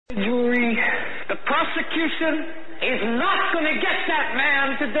Jury, the prosecution is not going to get that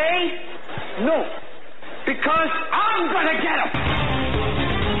man today. No, because I'm going to get him.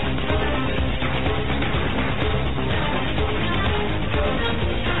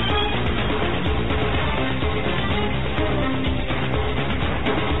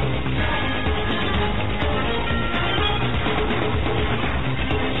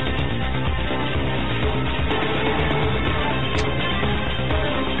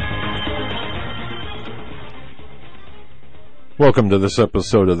 Welcome to this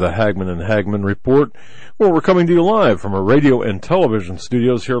episode of the Hagmann and Hagmann Report, where we're coming to you live from our radio and television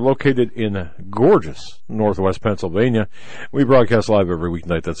studios here located in gorgeous northwest Pennsylvania. We broadcast live every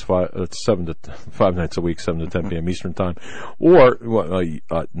weeknight. That's 5 nights a week, 7 to 10 p.m. Eastern Time. Or,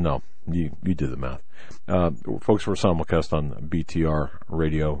 no, you do the math. Folks, we're simulcast on BTR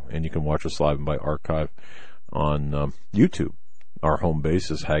Radio, and you can watch us live and by archive on YouTube. Our home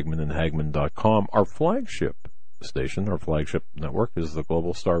base is hagmanandhagmann.com. Our flagship station, our flagship network, is the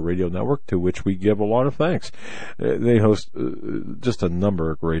Global Star Radio Network, to which we give a lot of thanks. They host just a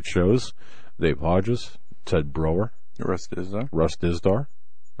number of great shows. Dave Hodges, Ted Brower, Russ Dizdar,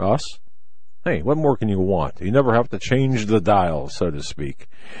 us. Hey, what more can you want? You never have to change the dial, so to speak.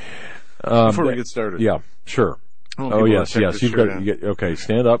 Before we get started. Yeah, sure. Oh, yes. You've got to get, okay,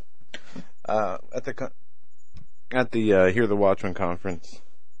 stand up. At the Hear the Watchman conference,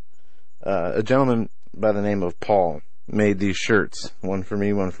 a gentleman by the name of Paul made these shirts, one for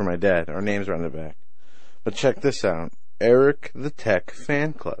me, one for my dad. Our names are on the back. But check this out. Eric the Tech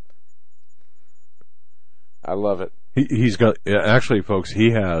Fan Club. I love it. He's got, actually, folks,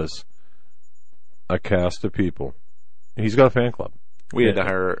 he has a cast of people. He's got a fan club. We had to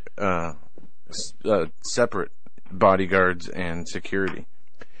hire separate bodyguards and security.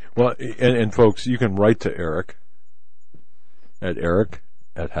 Well, and folks, you can write to Eric at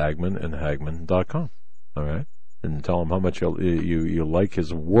Hagmann.com. All right, and tell him how much you like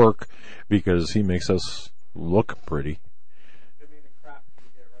his work, because he makes us look pretty. Give me the crap and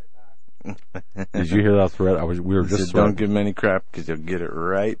get it right back. Did you hear that threat? We were just don't give him any crap, because you'll get it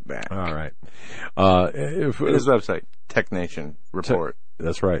right back. All right. His website, Tech Nation Report.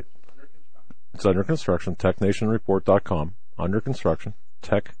 That's right. It's under construction. TechNationReport.com. Under construction.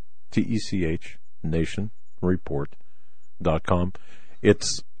 Tech, TECH, Nation Report.com.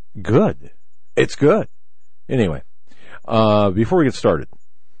 It's good. It's good. Anyway, before we get started,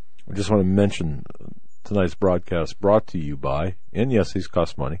 I just want to mention tonight's broadcast brought to you by, and yes, these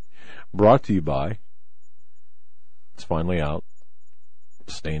cost money, brought to you by, it's finally out,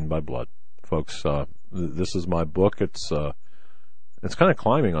 Stained by Blood. Folks, this is my book. It's kind of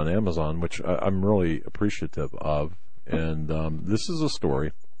climbing on Amazon, which I'm really appreciative of. And this is a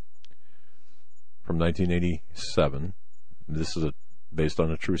story from 1987. This is based on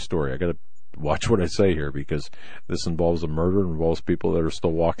a true story. I got to watch what I say here, because this involves a murder, involves people that are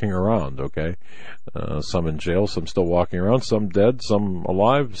still walking around, okay? Some in jail, some still walking around, some dead, some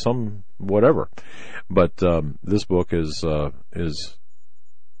alive, some whatever. But this book is a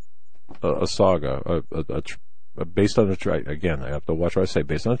saga, based on a true, again, I have to watch what I say,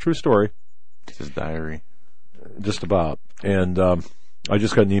 based on a true story. It's his diary. Just about. And I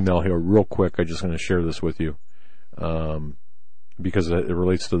just got an email here real quick. I'm just going to share this with you. Because it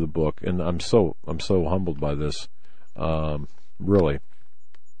relates to the book, and I'm so humbled by this, really.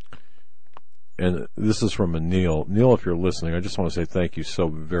 And this is from a Neil. Neil, if you're listening, I just want to say thank you so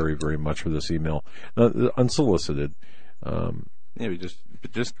very, very much for this email, unsolicited. Yeah,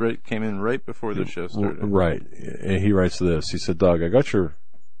 came in right before the show started. Right, and he writes this. He said, "Doug, I got your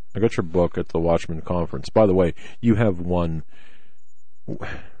book at the Watchman Conference. By the way, you have one."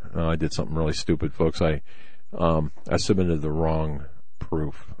 I did something really stupid, folks. I submitted the wrong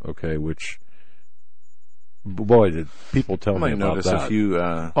proof, okay, which, boy, did people tell me about that. I might notice a few,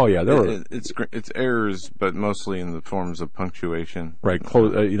 there were... It's errors, but mostly in the forms of punctuation. Right,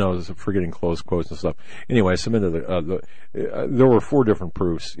 forgetting close quotes and stuff. Anyway, I submitted there were 4 different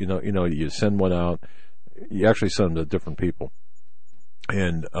proofs. You send one out, you actually send them to different people.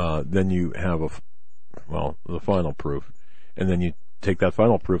 And, then you have the final proof. And then you take that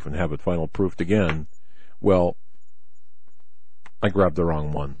final proof and have it final proofed again. Well, I grabbed the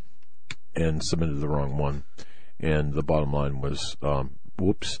wrong one and submitted the wrong one, and the bottom line was,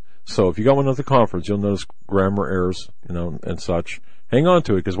 whoops. So if you got one at the conference, you'll notice grammar errors, and such. Hang on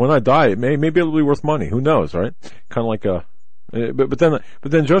to it, because when I die, maybe it'll be worth money. Who knows, right? Kind of like but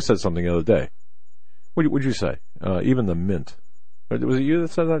then Joe said something the other day. What'd you say? Even the mint. Was it you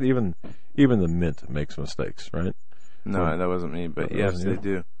that said that? Even the mint makes mistakes, right? No, that wasn't me, but yes, they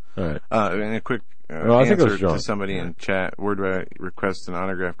do. All right. And a quick I think it was answer John. to somebody in chat. Where do I request an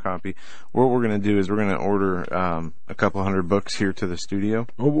autograph copy? What we're going to do is we're going to order a couple hundred books here to the studio.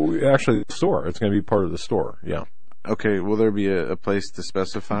 Well, actually, the store. It's going to be part of the store. Yeah. Okay. Will there be a place to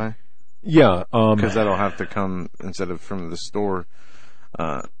specify? Yeah. Because that'll have to come instead of from the store,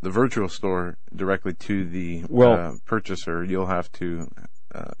 the virtual store, directly to the purchaser. You'll have to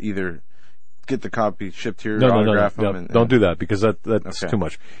either get the copy shipped here, autograph them. Don't do that because that's okay. too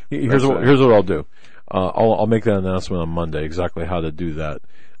much. Here's what I'll do. I'll make that announcement on Monday exactly how to do that.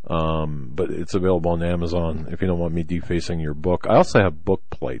 But it's available on Amazon if you don't want me defacing your book. I also have book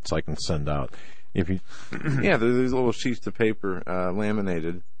plates I can send out. If you yeah, there's little sheets of paper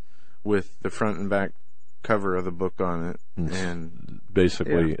laminated with the front and back cover of the book on it, and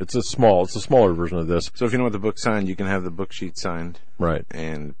basically it's a smaller version of this. So if you don't want the book signed, you can have the book sheet signed, right,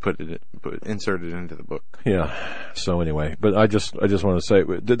 and insert it into the book. Yeah. So anyway, but I just want to say,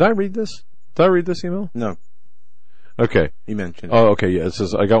 did I read this? Did I read this email? No. Okay. You mentioned. Oh, okay. Yeah. It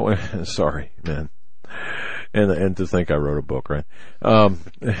says I got one. Sorry, man. And to think I wrote a book, right?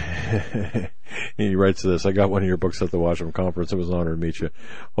 He writes this: I got one of your books at the Washington conference. It was an honor to meet you.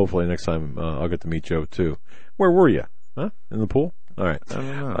 Hopefully next time I'll get to meet Joe too. Where were you? Huh? In the pool? All right. I don't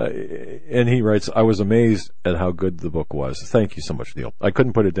know. And he writes, I was amazed at how good the book was. Thank you so much, Neil. I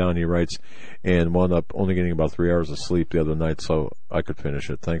couldn't put it down, he writes, and wound up only getting about 3 hours of sleep the other night so I could finish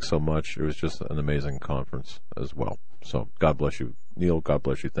it. Thanks so much. It was just an amazing conference as well. So God bless you. Neil, God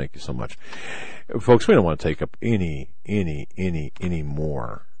bless you. Thank you so much. Folks, we don't want to take up any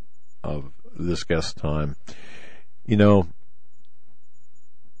more of this guest time. You know,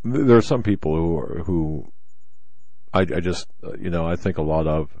 there are some people who I just, I think a lot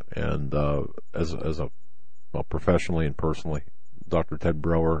of, and professionally and personally, Dr. Ted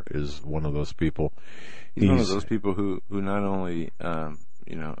Brower is one of those people. He's one of those people who not only,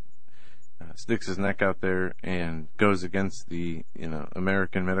 sticks his neck out there and goes against the,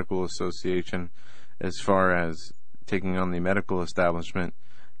 American Medical Association as far as taking on the medical establishment,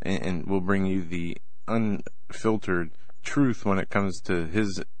 and will bring you the unfiltered truth when it comes to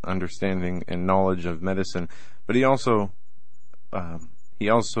his understanding and knowledge of medicine. But he also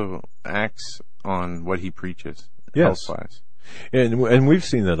acts on what he preaches, yes, health-wise. And we've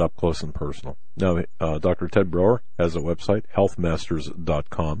seen that up close and personal. Now, Dr. Ted Brower has a website,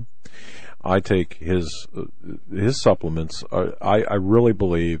 healthmasters.com. I take his supplements. I really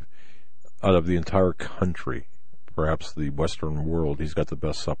believe out of the entire country, perhaps the Western world, he's got the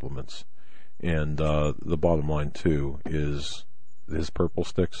best supplements. And the bottom line, too, is his purple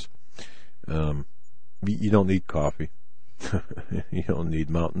sticks. You don't need coffee. You don't need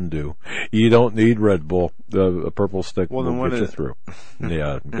Mountain Dew. You don't need Red Bull. A purple stick will get you through.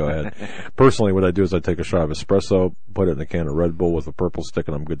 Yeah, go ahead. Personally, what I do is I take a shot of espresso, put it in a can of Red Bull with a purple stick,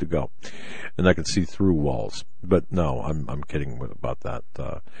 and I'm good to go. And I can see through walls. But no, I'm kidding about that.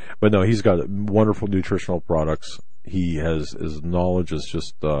 But no, he's got wonderful nutritional products. His knowledge is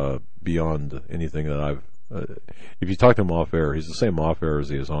just beyond anything that I've. If you talk to him off air, he's the same off air as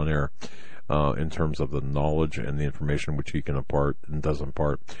he is on air. In terms of the knowledge and the information which he can impart and does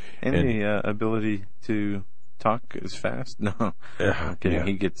impart. And the ability to talk as fast? No. Okay. Yeah.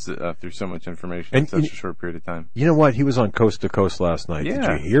 He gets through so much information in such a short period of time. You know what? He was on Coast to Coast last night. Yeah.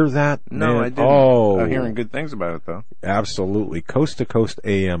 Did you hear that? No, man? I didn't. Oh. I'm hearing good things about it, though. Absolutely. Coast to Coast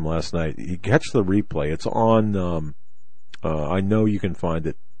AM last night. You catch the replay. It's on, I know you can find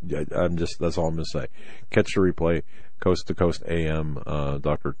it. That's all I'm going to say. Catch the replay. Coast to Coast AM,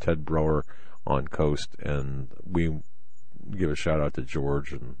 Dr. Ted Brower on Coast, and we give a shout out to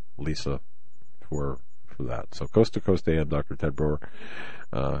George and Lisa for that. So Coast to Coast AM, Dr. Ted Brower,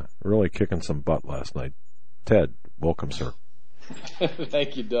 really kicking some butt last night. Ted, welcome, sir.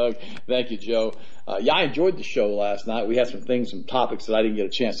 Thank you, Doug. Thank you, Joe. I enjoyed the show last night. We had some topics that I didn't get a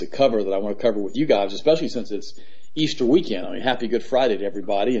chance to cover that I want to cover with you guys, especially since it's Easter weekend. I mean, happy Good Friday to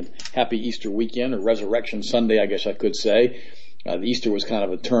everybody, and happy Easter weekend, or Resurrection Sunday, I guess I could say. The Easter was kind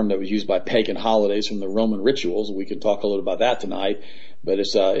of a term that was used by pagan holidays from the Roman rituals. We can talk a little about that tonight, but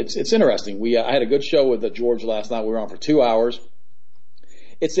it's interesting. I had a good show with George last night. We were on for 2 hours.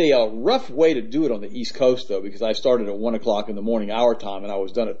 It's a rough way to do it on the East Coast, though, because I started at 1 o'clock in the morning our time, and I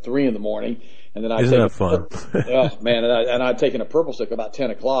was done at 3 in the morning. And then Isn't that fun? Oh man, and I'd taken a purple stick about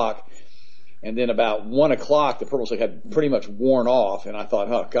 10 o'clock. And then about 1 o'clock, the purple stick had pretty much worn off, and I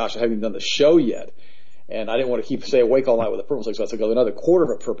thought, oh gosh, I haven't even done the stay yet. And I didn't want to stay awake all night with a purple stick, so I took another quarter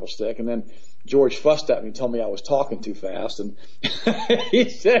of a purple stick. And then George fussed at me and told me I was talking too fast. And he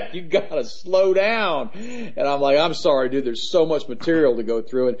said, you got to slow down. And I'm like, I'm sorry, dude, there's so much material to go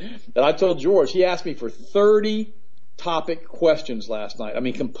through. And I told George, he asked me for 30 topic questions last night. I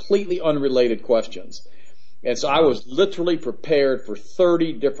mean, completely unrelated questions. And so I was literally prepared for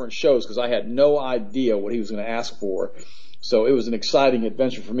 30 different shows because I had no idea what he was going to ask for. So it was an exciting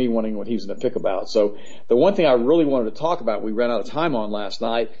adventure for me, wondering what he was going to pick about. So the one thing I really wanted to talk about, we ran out of time on last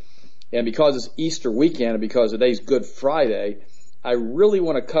night, and because it's Easter weekend and because today's Good Friday, I really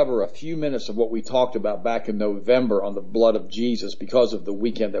want to cover a few minutes of what we talked about back in November on the blood of Jesus because of the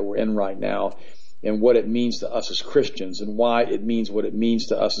weekend that we're in right now and what it means to us as Christians and why it means what it means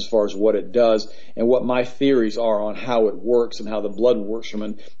to us as far as what it does and what my theories are on how it works and how the blood works from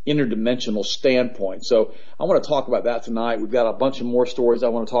an interdimensional standpoint. So I want to talk about that tonight. We've got a bunch of more stories I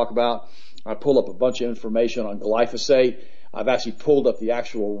want to talk about. I pulled up a bunch of information on glyphosate. I've actually pulled up the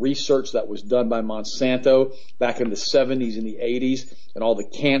actual research that was done by Monsanto back in the 70s and the 80s and all the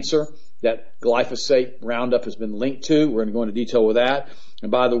cancer that glyphosate Roundup has been linked to. We're going to go into detail with that.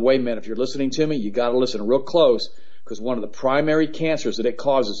 And by the way, man, if you're listening to me, you got to listen real close because one of the primary cancers that it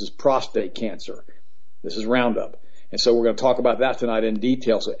causes is prostate cancer. This is Roundup. And so we're going to talk about that tonight in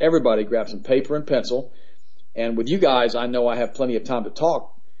detail. So everybody grab some paper and pencil. And with you guys, I know I have plenty of time to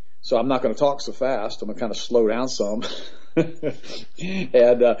talk, so I'm not going to talk so fast. I'm going to kind of slow down some. And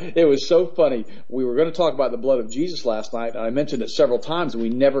it was so funny. We were going to talk about the blood of Jesus last night, and I mentioned it several times, and we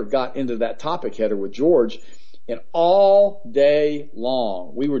never got into that topic header with George. And all day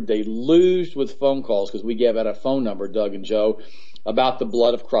long, we were deluged with phone calls because we gave out a phone number, Doug and Joe, about the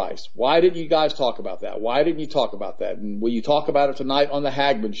blood of Christ. Why didn't you guys talk about that? Why didn't you talk about that? And will you talk about it tonight on the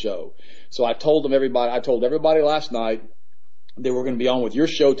Hagmann show? So I told everybody last night that we're going to be on with your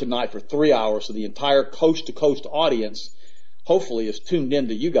show tonight for 3 hours, so the entire coast-to-coast audience hopefully is tuned in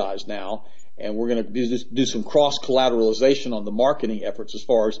to you guys now, and we're going to do some cross-collateralization on the marketing efforts as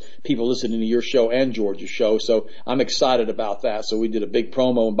far as people listening to your show and George's show, so I'm excited about that. So we did a big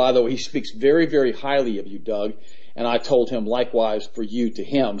promo, and by the way, he speaks very, very highly of you, Doug, and I told him likewise for you to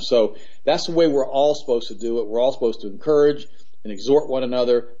him. So that's the way we're all supposed to do it. We're all supposed to encourage and exhort one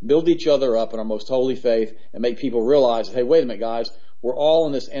another, build each other up in our most holy faith, and make people realize, hey, wait a minute, guys, we're all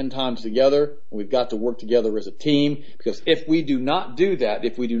in this end times together, and we've got to work together as a team, because if we do not do that,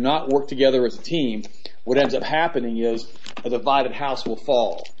 if we do not work together as a team, what ends up happening is a divided house will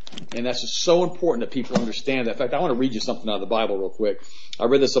fall. And that's just so important that people understand that. In fact, I want to read you something out of the Bible real quick. I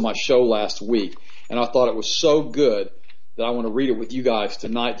read this on my show last week, and I thought it was so good that I want to read it with you guys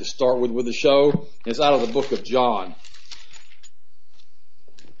tonight to start with the show. It's out of the book of John.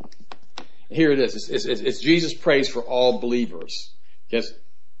 Here it is. It's Jesus prays for all believers. Yes.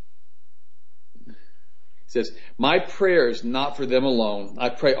 It says, my prayer is not for them alone. I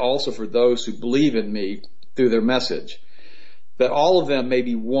pray also for those who believe in me through their message, that all of them may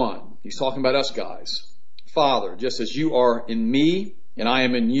be one. He's talking about us guys. Father, just as you are in me and I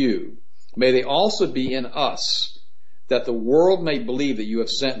am in you, may they also be in us, that the world may believe that you have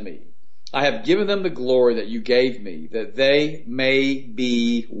sent me. I have given them the glory that you gave me, that they may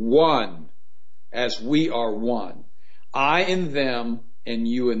be one as we are one. I in them and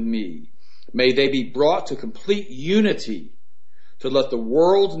you in me. May they be brought to complete unity to let the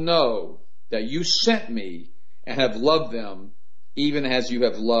world know that you sent me and have loved them even as you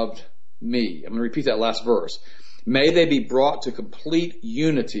have loved me. I'm going to repeat that last verse. May they be brought to complete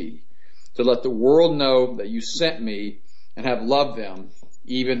unity to let the world know that you sent me and have loved them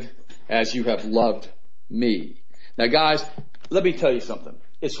even as you have loved me. Now guys, let me tell you something.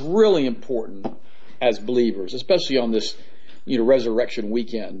 It's really important as believers, especially on this, resurrection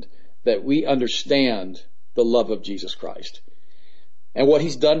weekend, that we understand the love of Jesus Christ and what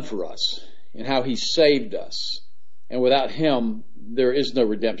he's done for us and how he's saved us. And without him, there is no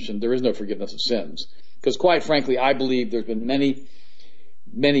redemption. There is no forgiveness of sins. Because quite frankly, I believe there's been many,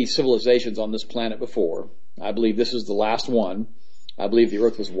 many civilizations on this planet before. I believe this is the last one. I believe the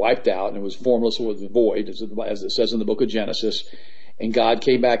earth was wiped out and it was formless, it was void, as it says in the book of Genesis. And God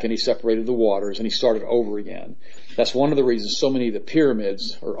came back and he separated the waters and he started over again. That's one of the reasons so many of the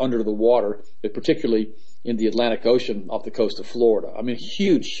pyramids are under the water, particularly in the Atlantic Ocean off the coast of Florida. I mean,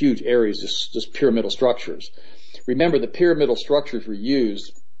 huge, huge areas, just pyramidal structures. Remember, the pyramidal structures were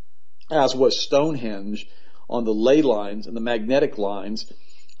used, as was Stonehenge, on the ley lines and the magnetic lines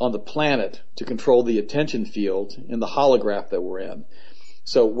on the planet to control the attention field in the holograph that we're in.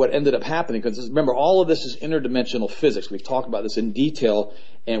 So what ended up happening, because remember, all of this is interdimensional physics. We've talked about this in detail,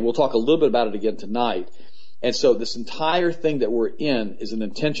 and we'll talk a little bit about it again tonight. And so this entire thing that we're in is an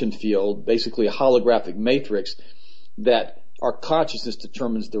attention field, basically a holographic matrix, that our consciousness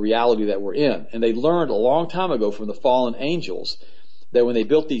determines the reality that we're in. And they learned a long time ago from the fallen angels that when they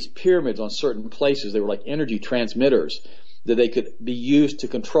built these pyramids on certain places, they were like energy transmitters, that they could be used to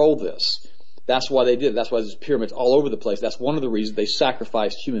control this. That's why they did it. That's why there's pyramids all over the place. That's one of the reasons they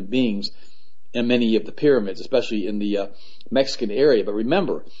sacrificed human beings in many of the pyramids, especially in the Mexican area. But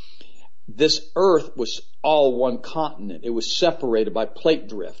remember, this earth was all one continent. It was separated by plate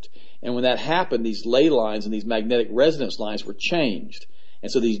drift. And when that happened, these ley lines and these magnetic resonance lines were changed.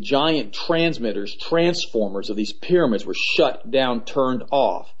 And so these giant transformers of these pyramids were shut down, turned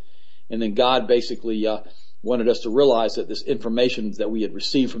off. And then God basically wanted us to realize that this information that we had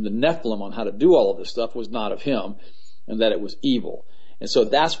received from the Nephilim on how to do all of this stuff was not of him, and that it was evil. And so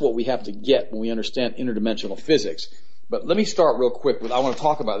that's what we have to get when we understand interdimensional physics. But let me start real quick I want to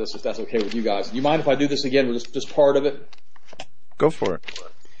talk about this, if that's okay with you guys. Do you mind if I do this again with just part of it? Go for it.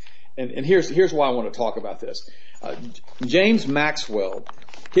 And here's why I want to talk about this. James Maxwell,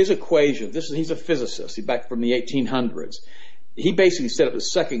 his equation, he's a physicist, he's back from the 1800s. He basically set up the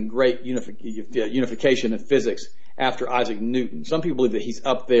second great unification in physics after Isaac Newton. Some people believe that he's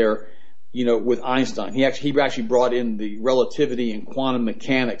up there, with Einstein. He actually brought in the relativity and quantum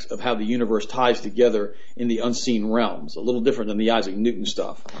mechanics of how the universe ties together in the unseen realms, a little different than the Isaac Newton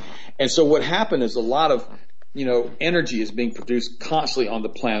stuff. And so what happened is a lot of, energy is being produced constantly on the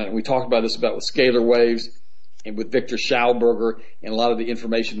planet. And we talked about this with scalar waves and with Victor Schauberger and a lot of the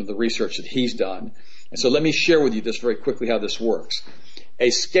information of the research that he's done. And so let me share with you just very quickly how this works. A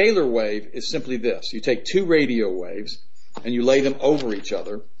scalar wave is simply this. You take two radio waves and you lay them over each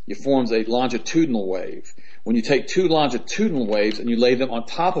other. It forms a longitudinal wave. When you take two longitudinal waves and you lay them on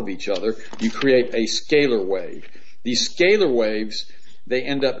top of each other, you create a scalar wave. These scalar waves, they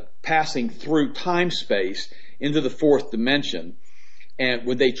end up passing through time-space into the fourth dimension. And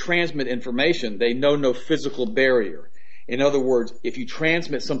when they transmit information, they know no physical barrier. In other words, if you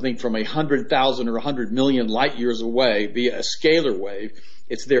transmit something from 100,000 or 100 million light years away via a scalar wave,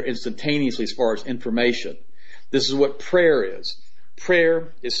 it's there instantaneously as far as information. This is what prayer is.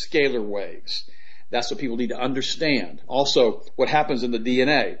 Prayer is scalar waves. That's what people need to understand. Also, what happens in the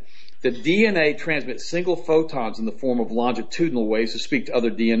DNA. The DNA transmits single photons in the form of longitudinal waves to speak to other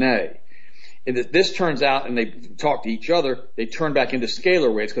DNA. And this turns out, and they talk to each other, they turn back into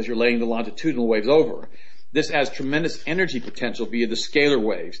scalar waves because you're laying the longitudinal waves over. This has tremendous energy potential via the scalar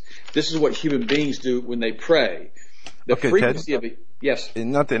waves. This is what human beings do when they pray. The frequency of it, yes.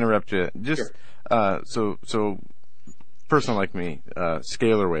 Not to interrupt you, just sure. So person like me,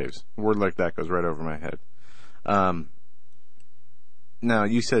 scalar waves. A word like that goes right over my head. Now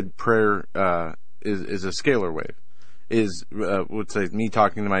you said prayer is a scalar wave. Is would say me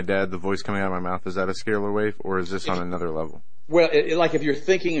talking to my dad, the voice coming out of my mouth, is that a scalar wave, or is this on another level? Well, like if you're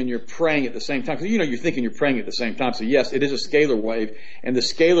thinking and you're praying at the same time, because you're thinking you're praying at the same time. So yes, it is a scalar wave, and the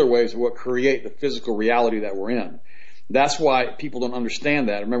scalar waves are what create the physical reality that we're in. That's why people don't understand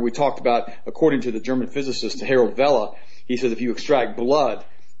that. Remember, we talked about, according to the German physicist Harold Vella, he says if you extract blood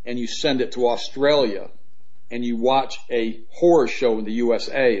and you send it to Australia and you watch a horror show in the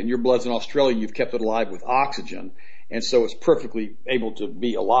USA and your blood's in Australia, you've kept it alive with oxygen, and so it's perfectly able to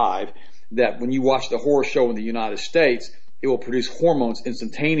be alive, that when you watch the horror show in the United States, it will produce hormones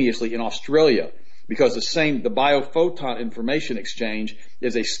instantaneously in Australia because the biophoton information exchange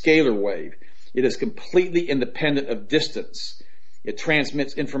is a scalar wave. It is completely independent of distance. It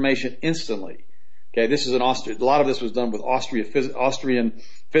transmits information instantly. Okay, this is a lot of this was done with Austrian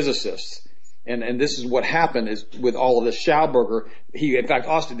physicists. And this is what happened is with all of this. Schauberger,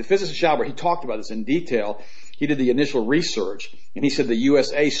 the physicist Schauberger, he talked about this in detail. He did the initial research, and he said the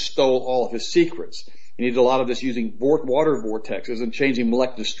USA stole all of his secrets. And he did a lot of this using water vortexes and changing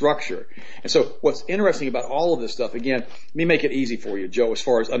molecular structure. And so what's interesting about all of this stuff, again, let me make it easy for you, Joe, as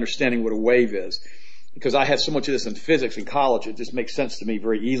far as understanding what a wave is. Because I had so much of this in physics in college, it just makes sense to me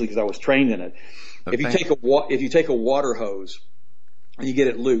very easily because I was trained in it. If you take a water hose and you get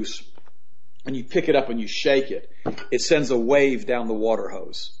it loose and you pick it up and you shake it, it sends a wave down the water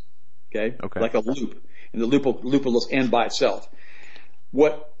hose. Okay? Like a loop. And the loop will end by itself.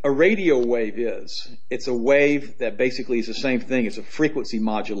 What a radio wave is, it's a wave that basically is the same thing. It's a frequency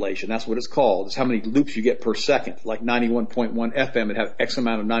modulation. That's what it's called. It's how many loops you get per second. Like 91.1 FM, it has X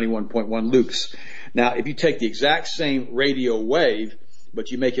amount of 91.1 loops. Now, if you take the exact same radio wave,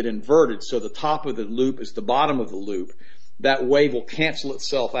 but you make it inverted, so the top of the loop is the bottom of the loop, that wave will cancel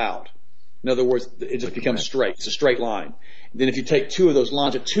itself out. In other words, it just becomes straight. It's a straight line. Then if you take two of those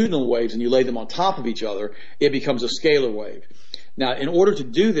longitudinal waves and you lay them on top of each other, it becomes a scalar wave. Now, in order to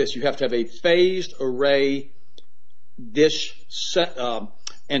do this, you have to have a phased array dish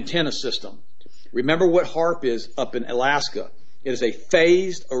antenna system. Remember what HARP is up in Alaska. It is a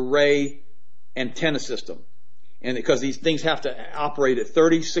phased array antenna system. And because these things have to operate at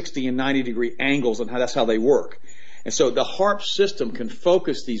 30, 60, and 90 degree angles, and that's how they work. And so the HARP system can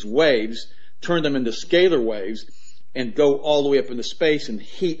focus these waves turn them into scalar waves, and go all the way up into space and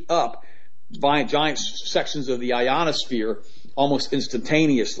heat up giant sections of the ionosphere almost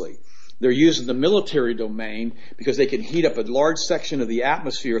instantaneously. They're using the military domain because they can heat up a large section of the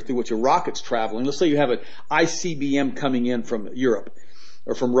atmosphere through which a rocket's traveling. Let's say you have an ICBM coming in from Europe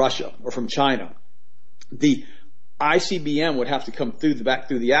or from Russia or from China. The ICBM would have to come back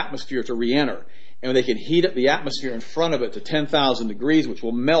through the atmosphere to re-enter. And they can heat up the atmosphere in front of it to 10,000 degrees, which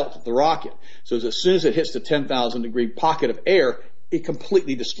will melt the rocket. So as soon as it hits the 10,000 degree pocket of air, it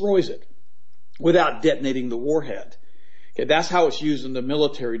completely destroys it without detonating the warhead. Okay, that's how it's used in the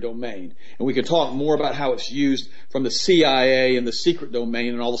military domain. And we can talk more about how it's used from the CIA and the secret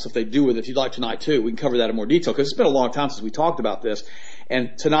domain and all the stuff they do with it if you'd like tonight too. We can cover that in more detail because it's been a long time since we talked about this.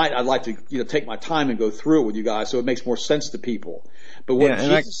 And tonight I'd like to take my time and go through it with you guys so it makes more sense to people. But what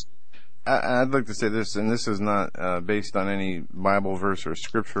Jesus... I'd like to say this, and this is not based on any Bible verse or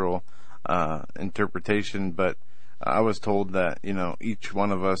scriptural interpretation, but I was told that, each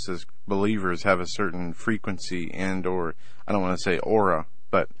one of us as believers have a certain frequency and or, I don't want to say aura,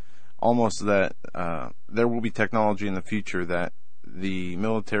 but almost that there will be technology in the future that the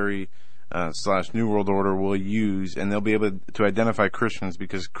military / New World Order will use, and they'll be able to identify Christians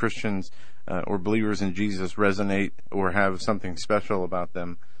because Christians or believers in Jesus resonate or have something special about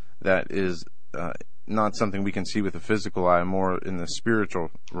them that is not something we can see with the physical eye, more in the spiritual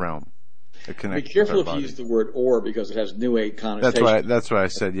realm. Be careful if you use the word "or" because it has New Age connotation. That's why I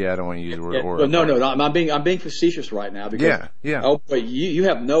said, I don't want to use the word "or." Well, no, I'm being facetious right now because oh, but you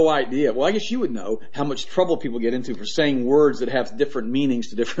have no idea. Well, I guess you would know how much trouble people get into for saying words that have different meanings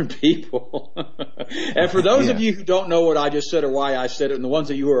to different people. And for those of you who don't know what I just said or why I said it, and the ones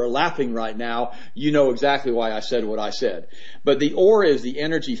of you who are laughing right now, you know exactly why I said what I said. But the aura is the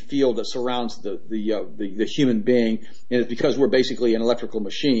energy field that surrounds the human being, and it's because we're basically an electrical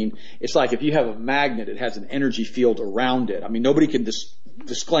machine. It's like if you have a magnet, it has an energy field around it. I mean, nobody can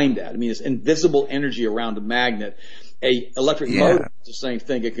disclaim that. I mean, it's invisible energy around a magnet. A electric motor is the same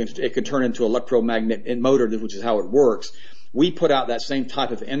thing. It can turn into an electromagnetic motor, which is how it works. We put out that same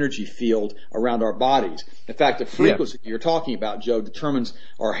type of energy field around our bodies. In fact, the frequency you're talking about, Joe, determines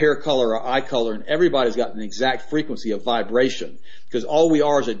our hair color, our eye color, and everybody's got an exact frequency of vibration because all we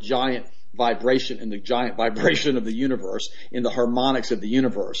are is a giant vibration in the giant vibration of the universe, in the harmonics of the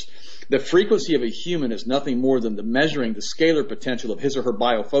universe. The frequency of a human is nothing more than measuring the scalar potential of his or her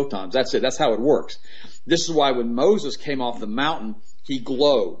biophotons. That's it. That's how it works. This is why when Moses came off the mountain, he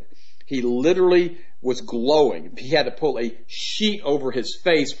glowed. He literally was glowing. He had to pull a sheet over his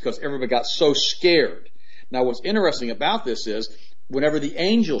face because everybody got so scared. Now, what's interesting about this is whenever the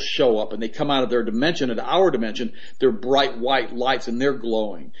angels show up and they come out of their dimension into our dimension, they're bright white lights and they're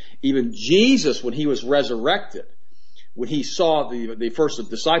glowing. Even Jesus, when he was resurrected, when he saw the first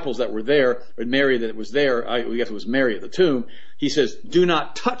disciples that were there, or Mary that was there, I guess it was Mary at the tomb, he says, "Do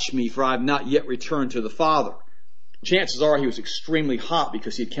not touch me, for I have not yet returned to the Father." Chances are he was extremely hot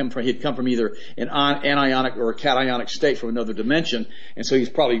because he'd come from either an anionic or a cationic state from another dimension, and so he's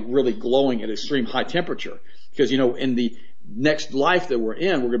probably really glowing at extreme high temperature. Because, in the next life that we're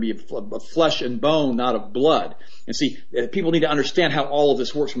in, we're going to be of flesh and bone, not of blood. And see, people need to understand how all of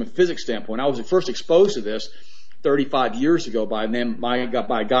this works from a physics standpoint. I was first exposed to this 35 years ago by a guy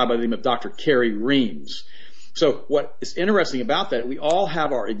by the name of Dr. Kerry Reams. So what is interesting about that, we all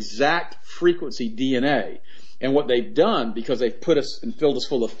have our exact frequency DNA. And what they've done, because they've put us and filled us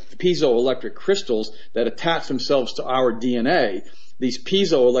full of piezoelectric crystals that attach themselves to our DNA, these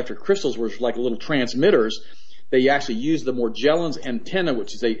piezoelectric crystals were like little transmitters. They actually use the Morgellons antenna,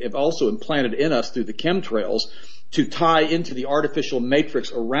 which they have also implanted in us through the chemtrails, to tie into the artificial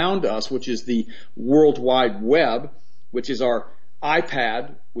matrix around us, which is the World Wide Web, which is our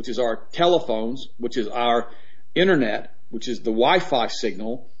iPad, which is our telephones, which is our internet, which is the Wi-Fi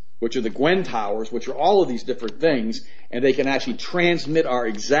signal, which are the Gwen towers, which are all of these different things, and they can actually transmit our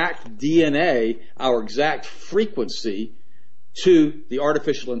exact DNA, our exact frequency to the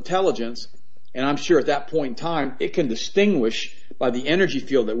artificial intelligence. And I'm sure at that point in time, it can distinguish by the energy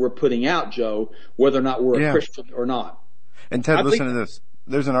field that we're putting out, Joe, whether or not we're a Christian or not. And Ted, listen to this.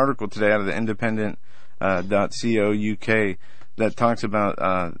 There's an article today out of the independent.co UK that talks about,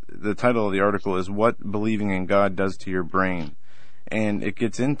 the title of the article is "What Believing in God Does to Your Brain." And it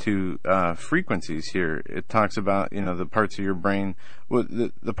gets into frequencies here. It talks about, the parts of your brain. Well,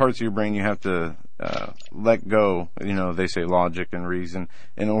 the parts of your brain you have to let go. They say logic and reason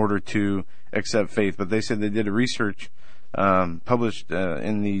in order to accept faith. But they said they did a research published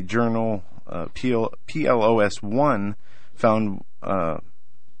in the journal PLOS1 found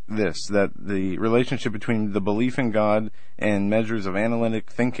this, that the relationship between the belief in God and measures of analytic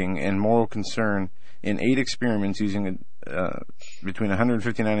thinking and moral concern in 8 experiments using between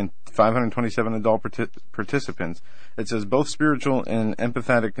 159 and 527 adult participants, it says both spiritual and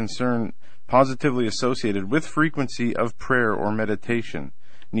empathetic concern positively associated with frequency of prayer or meditation.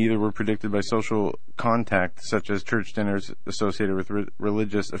 Neither were predicted by social contact, such as church dinners associated with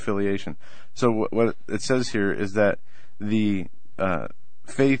religious affiliation. So what it says here is that the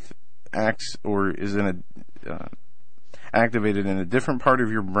faith acts or is activated in a different part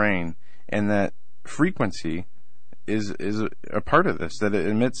of your brain, and that frequency is a part of this, that it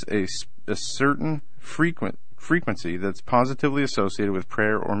emits a certain frequency that's positively associated with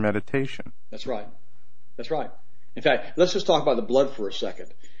prayer or meditation. That's right. That's right. In fact, let's just talk about the blood for a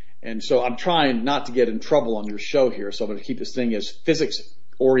second. And so I'm trying not to get in trouble on your show here, so I'm going to keep this thing as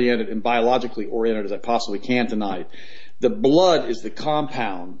physics-oriented and biologically oriented as I possibly can tonight. The blood is the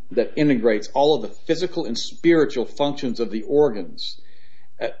compound that integrates all of the physical and spiritual functions of the organs.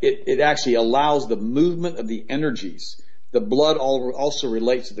 It actually allows the movement of the energies. The blood also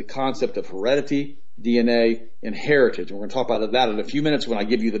relates to the concept of heredity, DNA, and heritage. And we're going to talk about that in a few minutes when I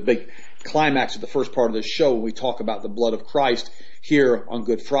give you the big climax of the first part of this show when we talk about the blood of Christ here on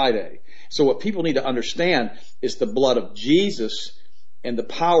Good Friday. So what people need to understand is the blood of Jesus and the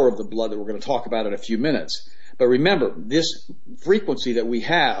power of the blood that we're going to talk about in a few minutes. But remember, this frequency that we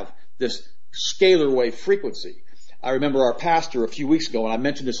have, this scalar wave frequency, I remember our pastor a few weeks ago, and I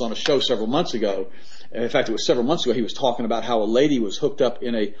mentioned this on a show several months ago. In fact, it was several months ago, he was talking about how a lady was hooked up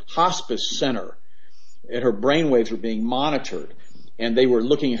in a hospice center and her brain waves were being monitored, and they were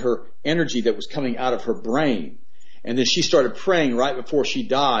looking at her energy that was coming out of her brain. And then she started praying right before she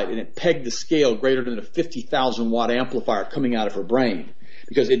died, and it pegged the scale greater than a 50,000 watt amplifier coming out of her brain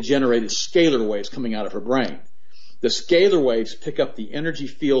because it generated scalar waves coming out of her brain. The scalar waves pick up the energy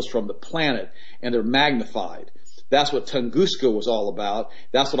fields from the planet, and they're magnified. That's what Tunguska was all about.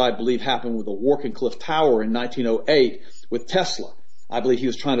 That's what I believe happened with the Wardenclyffe Tower in 1908 with Tesla. I believe he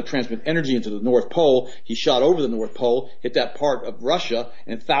was trying to transmit energy into the North Pole. He shot over the North Pole, hit that part of Russia,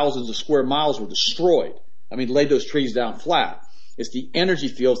 and thousands of square miles were destroyed. I mean, laid those trees down flat. It's the energy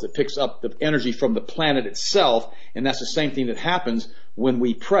fields that picks up the energy from the planet itself, and that's the same thing that happens when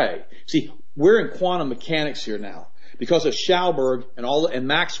we pray. See, we're in quantum mechanics here now. Because of Schauberg and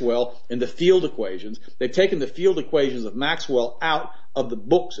Maxwell and the field equations, they've taken the field equations of Maxwell out of the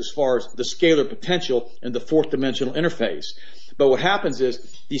books as far as the scalar potential and the fourth dimensional interface. But what happens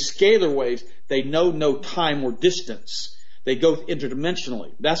is these scalar waves, they know no time or distance. They go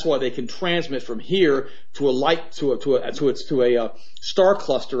interdimensionally. That's why they can transmit from here to a light to a star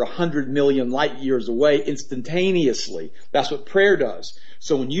cluster 100 million light years away instantaneously. That's what prayer does.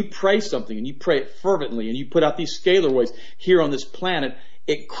 So when you pray something and you pray it fervently and you put out these scalar waves here on this planet,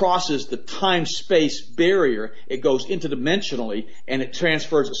 it crosses the time-space barrier. It goes interdimensionally and it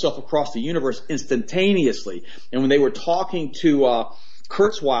transfers itself across the universe instantaneously. And when they were talking to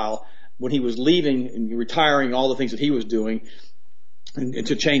Kurzweil when he was leaving and retiring, all the things that he was doing and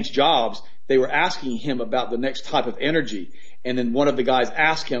to change jobs, they were asking him about the next type of energy. And then one of the guys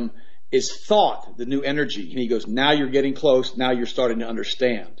asked him, is thought the new energy? And he goes, now you're getting close. Now you're starting to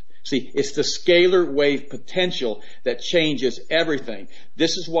understand. See, it's the scalar wave potential that changes everything.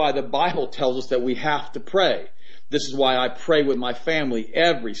 This is why the Bible tells us that we have to pray. This is why I pray with my family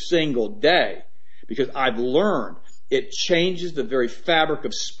every single day, because I've learned it changes the very fabric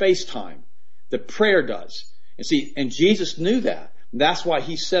of space-time. The prayer does. And see, and Jesus knew that. That's why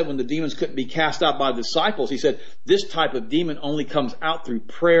he said when the demons couldn't be cast out by the disciples, he said, this type of demon only comes out through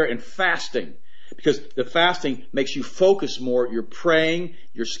prayer and fasting. Because the fasting makes you focus more. You're praying,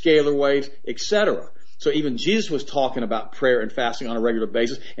 your scalar waves, etc. So even Jesus was talking about prayer and fasting on a regular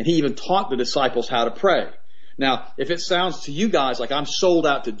basis, and he even taught the disciples how to pray. Now, if it sounds to you guys like I'm sold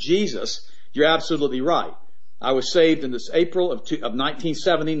out to Jesus, you're absolutely right. I was saved in this April of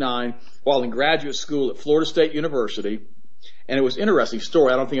 1979 while in graduate school at Florida State University. And it was an interesting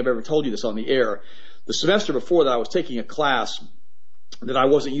story. I don't think I've ever told you this on the air. The semester before that, I was taking a class that I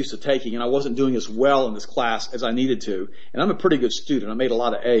wasn't used to taking, and I wasn't doing as well in this class as I needed to. And I'm a pretty good student. I made a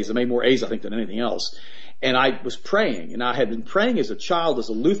lot of A's. I made more A's, I think, than anything else. And I was praying, and I had been praying as a child as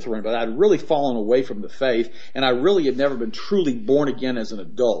a Lutheran, but I had really fallen away from the faith, and I really had never been truly born again as an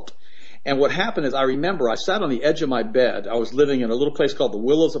adult. And what happened is I remember I sat on the edge of my bed. I was living in a little place called the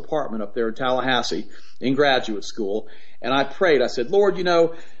Willows Apartment up there in Tallahassee in graduate school. And I prayed. I said, Lord, you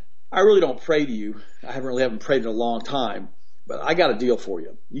know, I really don't pray to you. I haven't prayed in a long time, but I got a deal for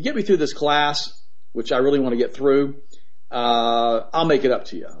you. You get me through this class, which I really want to get through, I'll make it up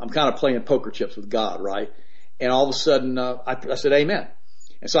to you. I'm kind of playing poker chips with God, right? And all of a sudden, I said, amen.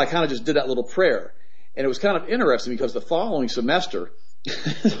 And so I kind of just did that little prayer. And it was kind of interesting because the following semester,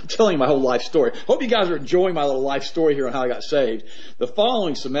 I'm telling you my whole life story. Hope you guys are enjoying my little life story here on how I got saved. The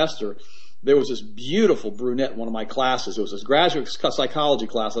following semester, there was this beautiful brunette in one of my classes. It was this graduate psychology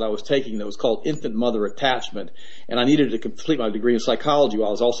class that I was taking that was called Infant Mother Attachment. And I needed to complete my degree in psychology while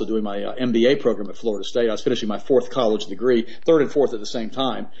I was also doing my MBA program at Florida State. I was finishing my fourth college degree, third and fourth at the same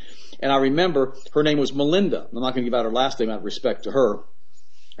time. And I remember her name was Melinda. I'm not going to give out her last name out of respect to her.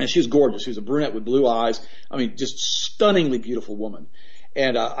 And she was gorgeous. She was a brunette with blue eyes. I mean, just stunningly beautiful woman.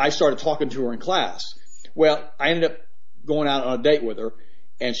 And I started talking to her in class. Well, I ended up going out on a date with her.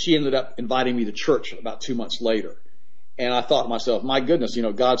 And she ended up inviting me to church about 2 months later. And I thought to myself, my goodness,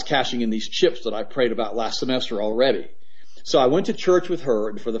 God's cashing in these chips that I prayed about last semester already. So I went to church with her,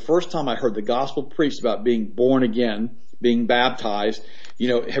 and for the first time I heard the gospel preached about being born again, being baptized,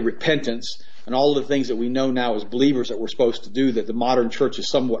 repentance, and all of the things that we know now as believers that we're supposed to do that the modern church has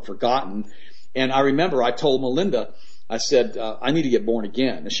somewhat forgotten. And I remember I told Melinda, I said, I need to get born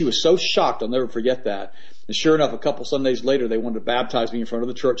again. And she was so shocked, I'll never forget that. And sure enough, a couple Sundays later, they wanted to baptize me in front of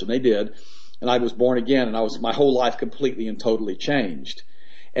the church, and they did. And I was born again, and my whole life completely and totally changed.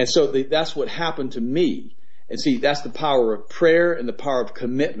 And so that's what happened to me. And see, that's the power of prayer and the power of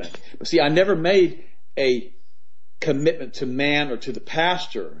commitment. But see, I never made a commitment to man or to the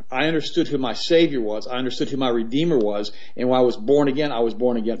pastor. I understood who my Savior was. I understood who my Redeemer was. And when I was born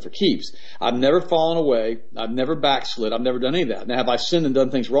again for keeps. I've never fallen away. I've never backslid. I've never done any of that. Now, have I sinned and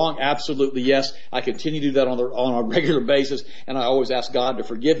done things wrong? Absolutely, yes. I continue to do that on a regular basis, and I always ask God to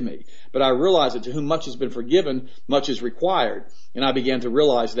forgive me. But I realize that to whom much has been forgiven, much is required. And I began to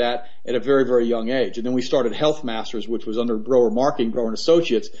realize that at a very, very young age. And then we started Health Masters, which was under Brower Marking, Brower &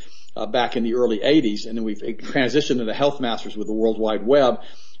 Associates, back in the early 80s, and then we've transitioned into Health Masters with the World Wide Web.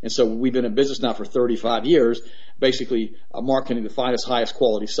 And so we've been in business now for 35 years, basically marketing the finest, highest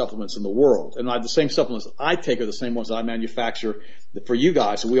quality supplements in the world. And the same supplements I take are the same ones that I manufacture for you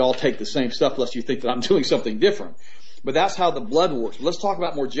guys. So we all take the same stuff, unless you think that I'm doing something different. But that's how the blood works. But let's talk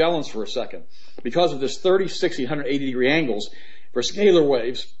about Morgellons for a second. Because of this 30, 60, 180 degree angles for scalar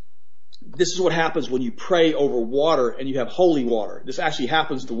waves, this is what happens when you pray over water and you have holy water. This actually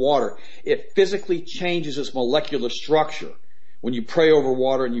happens to water. It physically changes its molecular structure when you pray over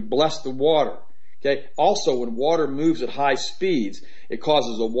water and you bless the water. Okay. Also, when water moves at high speeds, it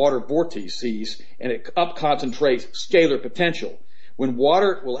causes a water vortice and it up-concentrates scalar potential. When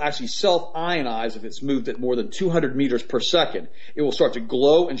water will actually self-ionize if it's moved at more than 200 meters per second, it will start to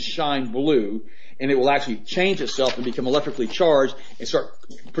glow and shine blue, and it will actually change itself and become electrically charged and start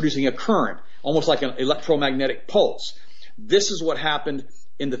producing a current, almost like an electromagnetic pulse. This is what happened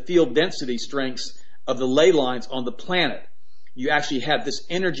in the field density strengths of the ley lines on the planet. You actually have this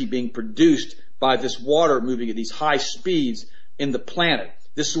energy being produced by this water moving at these high speeds in the planet.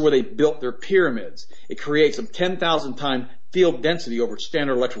 This is where they built their pyramids. It creates a 10,000 time field density over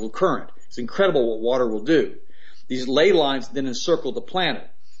standard electrical current. It's incredible what water will do. These ley lines then encircle the planet.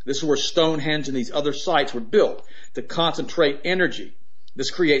 This is where Stonehenge and these other sites were built to concentrate energy.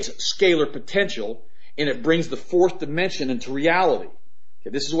 This creates scalar potential, and it brings the fourth dimension into reality. Okay,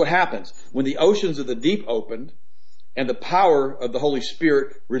 this is what happens. When the oceans of the deep opened and the power of the Holy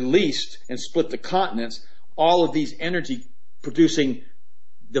Spirit released and split the continents, all of these energy-producing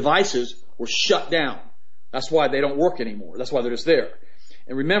devices were shut down. That's why they don't work anymore. That's why they're just there.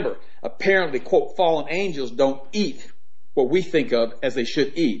 And remember, apparently, quote, fallen angels don't eat what we think of as they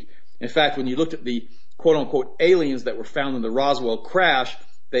should eat. In fact, when you looked at the quote-unquote aliens that were found in the Roswell crash,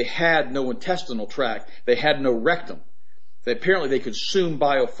 they had no intestinal tract. They had no rectum. Apparently, they consume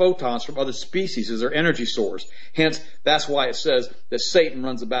biophotons from other species as their energy source. Hence, that's why it says that Satan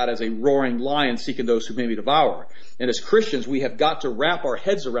runs about as a roaring lion seeking those who may be devoured. And as Christians, we have got to wrap our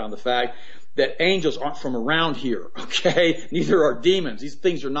heads around the fact that angels aren't from around here, okay? Neither are demons. These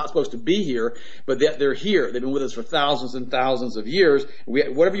things are not supposed to be here, but they're here. They've been with us for thousands and thousands of years.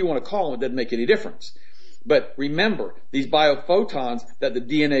 Whatever you want to call them, it doesn't make any difference. But remember, these biophotons that the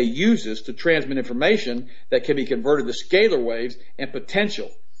DNA uses to transmit information that can be converted to scalar waves and potential.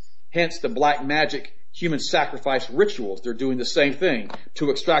 Hence the black magic human sacrifice rituals. They're doing the same thing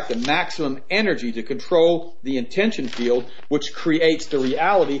to extract the maximum energy to control the intention field, which creates the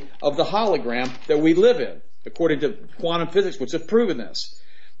reality of the hologram that we live in, according to quantum physics, which have proven this.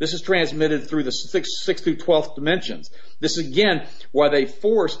 This is transmitted through the 6th through 12th dimensions. This is, again, why they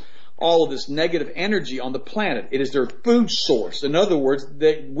force all of this negative energy on the planet. It is their food source. In other words,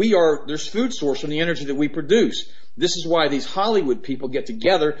 there's food source from the energy that we produce. This is why these Hollywood people get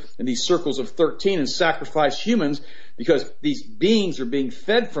together in these circles of 13 and sacrifice humans, because these beings are being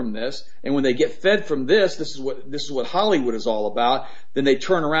fed from this, and when they get fed from this is what Hollywood is all about. Then they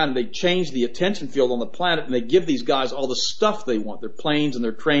turn around and they change the attention field on the planet, and they give these guys all the stuff they want, their planes and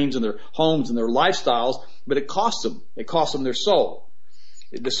their trains and their homes and their lifestyles, but it costs them. It costs them their soul.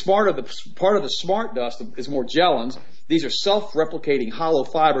 Part of the smart dust is Morgellons. These are self-replicating hollow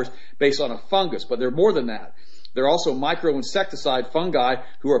fibers based on a fungus, but they're more than that. They're also micro-insecticide fungi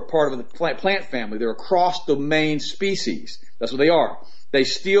who are part of the plant family. They're a cross-domain species. That's what they are.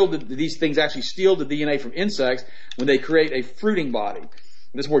 These things actually steal the DNA from insects when they create a fruiting body.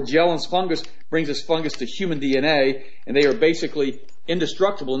 This Morgellons fungus brings this fungus to human DNA, and they are basically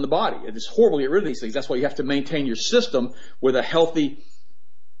indestructible in the body. It is horrible to get rid of these things. That's why you have to maintain your system with a healthy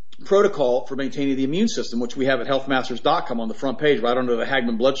protocol for maintaining the immune system, which we have at healthmasters.com on the front page, right under the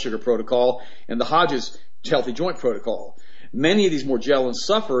Hagmann blood sugar protocol and the Hodges healthy joint protocol. Many of these Morgellons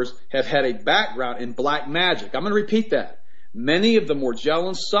sufferers have had a background in black magic. I'm going to repeat that. Many of the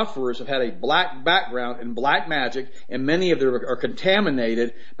Morgellons sufferers have had a black background in black magic, and many of them are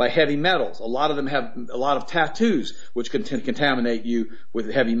contaminated by heavy metals. A lot of them have a lot of tattoos, which can contaminate you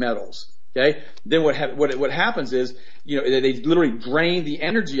with heavy metals. Okay? Then what happens is, they literally drain the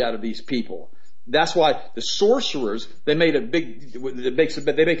energy out of these people. That's why the sorcerers, they make a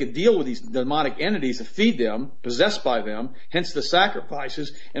deal with these demonic entities to feed them, possessed by them, hence the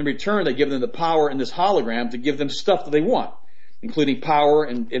sacrifices. In return, they give them the power in this hologram to give them stuff that they want, including power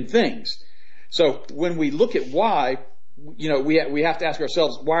and things. So when we look at why, we have to ask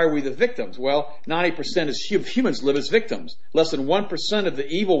ourselves, why are we the victims? Well, 90% of humans live as victims. Less than 1% of the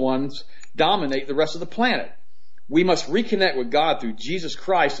evil ones dominate the rest of the planet. We must reconnect with God through Jesus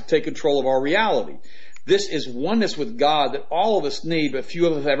Christ to take control of our reality. This is oneness with God that all of us need, but few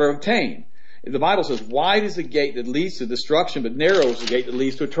of us ever obtain. The Bible says, wide is the gate that leads to destruction, but narrow is the gate that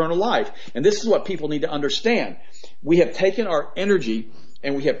leads to eternal life. And this is what people need to understand. We have taken our energy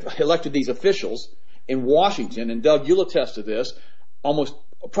and we have elected these officials in Washington, and Doug, you'll attest to this,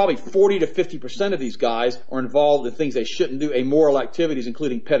 probably 40 to 50% of these guys are involved in things they shouldn't do, amoral activities,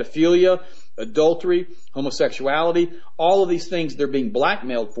 including pedophilia, adultery, homosexuality, all of these things they're being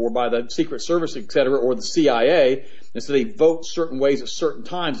blackmailed for by the Secret Service, etc., or the CIA, and so they vote certain ways at certain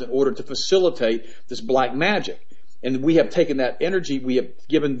times in order to facilitate this black magic. And we have taken that energy, we have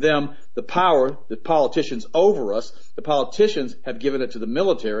given them the power, the politicians over us. The politicians have given it to the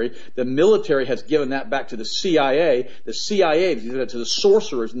military. The military has given that back to the CIA. The CIA has given it to the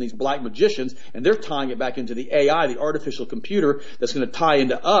sorcerers and these black magicians, and they're tying it back into the AI, the artificial computer, that's going to tie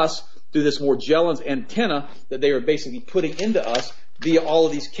into us through this Morgellons antenna that they are basically putting into us via all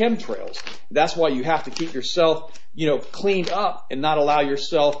of these chemtrails. That's why you have to keep yourself, cleaned up and not allow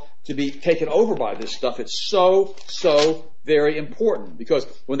yourself to be taken over by this stuff. It's so very important, because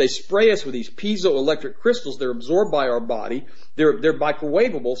when they spray us with these piezoelectric crystals, they're absorbed by our body. They're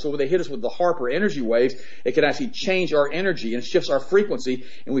microwavable, so when they hit us with the Harper energy waves, it can actually change our energy and shifts our frequency,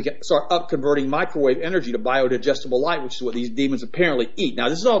 and we can start converting microwave energy to biodigestible light, which is what these demons apparently eat. Now,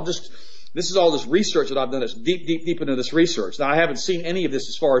 this is all this research that I've done. That's deep into this research. Now, I haven't seen any of this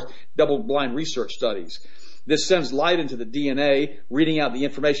as far as double-blind research studies. This sends light into the DNA, reading out the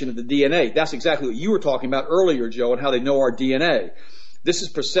information of the DNA. That's exactly what you were talking about earlier, Joe, and how they know our DNA. This is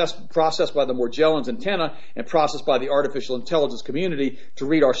processed by the Morgellons antenna and processed by the artificial intelligence community to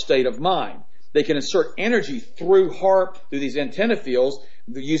read our state of mind. They can insert energy through HAARP, through these antenna fields,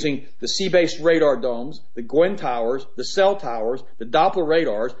 using the sea-based radar domes, the Gwen towers, the cell towers, the Doppler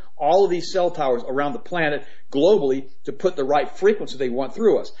radars, all of these cell towers around the planet globally to put the right frequency they want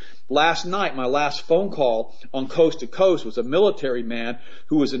through us. Last night, my last phone call on Coast to Coast was a military man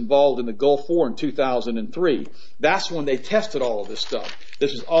who was involved in the Gulf War in 2003. That's when they tested all of this stuff.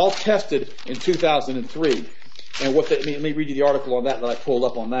 This was all tested in 2003. And let me read you the article on that I pulled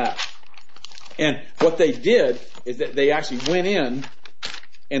up on that. And what they did is that they actually went in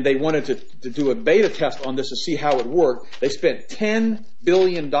and they wanted to do a beta test on this to see how it worked. They spent $10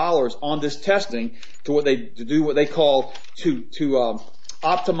 billion on this testing to do what they call to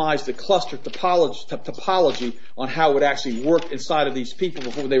optimize the cluster topology on how it actually worked inside of these people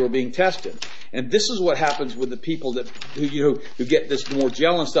before they were being tested. And this is what happens with the people who get this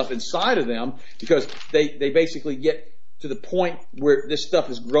Morgellon stuff inside of them, because they basically get to the point where this stuff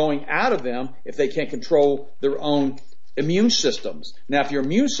is growing out of them if they can't control their own immune systems. Now, if your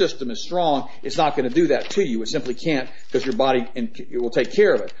immune system is strong, it's not going to do that to you. It simply can't, because your body it will take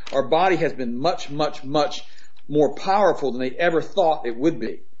care of it. Our body has been much more powerful than they ever thought it would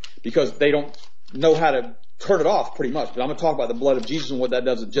be, because they don't know how to turn it off pretty much. But I'm going to talk about the blood of Jesus and what that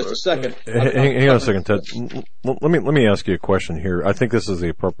does in just a second. Hang on a second, Ted. Let me ask you a question here. I think this is the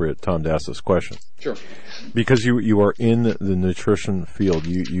appropriate time to ask this question. Sure. Because you are in the nutrition field.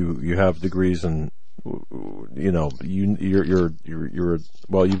 You have degrees and you're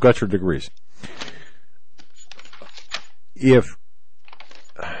you've got your degrees. If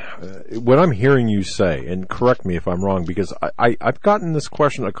what I'm hearing you say, and correct me if I'm wrong, because I've gotten this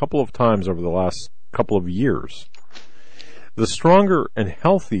question a couple of times over the last couple of years. The stronger and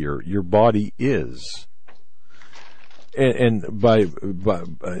healthier your body is, and by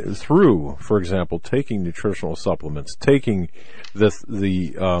through, for example, taking nutritional supplements, taking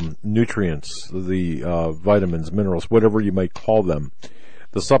the nutrients, the vitamins, minerals, whatever you might call them,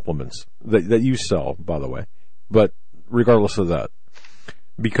 the supplements that you sell, by the way, but regardless of that,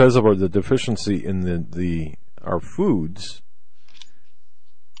 because of the deficiency in our foods,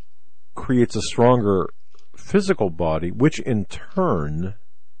 creates a stronger physical body, which in turn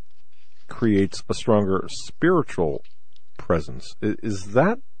creates a stronger spiritual presence. Is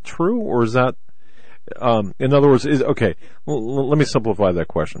that true, or is that, in other words, okay, let me simplify that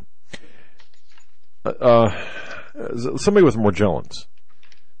question. Somebody with Morgellons,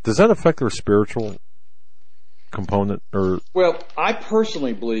 does that affect their spiritual component? Or well, I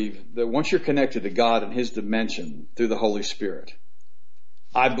personally believe that once you're connected to God and His dimension through the Holy Spirit,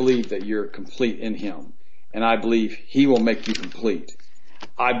 I believe that you're complete in Him, and I believe He will make you complete.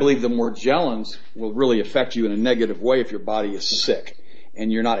 I believe the Morgellons will really affect you in a negative way if your body is sick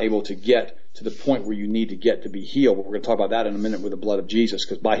and you're not able to get to the point where you need to get to be healed. But we're going to talk about that in a minute with the blood of Jesus,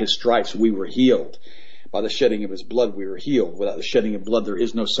 because by His stripes we were healed. By the shedding of His blood we were healed. Without the shedding of blood there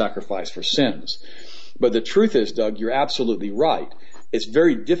is no sacrifice for sins. But the truth is, Doug, you're absolutely right. It's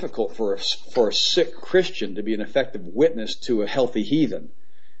very difficult for a sick Christian to be an effective witness to a healthy heathen.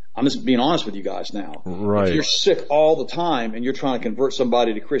 I'm just being honest with you guys now. Right. If you're sick all the time and you're trying to convert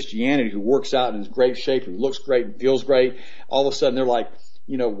somebody to Christianity who works out and is great shape, who looks great and feels great, all of a sudden they're like,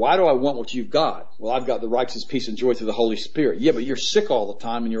 why do I want what you've got? Well, I've got the righteous peace and joy through the Holy Spirit. Yeah, but you're sick all the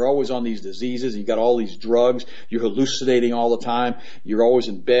time and you're always on these diseases. You've got all these drugs. You're hallucinating all the time. You're always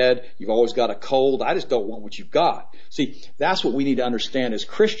in bed. You've always got a cold. I just don't want what you've got. See, that's what we need to understand as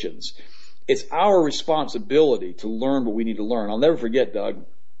Christians. It's our responsibility to learn what we need to learn. I'll never forget, Doug.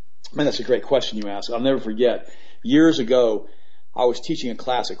 Man, that's a great question you asked. I'll never forget. Years ago, I was teaching a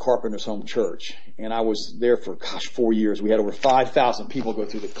class at Carpenter's Home Church, and I was there for, 4 years. We had over 5,000 people go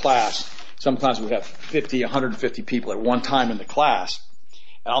through the class. Sometimes we'd have 50, 150 people at one time in the class.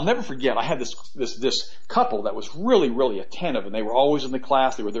 And I'll never forget, I had this couple that was really, really attentive, and they were always in the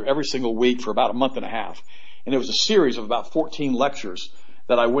class. They were there every single week for about a month and a half. And it was a series of about 14 lectures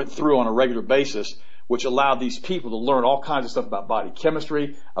that I went through on a regular basis, which allowed these people to learn all kinds of stuff about body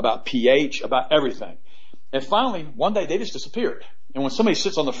chemistry, about pH, about everything. And finally, one day they just disappeared. And when somebody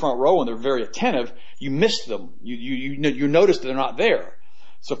sits on the front row and they're very attentive, you miss them. You notice that they're not there.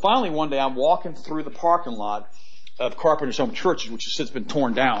 So finally, one day I'm walking through the parking lot of Carpenter's Home Church, which has since been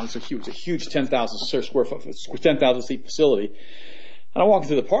torn down. It's a huge 10,000 square foot, 10,000 seat facility. And I'm walking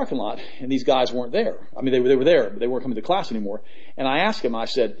through the parking lot, and these guys weren't there. I mean, they were there, but they weren't coming to class anymore. And I asked them, I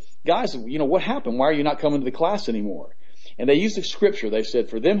said, guys, what happened? Why are you not coming to the class anymore? And they used the scripture. They said,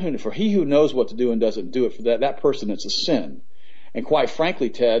 for he who knows what to do and doesn't do it, for that person, it's a sin. And quite frankly,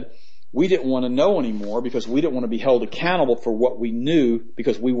 Ted, we didn't want to know anymore because we didn't want to be held accountable for what we knew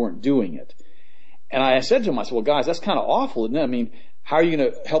because we weren't doing it. And I said to them, I said, well, guys, that's kind of awful, isn't it? I mean, how are you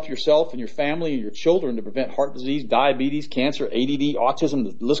going to help yourself and your family and your children to prevent heart disease, diabetes, cancer, ADD, autism?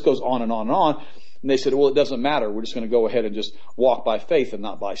 The list goes on and on and on. And they said, well, it doesn't matter. We're just going to go ahead and just walk by faith and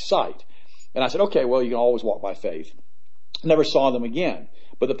not by sight. And I said, okay, well, you can always walk by faith. Never saw them again.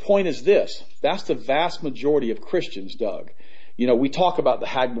 But the point is this. That's the vast majority of Christians, Doug. We talk about the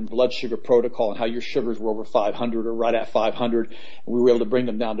Hagmann blood sugar protocol and how your sugars were over 500 or right at 500. And we were able to bring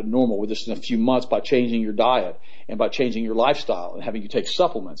them down to normal with just in a few months by changing your diet and by changing your lifestyle and having you take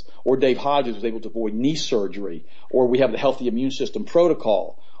supplements. Or Dave Hodges was able to avoid knee surgery. Or we have the healthy immune system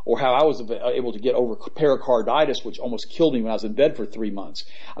protocol. Or how I was able to get over pericarditis, which almost killed me when I was in bed for 3 months.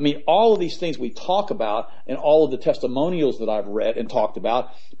 I mean, all of these things we talk about and all of the testimonials that I've read and talked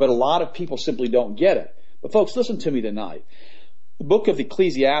about, but a lot of people simply don't get it. But folks, listen to me tonight. The book of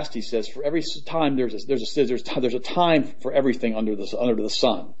Ecclesiastes says, for every time there's a time for everything under the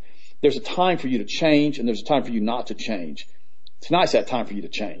sun. There's a time for you to change, and there's a time for you not to change. Tonight's that time for you to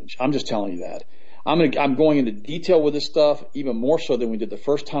change. I'm just telling you that. I'm going into detail with this stuff, even more so than we did the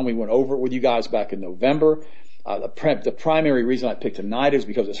first time we went over it with you guys back in November. The primary reason I picked tonight is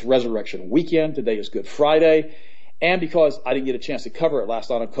because it's Resurrection Weekend. Today is Good Friday. and because I didn't get a chance to cover it last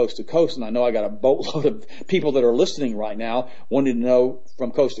night on Coast to Coast, and I know I got a boatload of people that are listening right now wanting to know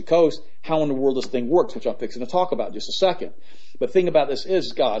from Coast to Coast how in the world this thing works, which I'm fixing to talk about in just a second. But the thing about this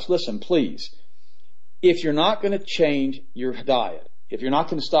is, guys, listen, please. If you're not going to change your diet, if you're not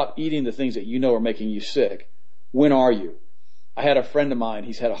going to stop eating the things that you know are making you sick, when are you? I had a friend of mine,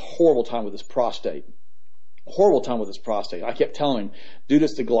 he's had a horrible time with his prostate. I kept telling him, dude,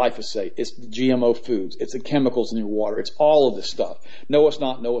 it's the glyphosate, it's the GMO foods, it's the chemicals in your water, it's all of this stuff. No, it's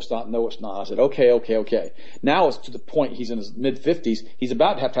not. I said, okay. Now it's to the point, he's in his mid-50s, he's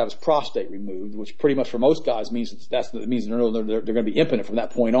about to have his prostate removed, which pretty much for most guys means they're going to be impotent from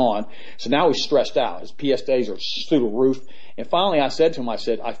that point on. So now he's stressed out. His PSAs are through the roof. And finally I said to him, I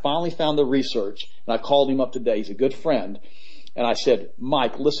finally found the research, and I called him up today. He's a good friend. And I said,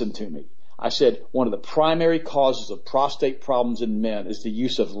 Mike, listen to me. I said, one of the primary causes of prostate problems in men is the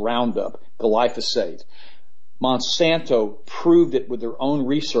use of Roundup, glyphosate. Monsanto proved it with their own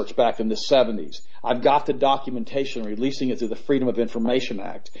research back in the 70s. I've got the documentation releasing it through the Freedom of Information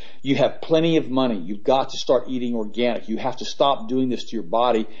Act. You have plenty of money. You've got to start eating organic. You have to stop doing this to your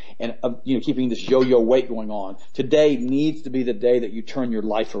body and keeping this yo-yo weight going on. Today needs to be the day that you turn your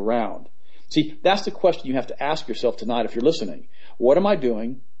life around. See, that's the question you have to ask yourself tonight if you're listening. What am I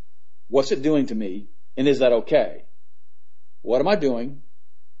doing? What's it doing to me? And is that okay? What am I doing?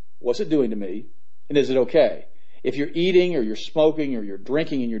 What's it doing to me? And is it okay? If you're eating or you're smoking or you're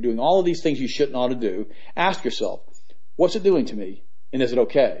drinking and you're doing all of these things you shouldn't ought to do, ask yourself, what's it doing to me? And is it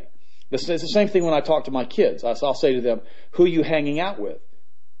okay? It's the same thing when I talk to my kids. I'll say to them, who are you hanging out with?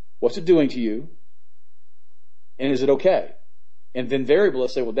 What's it doing to you? And is it okay? And then invariably, they'll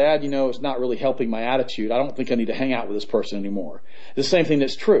say, well, Dad, it's not really helping my attitude. I don't think I need to hang out with this person anymore. The same thing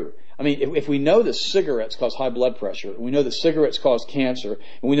that's true. I mean, if we know that cigarettes cause high blood pressure, and we know that cigarettes cause cancer,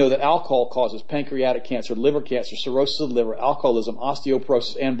 and we know that alcohol causes pancreatic cancer, liver cancer, cirrhosis of the liver, alcoholism,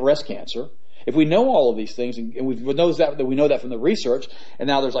 osteoporosis, and breast cancer, if we know all of these things, and we know that from the research, and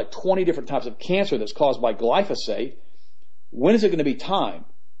now there's like 20 different types of cancer that's caused by glyphosate, when is it going to be time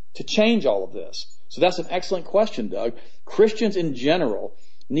to change all of this? So that's an excellent question, Doug. Christians in general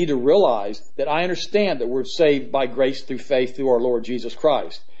need to realize that I understand that we're saved by grace through faith through our Lord Jesus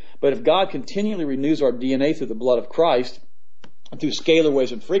Christ. But if God continually renews our DNA through the blood of Christ, through scalar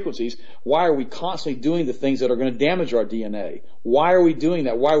waves and frequencies, why are we constantly doing the things that are going to damage our DNA? Why are we doing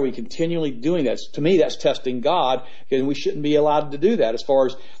that? Why are we continually doing that? To me, that's testing God, and we shouldn't be allowed to do that as far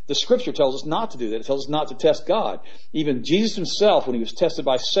as the Scripture tells us not to do that. It tells us not to test God. Even Jesus himself, when he was tested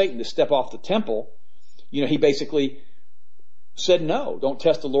by Satan to step off the temple, he basically said, no, don't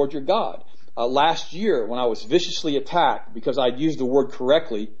test the Lord your God. Last year, when I was viciously attacked because I'd used the word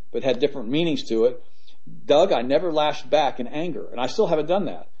correctly but had different meanings to it, Doug, I never lashed back in anger, and I still haven't done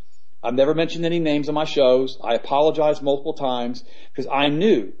that. I've never mentioned any names on my shows. I apologized multiple times because I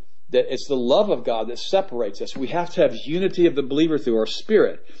knew that it's the love of God that separates us. We have to have unity of the believer through our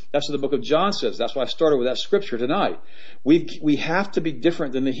spirit. That's what the book of John says. That's why I started with that scripture tonight. We have to be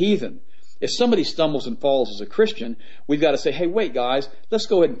different than the heathen. If somebody stumbles and falls as a Christian, we've got to say, hey, wait, guys, let's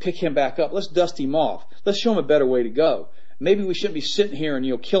go ahead and pick him back up. Let's dust him off. Let's show him a better way to go. Maybe we shouldn't be sitting here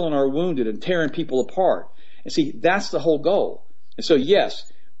and, killing our wounded and tearing people apart. And see, that's the whole goal. And so, yes,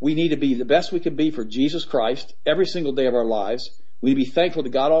 we need to be the best we can be for Jesus Christ every single day of our lives. We need to be thankful to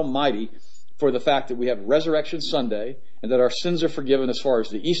God Almighty for the fact that we have Resurrection Sunday and that our sins are forgiven as far as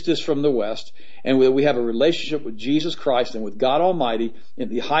the east is from the west, and that we have a relationship with Jesus Christ and with God Almighty in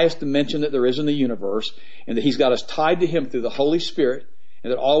the highest dimension that there is in the universe, and that he's got us tied to him through the Holy Spirit,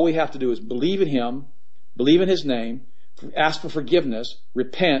 and that all we have to do is believe in him, believe in his name, ask for forgiveness,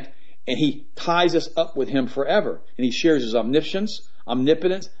 repent, and he ties us up with him forever. And he shares his omniscience,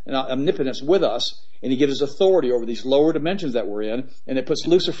 omnipotence with us, and he gives us authority over these lower dimensions that we're in, and it puts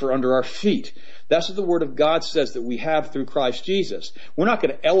Lucifer under our feet. That's what the Word of God says that we have through Christ Jesus. We're not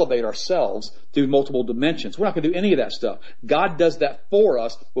going to elevate ourselves through multiple dimensions. We're not going to do any of that stuff. God does that for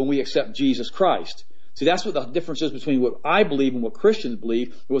us when we accept Jesus Christ. See, that's what the difference is between what I believe and what Christians believe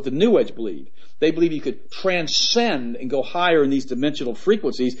and what the New Age believe. They believe you could transcend and go higher in these dimensional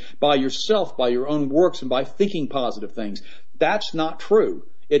frequencies by yourself, by your own works, and by thinking positive things. That's not true.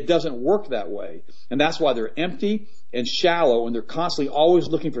 It doesn't work that way. And that's why they're empty and shallow, and they're constantly always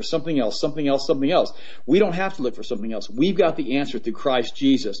looking for something else, something else, something else. We don't have to look for something else. We've got the answer through Christ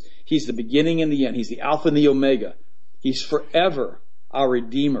Jesus. He's the beginning and the end. He's the Alpha and the Omega. He's forever our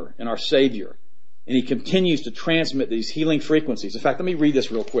Redeemer and our Savior. And he continues to transmit these healing frequencies. In fact, let me read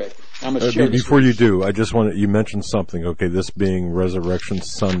this real quick. I'm going to share this. Before you do, I just want to, you mentioned something, okay, this being Resurrection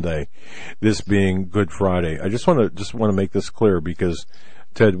Sunday, this being Good Friday. I just want to make this clear because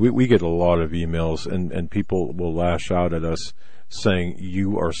Ted, we get a lot of emails, and people will lash out at us saying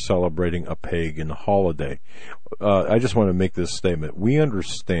you are celebrating a pagan holiday. I just want to make this statement. We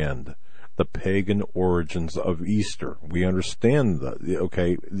understand the pagan origins of Easter. We understand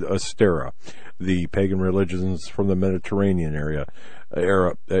Astera, the pagan religions from the Mediterranean area,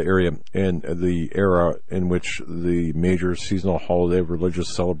 and the era in which the major seasonal holiday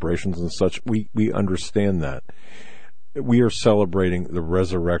religious celebrations and such. We understand that. We are celebrating the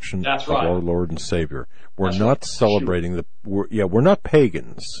resurrection of our Lord and Savior. We're not celebrating we're not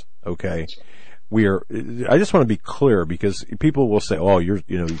pagans, okay? We are. I just want to be clear, because people will say, "Oh, this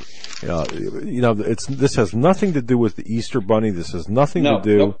has nothing to do with the Easter Bunny. This has nothing to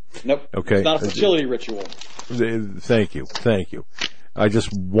do." Nope. Okay, it's not a fertility ritual. Thank you. I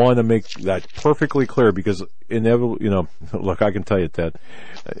just want to make that perfectly clear, because inevitably, look, I can tell you, Ted,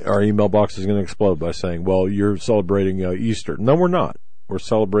 our email box is going to explode by saying, "Well, you're celebrating Easter." No, we're not. We're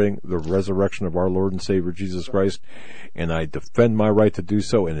celebrating the resurrection of our Lord and Savior Jesus Christ, and I defend my right to do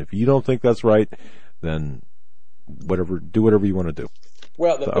so. And if you don't think that's right, then do whatever you want to do.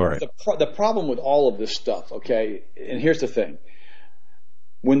 Well, the problem with all of this stuff, okay, and here's the thing: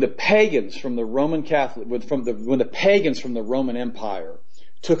 when the pagans from the Roman Empire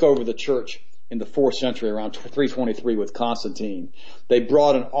took over the church in the 4th century, around 323 with Constantine, they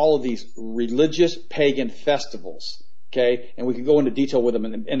brought in all of these religious pagan festivals. Okay, and we can go into detail with them,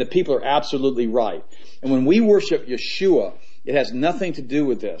 and the people are absolutely right. And when we worship Yeshua, it has nothing to do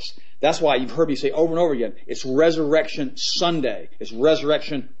with this. That's why you've heard me say over and over again, it's Resurrection Sunday. It's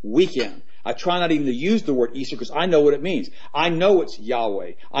Resurrection Weekend. I try not even to use the word Easter, because I know what it means. I know it's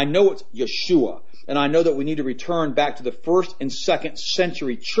Yahweh. I know it's Yeshua. And I know that we need to return back to the 1st and 2nd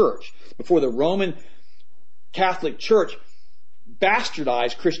century church, before the Roman Catholic Church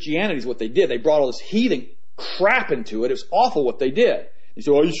bastardized Christianity is what they did. They brought all this heathen crap into it. It was awful what they did. You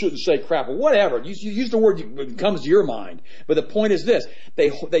say, "Oh, you shouldn't say crap." Well, whatever. You use the word that comes to your mind. But the point is this: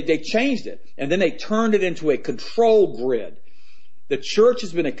 they changed it, and then they turned it into a control grid. The church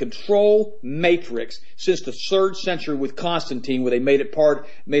has been a control matrix since the 3rd century with Constantine, where they made it part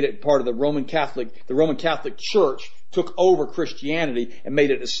of the Roman Catholic. The Roman Catholic Church took over Christianity and made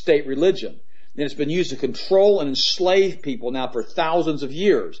it a state religion. And it's been used to control and enslave people now for thousands of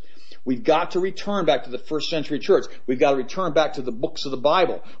years. We've got to return back to the 1st century church. We've got to return back to the books of the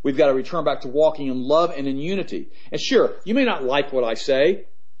Bible. We've got to return back to walking in love and in unity. And sure, you may not like what I say.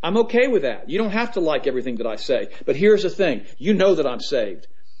 I'm okay with that. You don't have to like everything that I say. But here's the thing. You know that I'm saved.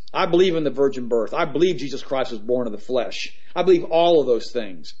 I believe in the virgin birth. I believe Jesus Christ was born of the flesh. I believe all of those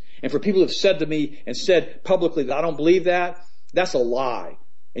things. And for people who have said to me and said publicly that I don't believe that, that's a lie.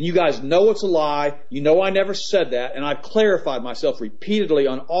 And you guys know it's a lie. You know I never said that. And I've clarified myself repeatedly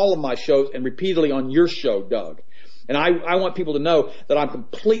on all of my shows and repeatedly on your show, Doug. And I want people to know that I'm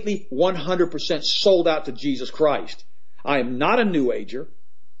completely 100% sold out to Jesus Christ. I am not a New Ager,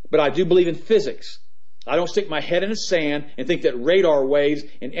 but I do believe in physics. I don't stick my head in the sand and think that radar waves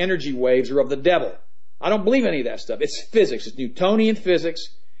and energy waves are of the devil. I don't believe any of that stuff. It's physics. It's Newtonian physics.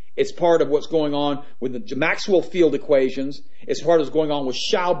 It's part of what's going on with the Maxwell field equations. It's part of what's going on with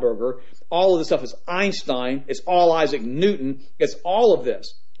Schauberger. All of this stuff is Einstein. It's all Isaac Newton. It's all of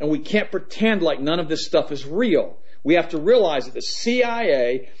this. And we can't pretend like none of this stuff is real. We have to realize that the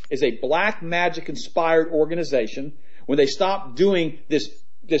CIA is a black magic inspired organization. When they stopped doing this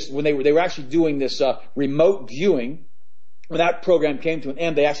when they were actually doing this remote viewing, when that program came to an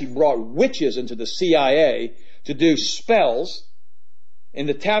end, they actually brought witches into the CIA to do spells. And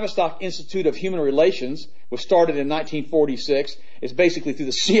the Tavistock Institute of Human Relations was started in 1946. It's basically through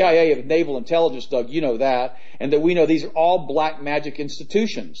the CIA of Naval Intelligence, Doug, you know that. And that we know these are all black magic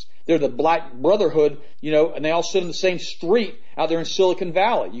institutions. They're the Black Brotherhood, and they all sit on the same street out there in Silicon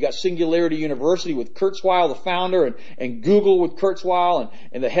Valley. You got Singularity University with Kurzweil, the founder, and Google with Kurzweil,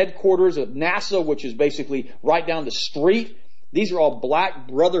 and the headquarters of NASA, which is basically right down the street. These are all Black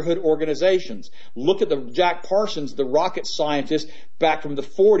Brotherhood organizations. Look at the Jack Parsons, the rocket scientist back from the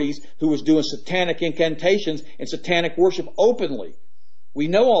 40s, who was doing satanic incantations and satanic worship openly. We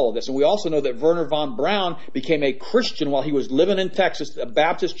know all of this, and we also know that Werner von Braun became a Christian while he was living in Texas, a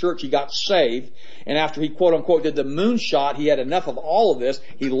Baptist church. He got saved, and after he quote-unquote did the moonshot, he had enough of all of this.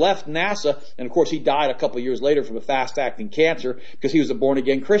 He left NASA, and of course he died a couple of years later from a fast-acting cancer because he was a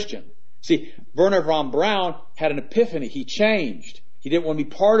born-again Christian. See, Werner von Braun had an epiphany. He changed. He didn't want to be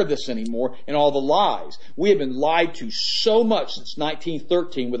part of this anymore and all the lies. We have been lied to so much since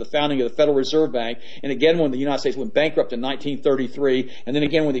 1913 with the founding of the Federal Reserve Bank, and again when the United States went bankrupt in 1933, and then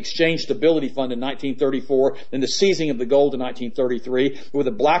again with the Exchange Stability Fund in 1934, then the seizing of the gold in 1933, with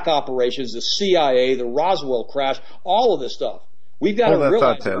the black operations, the CIA, the Roswell crash, all of this stuff. We've got to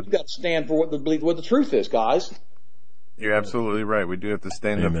realize Ted. we've got to stand for what the truth is, guys. You're absolutely right. We do have to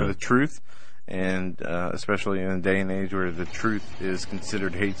stand up for the truth, and especially in a day and age where the truth is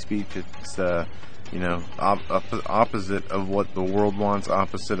considered hate speech. It's opposite of what the world wants,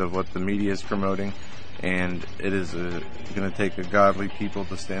 opposite of what the media is promoting, and it is going to take a godly people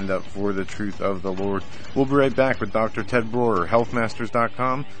to stand up for the truth of the Lord. We'll be right back with Dr. Ted Broer,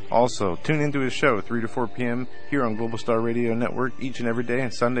 healthmasters.com. Also, tune into his show 3 to 4 p.m. here on Global Star Radio Network each and every day,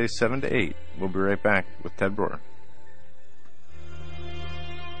 and Sundays 7 to 8. We'll be right back with Ted Broer.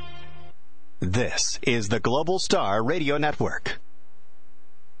 This is the Global Star Radio Network.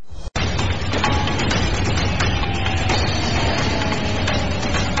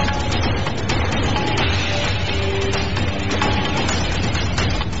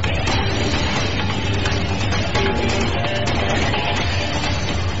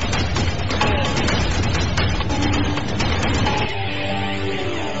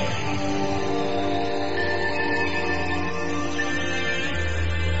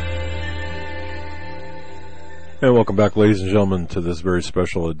 And welcome back, ladies and gentlemen, to this very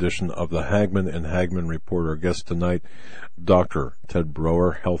special edition of the Hagmann and Hagmann Report. Our guest tonight, Dr. Ted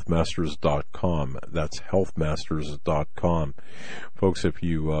Broer, healthmasters.com. That's healthmasters.com. Folks, if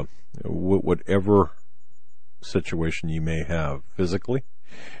you, whatever situation you may have physically,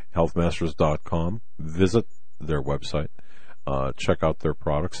 healthmasters.com, visit their website. Check out their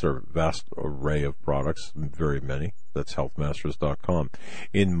products, their vast array of products, very many. That's healthmasters.com.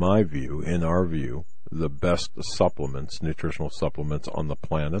 In my view, in our view, the best supplements, nutritional supplements on the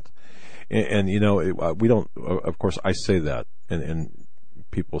planet. And we don't, of course, I say that, and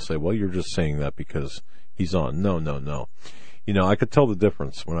people say, well, you're just saying that because he's on. No. I could tell the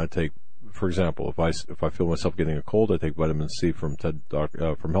difference when I take, for example, if I feel myself getting a cold, I take vitamin C from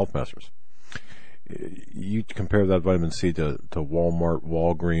from Health Masters. You compare that vitamin C to Walmart,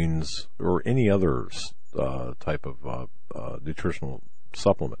 Walgreens, or any other type of nutritional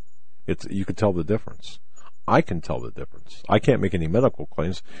supplement. You can tell the difference. I can tell the difference. I can't make any medical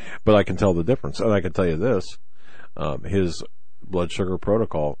claims, but I can tell the difference. And I can tell you this, his blood sugar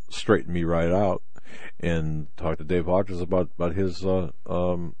protocol straightened me right out. And talked to Dave Hodges about his,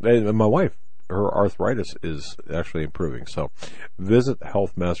 and my wife, her arthritis is actually improving. So visit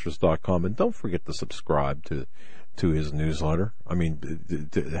healthmasters.com, and don't forget to subscribe to his newsletter. I mean,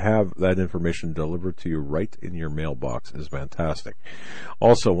 to have that information delivered to you right in your mailbox is fantastic.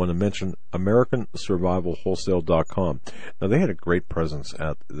 Also, want to mention AmericanSurvivalWholesale.com. Now, they had a great presence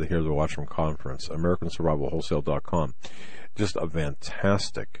at the Watchman Conference, AmericanSurvivalWholesale.com. Just a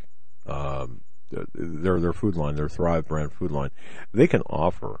fantastic, their food line, their Thrive brand food line. They can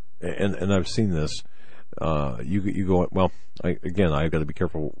offer, and I've seen this, you go, well, I've got to be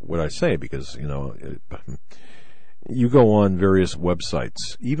careful what I say because, you go on various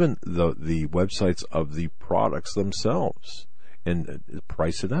websites, even the websites of the products themselves, and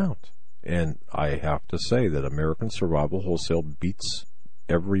price it out. And I have to say that American Survival Wholesale beats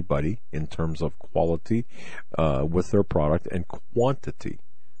everybody in terms of quality with their product and quantity.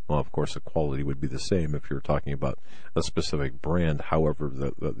 Well, of course, the quality would be the same if you're talking about a specific brand. However,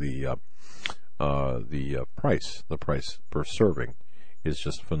 the price per serving is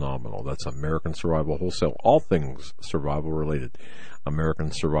just phenomenal. That's American Survival Wholesale. All things survival related.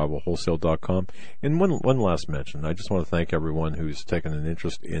 AmericanSurvivalWholesale.com. And one last mention. I just want to thank everyone who's taken an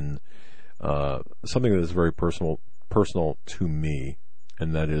interest in something that is very personal to me,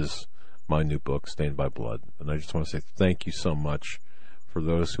 and that is my new book, Stained by Blood. And I just want to say thank you so much for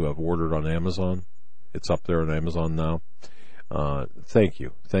those who have ordered on Amazon. It's up there on Amazon now. Thank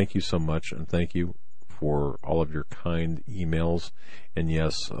you. Thank you so much, and thank you for all of your kind emails. And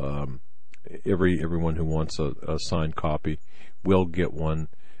yes, everyone who wants a signed copy will get one,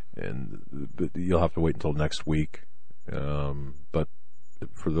 but you'll have to wait until next week. But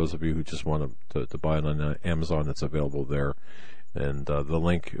for those of you who just want to buy it on Amazon, it's available there. And the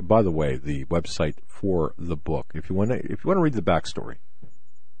link, by the way, the website for the book, if you want to read the backstory,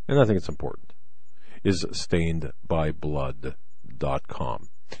 and I think it's important, is stainedbyblood.com.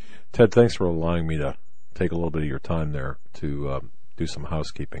 Ted, thanks for allowing me to take a little bit of your time there to do some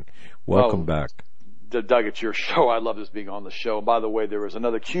housekeeping. Welcome back. Doug, it's your show. I love this being on the show. By the way, there was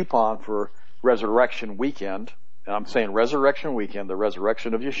another coupon for Resurrection Weekend, and I'm saying Resurrection Weekend, the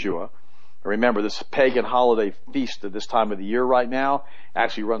resurrection of Yeshua. Remember, this pagan holiday feast at this time of the year right now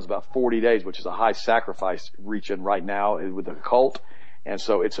actually runs about 40 days, which is a high sacrifice region right now with the cult. And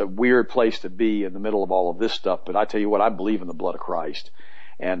so it's a weird place to be in the middle of all of this stuff. But I tell you what, I believe in the blood of Christ.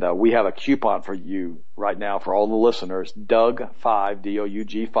 And we have a coupon for you right now for all the listeners, Doug5,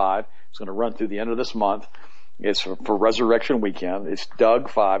 D-O-U-G 5. It's going to run through the end of this month. It's for Resurrection Weekend. It's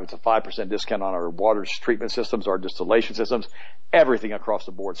Doug5. It's a 5% discount on our water treatment systems, our distillation systems. Everything across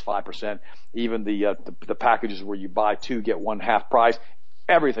the board is 5%. Even the packages where you buy 2, get 1 half price,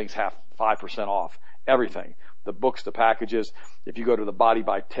 everything's 5% off. Everything. The books, the packages. If you go to the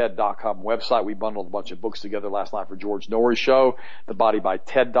bodybyted.com website, we bundled a bunch of books together last night for George Norrie's show. The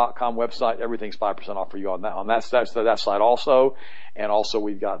bodybyted.com website, everything's 5% off for you on that site also. And also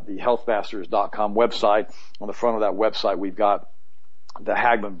we've got the healthmasters.com website. On the front of that website, we've got the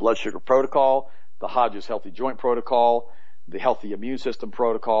Hagmann blood sugar protocol, the Hodges healthy joint protocol, the healthy immune system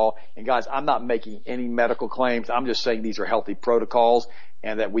protocol. And guys, I'm not making any medical claims. I'm just saying these are healthy protocols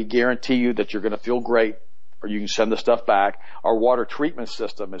and that we guarantee you that you're going to feel great, or you can send the stuff back. Our water treatment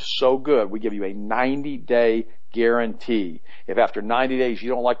system is so good, we give you a 90-day guarantee. If after 90 days you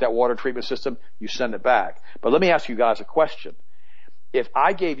don't like that water treatment system, you send it back. But let me ask you guys a question. If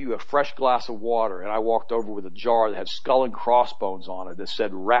I gave you a fresh glass of water and I walked over with a jar that had skull and crossbones on it that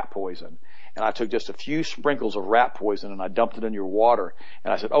said rat poison, and I took just a few sprinkles of rat poison and I dumped it in your water,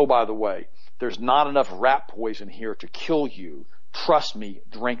 and I said, oh, by the way, there's not enough rat poison here to kill you. Trust me,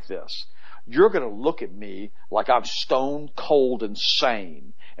 drink this. You're going to look at me like I'm stone cold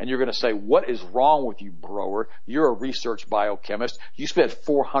insane. And you're going to say, what is wrong with you, Broer? You're a research biochemist. You spent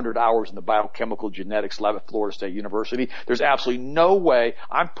 400 hours in the biochemical genetics lab at Florida State University. There's absolutely no way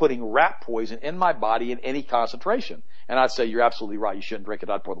I'm putting rat poison in my body in any concentration. And I'd say, you're absolutely right. You shouldn't drink it.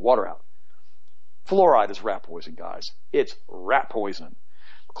 I'd pour the water out. Fluoride is rat poison, guys. It's rat poison.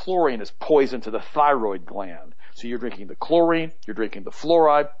 Chlorine is poison to the thyroid gland. So you're drinking the chlorine, you're drinking the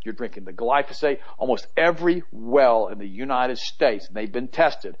fluoride, you're drinking the glyphosate. Almost every well in the United States, and they've been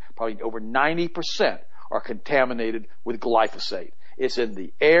tested, probably over 90% are contaminated with glyphosate. It's in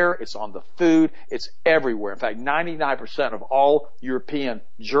the air, it's on the food, it's everywhere. In fact, 99% of all European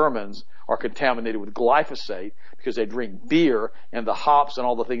Germans are contaminated with glyphosate because they drink beer, and the hops and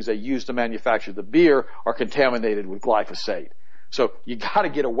all the things they use to manufacture the beer are contaminated with glyphosate. So you got to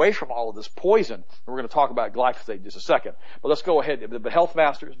get away from all of this poison. And we're going to talk about glyphosate in just a second. But let's go ahead.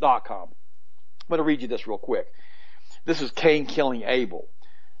 Healthmasters.com. I'm going to read you this real quick. This is Cain killing Abel.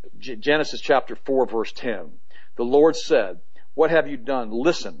 Genesis chapter 4, verse 10. The Lord said, what have you done?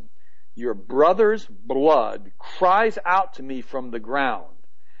 Listen, your brother's blood cries out to me from the ground.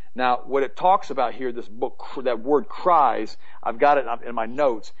 Now, what it talks about here, this book, that word cries, I've got it in my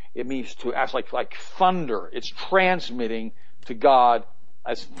notes. It means to act like thunder. It's transmitting to God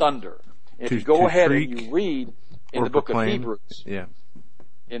as thunder. And if you go ahead and you read in the book of Hebrews,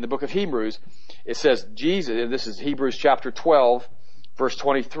 in the book of Hebrews, it says Jesus, and this is Hebrews chapter 12, verse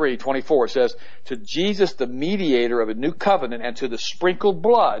 23, 24, it says, to Jesus, the mediator of a new covenant, and to the sprinkled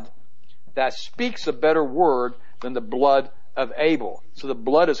blood that speaks a better word than the blood of Abel. So the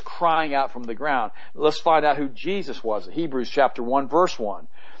blood is crying out from the ground. Let's find out who Jesus was. Hebrews chapter 1, verse 1.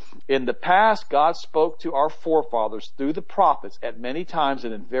 In the past, God spoke to our forefathers through the prophets at many times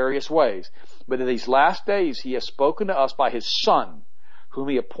and in various ways. But in these last days, He has spoken to us by His Son, whom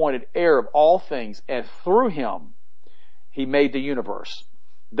He appointed heir of all things, and through Him He made the universe.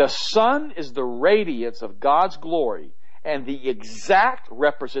 The Son is the radiance of God's glory and the exact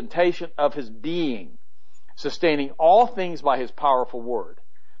representation of His being, sustaining all things by His powerful word.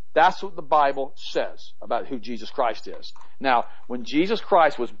 That's what the Bible says about who Jesus Christ is. Now, when Jesus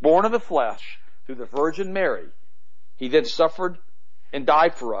Christ was born of the flesh through the Virgin Mary, He then suffered and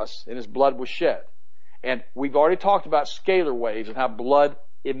died for us, and His blood was shed. And we've already talked about scalar waves and how blood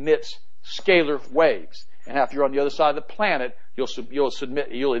emits scalar waves. And how if you're on the other side of the planet,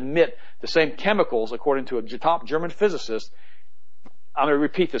 you'll emit the same chemicals, according to a top German physicist. I'm going to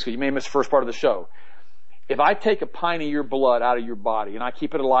repeat this because you may have missed the first part of the show. If I take a pint of your blood out of your body and I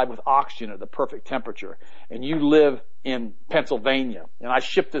keep it alive with oxygen at the perfect temperature, and you live in Pennsylvania, and I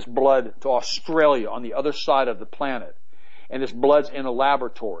ship this blood to Australia on the other side of the planet, and this blood's in a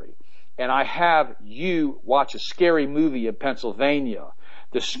laboratory, and I have you watch a scary movie in Pennsylvania,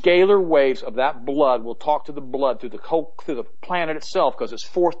 the scalar waves of that blood will talk to the blood through the planet itself, because it's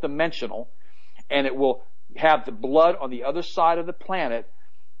fourth dimensional, and it will have the blood on the other side of the planet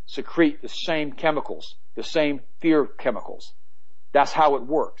secrete the same chemicals, the same fear chemicals. That's how it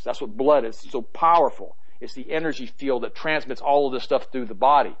works. That's what blood is. It's so powerful. It's the energy field that transmits all of this stuff through the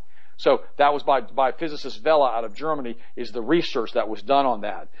body. So that was by physicist Vela out of Germany, is the research that was done on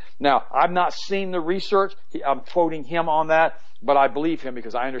that. Now, I've not seen the research. I'm quoting him on that, but I believe him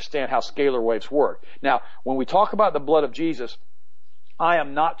because I understand how scalar waves work. Now, when we talk about the blood of Jesus, I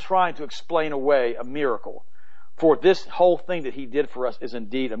am not trying to explain away a miracle. For this whole thing that he did for us is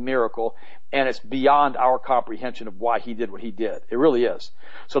indeed a miracle, and it's beyond our comprehension of why he did what he did. It really is.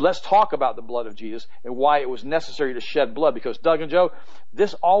 So let's talk about the blood of Jesus and why it was necessary to shed blood. Because, Doug and Joe,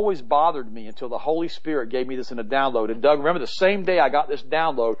 this always bothered me until the Holy Spirit gave me this in a download. And Doug, remember the same day I got this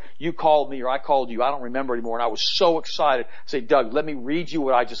download, you called me or I called you. I don't remember anymore. And I was so excited. I say, Doug, let me read you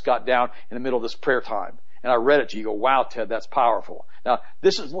what I just got down in the middle of this prayer time. And I read it to you. You go, wow, Ted, that's powerful. Now,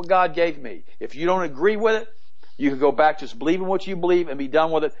 this is what God gave me. If you don't agree with it, you can go back, just believe in what you believe and be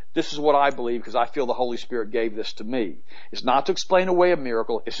done with it. This is what I believe because I feel the Holy Spirit gave this to me. It's not to explain away a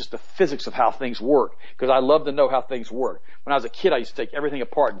miracle. It's just the physics of how things work because I love to know how things work. When I was a kid, I used to take everything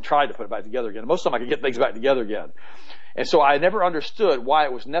apart and try to put it back together again. Most of the time I could get things back together again. And so I never understood why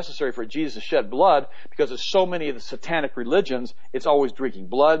it was necessary for Jesus to shed blood because of so many of the satanic religions. It's always drinking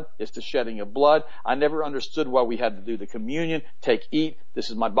blood. It's the shedding of blood. I never understood why we had to do the communion, take, eat. This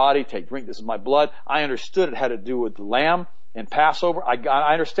is my body. Take, drink. This is my blood. I understood it had to do with the lamb and Passover.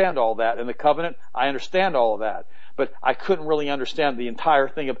 I understand all that. And the covenant, I understand all of that. But I couldn't really understand the entire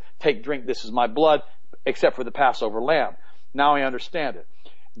thing of take, drink. This is my blood, except for the Passover lamb. Now I understand it.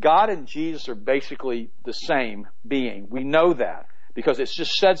 God and Jesus are basically the same being. We know that because it's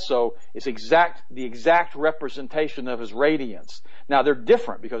just said so. It's the exact representation of his radiance. Now they're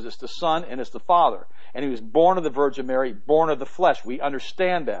different because it's the Son and it's the Father. And he was born of the Virgin Mary, born of the flesh. We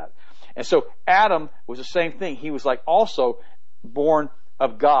understand that. And so Adam was the same thing. He was like also born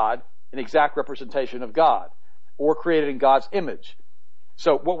of God, an exact representation of God, or created in God's image.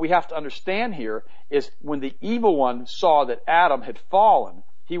 So what we have to understand here is when the evil one saw that Adam had fallen,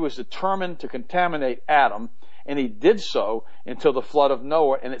 he was determined to contaminate Adam, and he did so until the flood of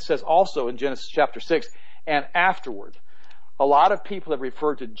Noah. And it says also in Genesis chapter 6, and afterward. A lot of people have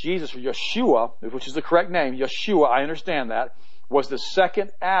referred to Jesus or Yeshua, which is the correct name. Yeshua, I understand that, was the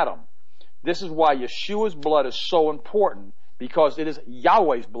second Adam. This is why Yeshua's blood is so important, because it is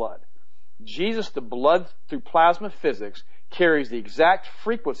Yahweh's blood. Jesus, the blood through plasma physics, carries the exact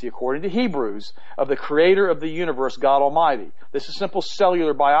frequency, according to Hebrews, of the creator of the universe, God Almighty. This is simple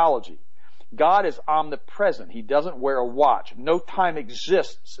cellular biology. God is omnipresent. He doesn't wear a watch. No time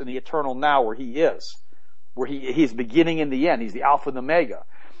exists in the eternal now where he is. Where he is beginning and the end. He's the Alpha and the Omega.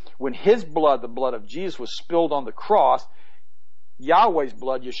 When his blood, the blood of Jesus, was spilled on the cross, Yahweh's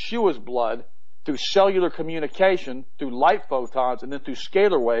blood, Yeshua's blood, through cellular communication, through light photons, and then through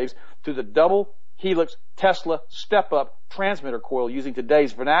scalar waves, through the double helix Tesla step-up transmitter coil using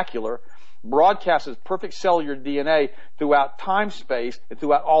today's vernacular, broadcasts perfect cellular DNA throughout time-space and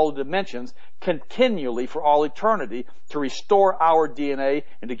throughout all the dimensions continually for all eternity to restore our DNA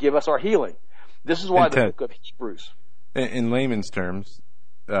and to give us our healing. This is why the book of Hebrews. In layman's terms,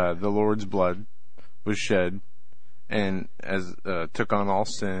 the Lord's blood was shed and took on all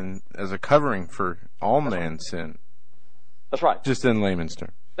sin as a covering for all man's sin. That's right. Just in layman's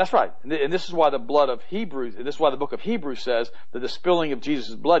terms. That's right. And this is why the blood of Hebrews, and this is why the book of Hebrews says that the spilling of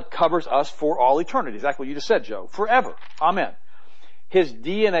Jesus' blood covers us for all eternity. Exactly what you just said, Joe. Forever. Amen. His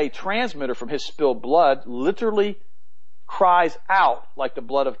DNA transmitter from his spilled blood literally cries out like the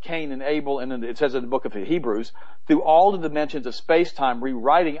blood of Cain and Abel, and it says in the book of Hebrews, through all the dimensions of space-time,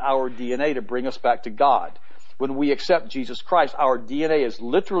 rewriting our DNA to bring us back to God. When we accept Jesus Christ, our DNA is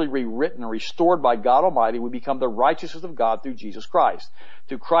literally rewritten and restored by God Almighty. We become the righteousness of God through Jesus Christ.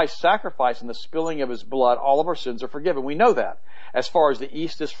 Through Christ's sacrifice and the spilling of his blood, all of our sins are forgiven. We know that. As far as the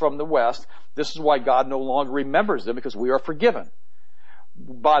east is from the west, this is why God no longer remembers them, because we are forgiven.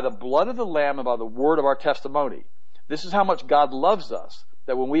 By the blood of the Lamb and by the word of our testimony. This is how much God loves us,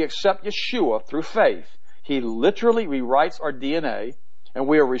 that when we accept Yeshua through faith, he literally rewrites our DNA, and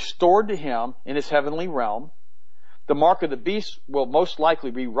we are restored to him in his heavenly realm. The mark of the beast will most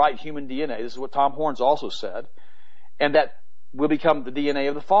likely rewrite human DNA. This is what Tom Horns also said. And that will become the DNA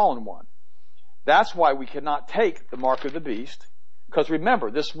of the fallen one. That's why we cannot take the mark of the beast. Because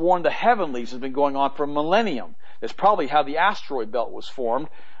remember, this war in the heavenlies has been going on for a millennium. That's probably how the asteroid belt was formed.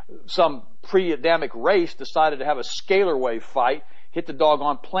 Some pre-Adamic race decided to have a scalar wave fight, hit the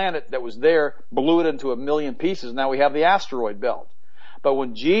doggone planet that was there, blew it into a million pieces. Now we have the asteroid belt. But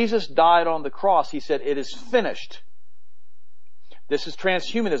when Jesus died on the cross, he said, "It is finished." This is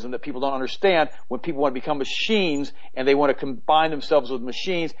transhumanism that people don't understand, when people want to become machines and they want to combine themselves with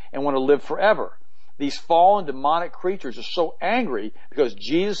machines and want to live forever. These fallen demonic creatures are so angry because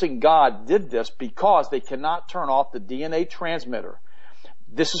Jesus and God did this because they cannot turn off the DNA transmitter.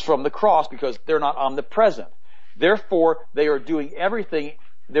 This is from the cross because they're not omnipresent. Therefore, they are doing everything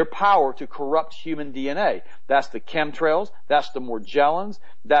their power to corrupt human DNA. That's the chemtrails, that's the Morgellons,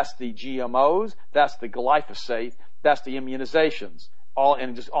 that's the GMOs, that's the glyphosate, that's the immunizations, all,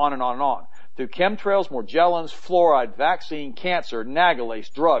 and just on and on and on. through chemtrails, Morgellons, fluoride, vaccine, cancer,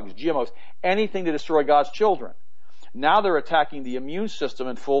 nagalase, drugs, GMOs, anything to destroy God's children. Now they're attacking the immune system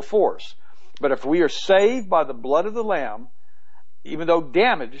in full force. But if we are saved by the blood of the Lamb, even though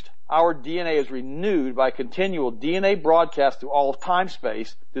damaged, our DNA is renewed by continual DNA broadcast through all of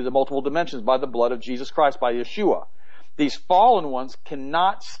time-space, through the multiple dimensions, by the blood of Jesus Christ, by Yeshua. These fallen ones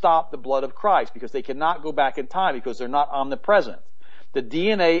cannot stop the blood of Christ because they cannot go back in time because they're not omnipresent. The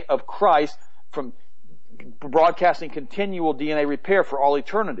DNA of Christ from broadcasting continual DNA repair for all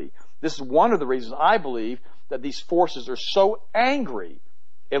eternity. This is one of the reasons I believe that these forces are so angry,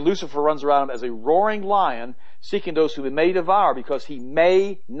 and Lucifer runs around as a roaring lion seeking those whom he may devour, because he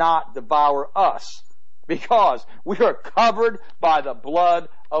may not devour us, because we are covered by the blood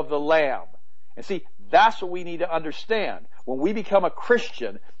of the Lamb. And see, that's what we need to understand. When we become a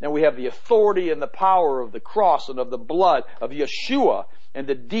Christian and we have the authority and the power of the cross and of the blood of Yeshua and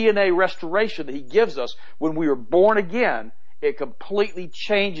the DNA restoration that he gives us when we are born again, it completely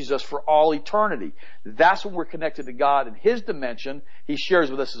changes us for all eternity. That's when we're connected to God in His dimension. He shares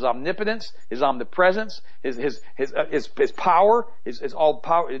with us His omnipotence, His omnipresence, His power, His all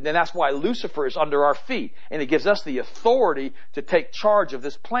power. And that's why Lucifer is under our feet. And it gives us the authority to take charge of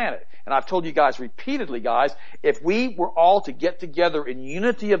this planet. And I've told you guys repeatedly, guys, if we were all to get together in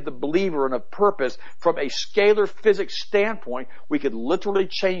unity of the believer and of purpose from a scalar physics standpoint, we could literally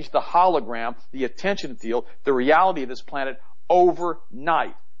change the hologram, the attention field, the reality of this planet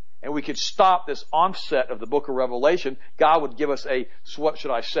overnight. And we could stop this onset of the book of Revelation. God would give us a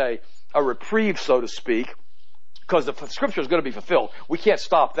reprieve, so to speak, because the scripture is going to be fulfilled. We can't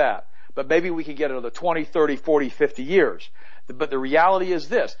stop that. But maybe we can get another 20, 30, 40, 50 years. But the reality is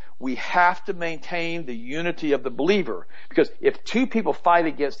this. We have to maintain the unity of the believer. Because if two people fight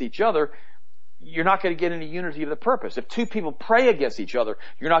against each other, you're not going to get any unity of the purpose. If two people pray against each other,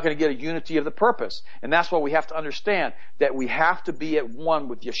 you're not going to get a unity of the purpose. And that's why we have to understand that we have to be at one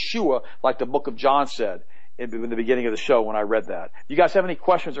with Yeshua, like the book of John said in the beginning of the show when I read that. You guys have any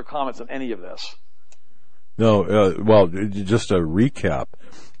questions or comments on any of this? No, well, just a recap.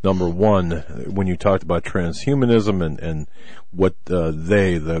 Number one, when you talked about transhumanism and what the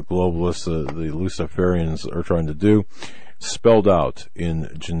globalists, the Luciferians are trying to do, spelled out in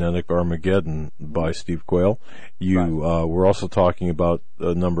Genetic Armageddon by Steve Quayle. You were also talking about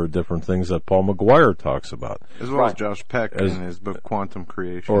a number of different things that Paul McGuire talks about. As well as Josh Peck in his book Quantum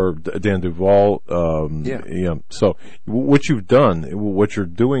Creation. Or Dan Duvall. Yeah. So what you've done, what you're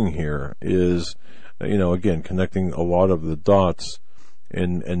doing here is, again, connecting a lot of the dots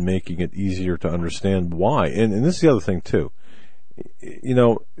and making it easier to understand why. And this is the other thing, too.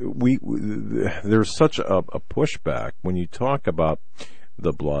 There's such a pushback when you talk about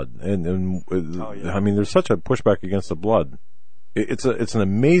the blood, I mean, there's such a pushback against the blood. It's an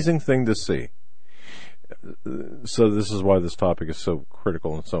amazing thing to see. So this is why this topic is so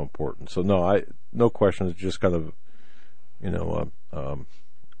critical and so important. So no question. It's just kind of,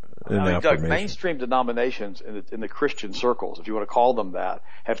 Doug, mainstream denominations in the Christian circles, if you want to call them that,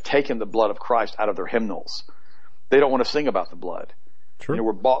 have taken the blood of Christ out of their hymnals. They don't want to sing about the blood. True.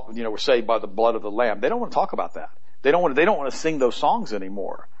 We're saved by the blood of the Lamb. They don't want to talk about that. They don't want to sing those songs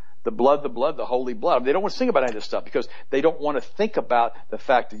anymore. The blood, the holy blood. They don't want to sing about any of this stuff because they don't want to think about the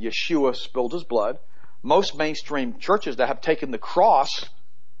fact that Yeshua spilled his blood. Most mainstream churches that have taken the cross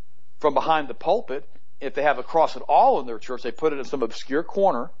from behind the pulpit, if they have a cross at all in their church, they put it in some obscure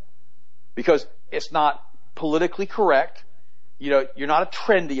corner because it's not politically correct. You're not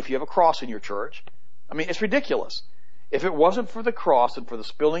trendy if you have a cross in your church. I mean, it's ridiculous. If it wasn't for the cross and for the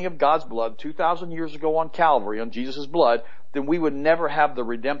spilling of God's blood 2,000 years ago on Calvary, on Jesus' blood, then we would never have the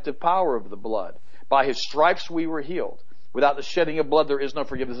redemptive power of the blood. By His stripes we were healed. Without the shedding of blood, there is no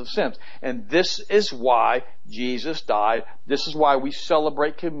forgiveness of sins. And this is why Jesus died. This is why we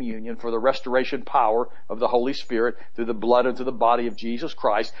celebrate communion, for the restoration power of the Holy Spirit through the blood and through the body of Jesus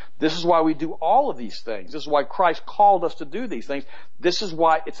Christ. This is why we do all of these things. This is why Christ called us to do these things. This is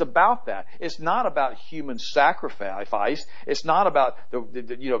why it's about that. It's not about human sacrifice. It's not about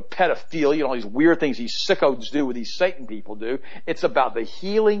pedophilia, all these weird things these sickos do, what these Satan people do. It's about the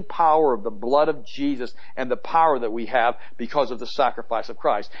healing power of the blood of Jesus and the power that we have because of the sacrifice of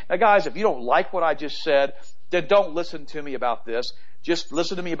Christ. Now, guys, if you don't like what I just said, then don't listen to me about this. Just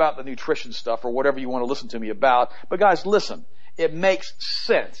listen to me about the nutrition stuff or whatever you want to listen to me about. But guys, listen. It makes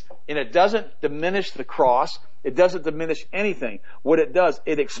sense. And it doesn't diminish the cross. It doesn't diminish anything. What it does,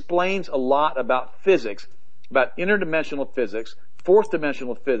 it explains a lot about physics, about interdimensional physics, fourth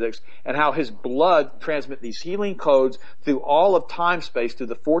dimensional physics, and how His blood transmits these healing codes through all of time-space, through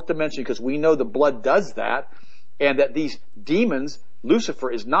the fourth dimension, because we know the blood does that, and that these demons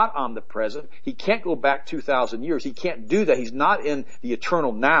Lucifer is not omnipresent. He can't go back 2,000 years. He can't do that. He's not in the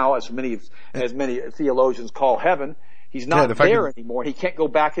eternal now, as many theologians call heaven. He's not there anymore. He can't go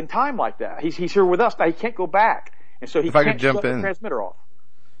back in time like that. He's here with us now. He can't go back, and so he can't shut the transmitter off.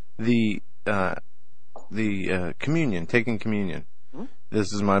 The communion, taking communion. Hmm?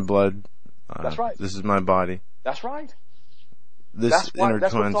 This is my blood. That's right. This is my body. That's right. This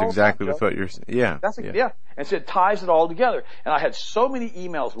intertwines exactly with what you're saying. Yeah. Yeah. And so it ties it all together. And I had so many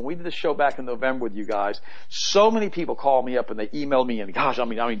emails when we did the show back in November with you guys. So many people called me up and they emailed me, and gosh, I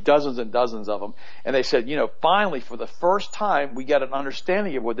mean dozens and dozens of them. And they said, finally, for the first time, we got an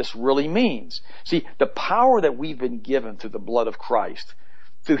understanding of what this really means. See, the power that we've been given through the blood of Christ,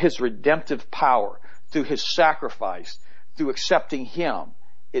 through His redemptive power, through His sacrifice, through accepting Him,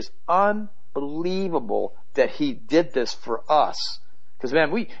 is unbelievable that He did this for us. Because,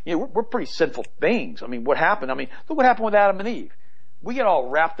 man, we're pretty sinful beings. I mean, what happened? I mean, look what happened with Adam and Eve. We get all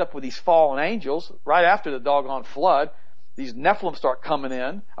wrapped up with these fallen angels right after the doggone flood. These Nephilim start coming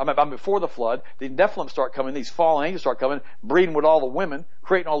in. Before the flood, the Nephilim start coming. These fallen angels start coming, breeding with all the women,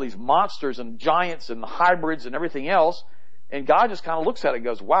 creating all these monsters and giants and hybrids and everything else. And God just kind of looks at it and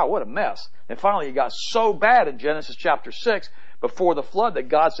goes, wow, what a mess. And finally, it got so bad in Genesis chapter 6, before the flood, that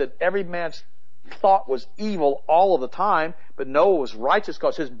God said every man's thought was evil all of the time, but Noah was righteous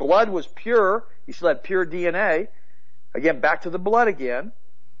because his blood was pure. He still had pure DNA. Again, back to the blood again.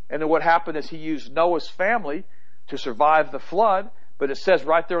 And then what happened is He used Noah's family to survive the flood, but it says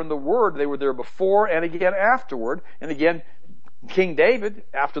right there in the Word, they were there before and again afterward. And again, King David,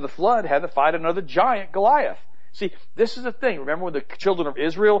 after the flood, had to fight another giant, Goliath. See, this is the thing. Remember when the children of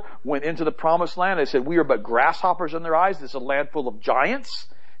Israel went into the promised land, they said, we are but grasshoppers in their eyes. This is a land full of giants.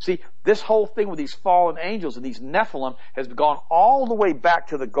 See, this whole thing with these fallen angels and these Nephilim has gone all the way back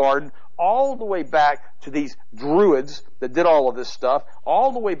to the garden, all the way back to these druids that did all of this stuff,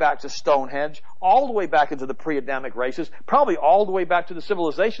 all the way back to Stonehenge, all the way back into the pre-Adamic races, probably all the way back to the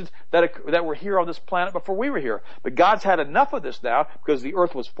civilizations that were here on this planet before we were here. But God's had enough of this now because the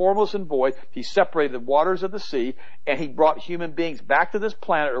earth was formless and void. He separated the waters of the sea, and He brought human beings back to this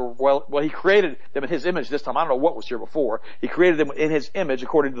planet, He created them in His image this time. I don't know what was here before. He created them in His image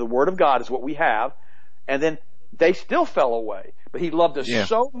according to the Word of God is what we have. And then they still fell away. But He loved us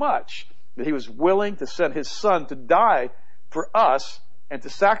so much that He was willing to send His Son to die for us and to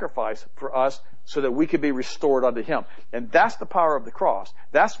sacrifice for us so that we could be restored unto Him. And that's the power of the cross.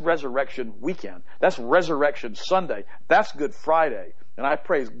 That's Resurrection Weekend. That's Resurrection Sunday. That's Good Friday. And I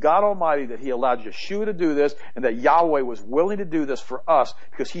praise God Almighty that He allowed Yeshua to do this and that Yahweh was willing to do this for us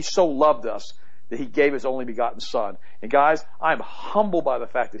because He so loved us that He gave His only begotten Son. And guys, I'm humbled by the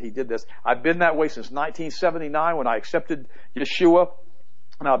fact that He did this. I've been that way since 1979 when I accepted Yeshua.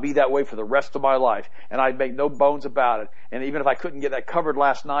 And I'll be that way for the rest of my life. And I make no bones about it. And even if I couldn't get that covered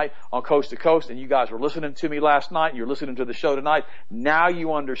last night on Coast to Coast, and you guys were listening to me last night, and you're listening to the show tonight, now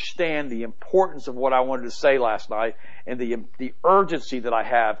you understand the importance of what I wanted to say last night and the urgency that I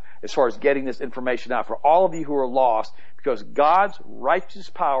have as far as getting this information out for all of you who are lost, because God's righteous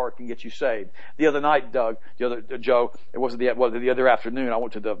power can get you saved. The other night, Joe, it wasn't the other afternoon, I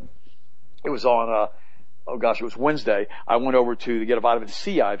went to it was on, it was Wednesday. I went over to get a vitamin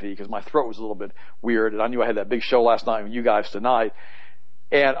C IV because my throat was a little bit weird, and I knew I had that big show last night with you guys tonight.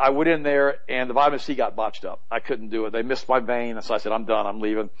 And I went in there, and the vitamin C got botched up. I couldn't do it. They missed my vein, and so I said, I'm done. I'm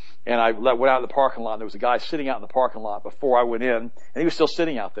leaving. And I went out in the parking lot, and there was a guy sitting out in the parking lot before I went in, and he was still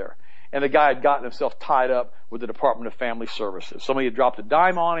sitting out there. And the guy had gotten himself tied up with the Department of Family Services. Somebody had dropped a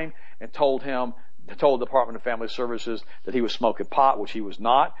dime on him and told the Department of Family Services that he was smoking pot, which he was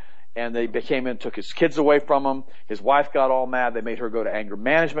not. And they came in and took his kids away from him. His wife got all mad. They made her go to anger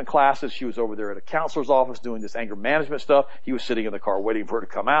management classes. She was over there at a counselor's office doing this anger management stuff. He was sitting in the car waiting for her to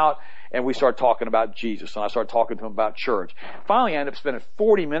come out. And we started talking about Jesus. And I started talking to him about church. Finally, I ended up spending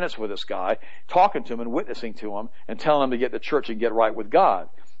 40 minutes with this guy, talking to him and witnessing to him and telling him to get to church and get right with God.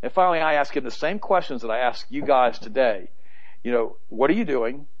 And finally, I asked him the same questions that I ask you guys today. What are you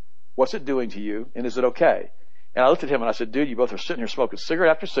doing? What's it doing to you? And is it okay? And I looked at him and I said, dude, you both are sitting here smoking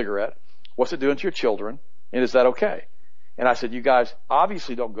cigarette after cigarette. What's it doing to your children? And is that okay? And I said, you guys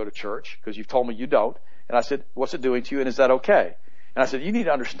obviously don't go to church because you've told me you don't. And I said, what's it doing to you? And is that okay? And I said, you need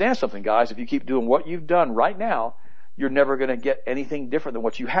to understand something, guys. If you keep doing what you've done right now, you're never going to get anything different than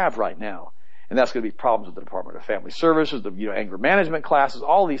what you have right now. And that's going to be problems with the Department of Family Services, the anger management classes,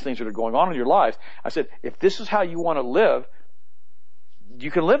 all these things that are going on in your lives. I said, if this is how you want to live, you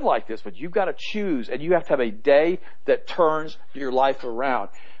can live like this, but you've got to choose, and you have to have a day that turns your life around.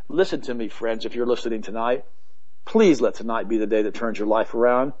 Listen to me, friends, if you're listening tonight. Please let tonight be the day that turns your life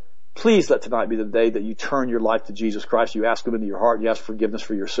around. Please let tonight be the day that you turn your life to Jesus Christ. You ask Him into your heart. You ask forgiveness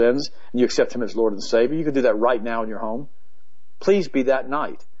for your sins. And you accept Him as Lord and Savior. You can do that right now in your home. Please be that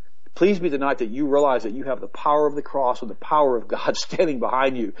night. Please be the night that you realize that you have the power of the cross and the power of God standing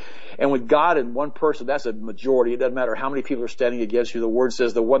behind you. And with God in one person, that's a majority. It doesn't matter how many people are standing against you. The Word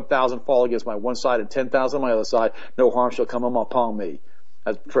says, the 1,000 fall against my one side and 10,000 on my other side. No harm shall come upon me.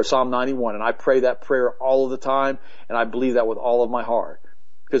 As for Psalm 91. And I pray that prayer all of the time. And I believe that with all of my heart.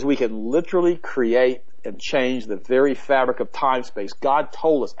 Because we can literally create and change the very fabric of time-space. God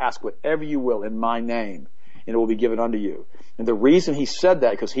told us, ask whatever you will in my name, and it will be given unto you. And the reason He said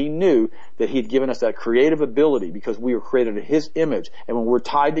that, because He knew that He had given us that creative ability, because we were created in His image. And when we're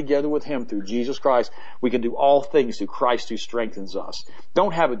tied together with Him through Jesus Christ, we can do all things through Christ who strengthens us.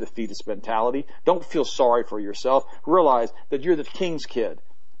 Don't have a defeatist mentality. Don't feel sorry for yourself. Realize that you're the King's kid,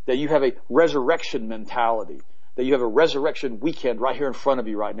 that you have a resurrection mentality, that you have a resurrection weekend right here in front of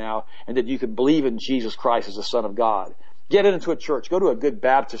you right now, and that you can believe in Jesus Christ as the Son of God. Get into a church. Go to a good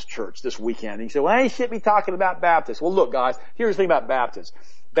Baptist church this weekend. And you say, well, I shouldn't be talking about Baptists. Well, look, guys, here's the thing about Baptists.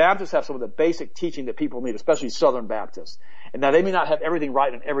 Baptists have some of the basic teaching that people need, especially Southern Baptists. And now they may not have everything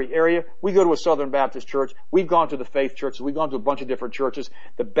right in every area. We go to a Southern Baptist church. We've gone to the faith churches. We've gone to a bunch of different churches.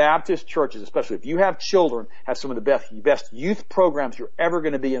 The Baptist churches, especially if you have children, have some of the best youth programs you're ever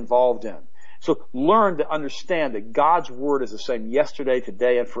going to be involved in. So learn to understand that God's Word is the same yesterday,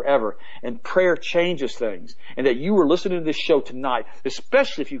 today, and forever. And prayer changes things. And that you were listening to this show tonight,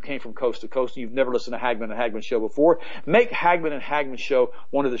 especially if you came from coast to coast and you've never listened to Hagmann and Hagmann Show before, make Hagmann and Hagmann Show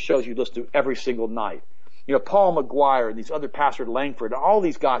one of the shows you listen to every single night. You know, Paul McGuire and these other pastors, Langford, and all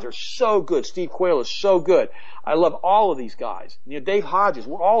these guys are so good. Steve Quayle is so good. I love all of these guys. You know, Dave Hodges,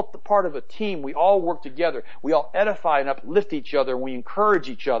 we're all part of a team. We all work together. We all edify and uplift each other, and we encourage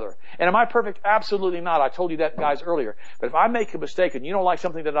each other. And am I perfect? Absolutely not. I told you that, guys, earlier. But if I make a mistake and you don't like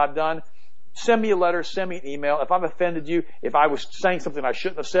something that I've done, send me a letter, send me an email. If I've offended you, if I was saying something I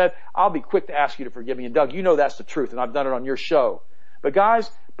shouldn't have said, I'll be quick to ask you to forgive me. And Doug, you know that's the truth, and I've done it on your show. But guys,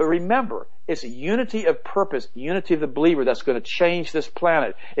 remember, it's a unity of purpose, unity of the believer that's going to change this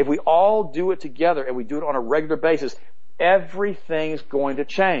planet. If we all do it together and we do it on a regular basis, everything's going to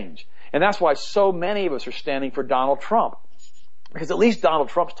change. And that's why so many of us are standing for Donald Trump. Because at least Donald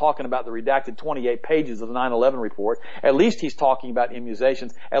Trump's talking about the redacted 28 pages of the 9/11 report. At least he's talking about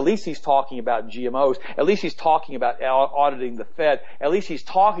immunizations. At least he's talking about GMOs. At least he's talking about auditing the Fed. At least he's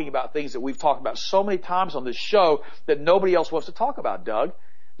talking about things that we've talked about so many times on this show that nobody else wants to talk about, Doug.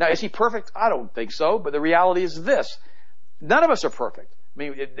 Now, is he perfect? I don't think so. But the reality is this. None of us are perfect. I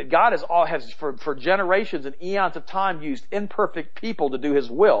mean, God has for generations and eons of time used imperfect people to do His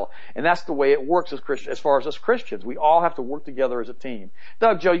will. And that's the way it works as far as us Christians. We all have to work together as a team.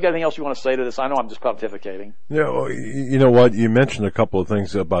 Doug, Joe, you got anything else you want to say to this? I know I'm just pontificating. Yeah, you know what? You mentioned a couple of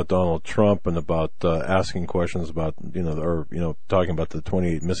things about Donald Trump and about asking questions about, talking about the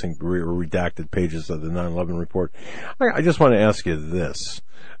 28 missing redacted pages of the 9/11 report. I just want to ask you this.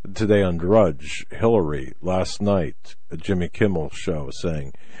 Today on Drudge, Hillary, last night, Jimmy Kimmel's show,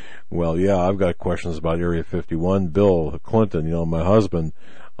 saying, well, yeah, I've got questions about Area 51. Bill Clinton, my husband,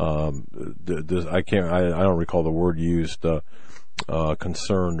 I don't recall the word used,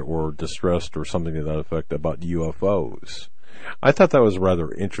 concerned or distressed or something to that effect about UFOs. I thought that was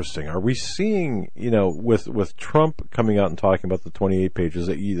rather interesting. Are we seeing, with Trump coming out and talking about the 28 pages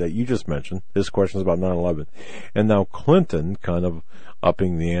that you just mentioned, his questions about 9/11, and now Clinton kind of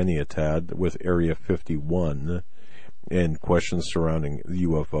upping the ante a tad with Area 51 and questions surrounding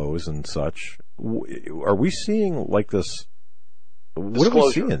UFOs and such. Are we seeing like this? What are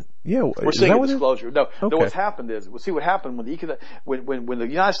we seeing? Yeah, we're seeing a disclosure. No, what's happened is, what happened when the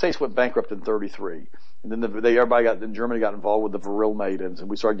United States went bankrupt in '33, and then Germany got involved with the Vril Maidens, and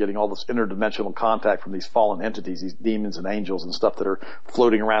we started getting all this interdimensional contact from these fallen entities, these demons and angels and stuff that are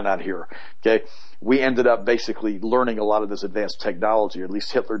floating around out here. Okay, we ended up basically learning a lot of this advanced technology, or at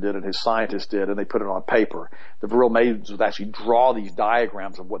least Hitler did and his scientists did, and they put it on paper. The Vril Maidens would actually draw these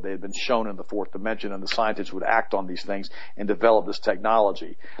diagrams of what they had been shown in the fourth dimension, and the scientists would act on these things and develop this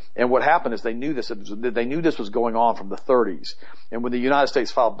technology. And what happened is they knew this was going on from the 30s. And when the United States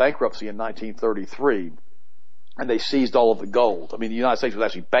filed bankruptcy in 1933, and they seized all of the gold. I mean, the United States was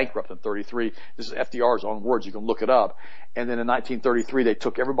actually bankrupt in 33. This is FDR's own words. You can look it up. And then in 1933, they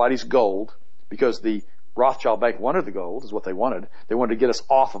took everybody's gold, because the Rothschild Bank wanted the gold, is what they wanted. They wanted to get us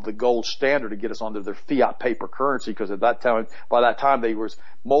off of the gold standard to get us onto their fiat paper currency, because by that time, there was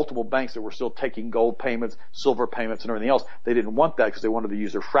multiple banks that were still taking gold payments, silver payments, and everything else. They didn't want that because they wanted to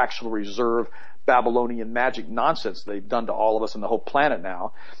use their fractional reserve Babylonian magic nonsense they've done to all of us and the whole planet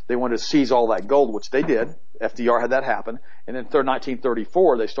now. They wanted to seize all that gold, which they did. FDR had that happen. And in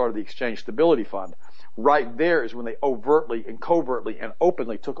 1934, they started the Exchange Stability Fund. Right there is when they overtly and covertly and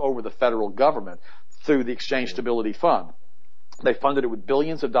openly took over the federal government through the Exchange Stability Fund. They funded it with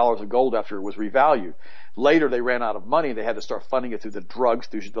billions of dollars of gold after it was revalued. Later, they ran out of money. They had to start funding it through the drugs,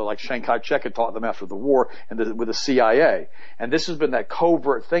 like Chiang Kai-shek had taught them after the war, and with the CIA. And this has been that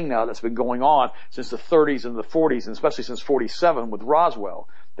covert thing now that's been going on since the 30s and the 40s, and especially since 47 with Roswell.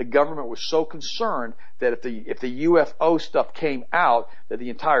 The government was so concerned that if the UFO stuff came out, that the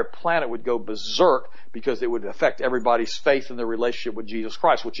entire planet would go berserk because it would affect everybody's faith in their relationship with Jesus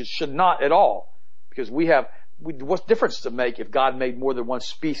Christ, which it should not at all. Because what's difference to make if God made more than one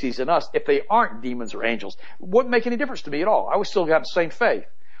species in us if they aren't demons or angels? It wouldn't make any difference to me at all. I would still have the same faith.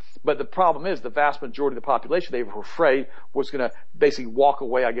 But the problem is the vast majority of the population, they were afraid, was going to basically walk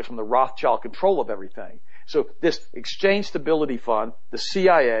away, I guess, from the Rothschild control of everything. So this Exchange Stability Fund, the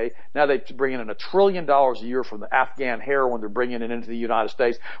CIA, now they bring in $1 trillion a year from the Afghan heroin they're bringing it into the United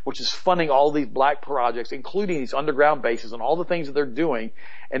States, which is funding all these black projects, including these underground bases and all the things that they're doing.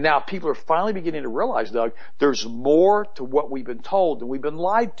 And now people are finally beginning to realize, Doug, there's more to what we've been told than we've been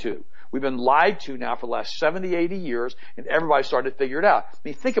lied to. We've been lied to now for the last 70, 80 years, and everybody's starting to figure it out. I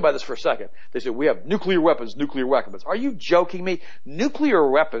mean, think about this for a second. They say, we have nuclear weapons. Are you joking me? Nuclear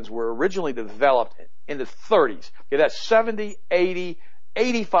weapons were originally developed in the 30s. Okay, that's 70, 80,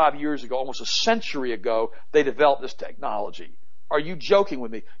 85 years ago, almost a century ago, they developed this technology. Are you joking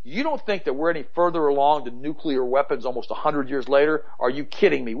with me? You don't think that we're any further along to nuclear weapons almost 100 years later? Are you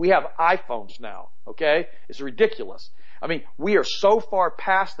kidding me? We have iPhones now, okay? It's ridiculous. I mean, we are so far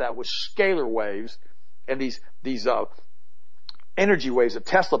past that with scalar waves and these energy waves that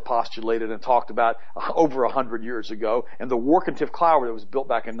Tesla postulated and talked about over 100 years ago, and the Warkentif cloud that was built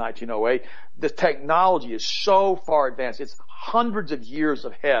back in 1908. The technology is so far advanced. It's hundreds of years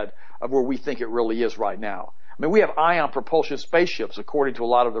ahead of where we think it really is right now. I mean, we have ion propulsion spaceships, according to a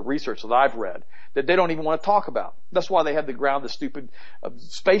lot of the research that I've read, that they don't even want to talk about. That's why they had to ground the stupid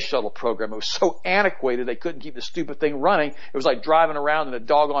space shuttle program. It was so antiquated they couldn't keep the stupid thing running. It was like driving around in a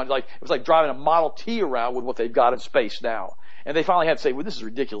doggone, it was like driving a Model T around with what they've got in space now. And they finally had to say, well, this is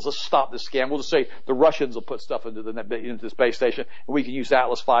ridiculous. Let's stop this scam. We'll just say the Russians will put stuff into the space station, and we can use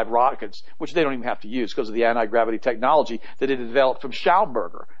Atlas V rockets, which they don't even have to use because of the anti-gravity technology that it developed from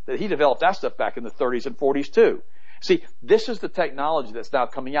Schauberger. That he developed that stuff back in the 30s and 40s too. See, this is the technology that's now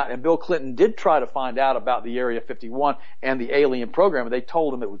coming out, and Bill Clinton did try to find out about the Area 51 and the alien program, and they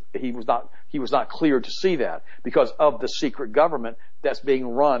told him he was not cleared to see that because of the secret government that's being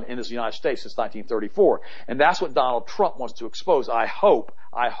run in the United States since 1934. And that's what Donald Trump wants to expose. I hope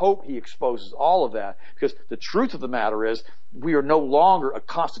he exposes all of that, because the truth of the matter is we are no longer a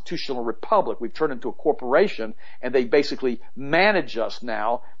constitutional republic. We've turned into a corporation, and they basically manage us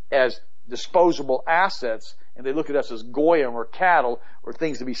now as disposable assets, and they look at us as goyim or cattle or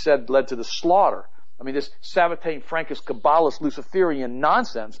things to be said led to the slaughter. I mean, this Sabbatean, Frankist, Kabbalist, Luciferian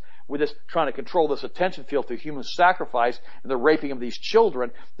nonsense with this trying to control this attention field through human sacrifice and the raping of these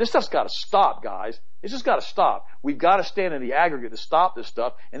children, this stuff's got to stop, guys. It's just got to stop. We've got to stand in the aggregate to stop this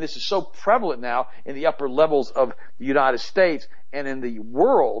stuff, and this is so prevalent now in the upper levels of the United States and in the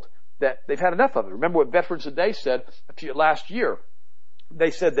world that they've had enough of it. Remember what Veterans Today said last year.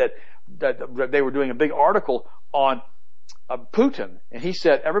 They said that they were doing a big article on Putin, and he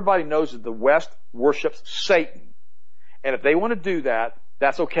said everybody knows that the West worships Satan, and if they want to do that,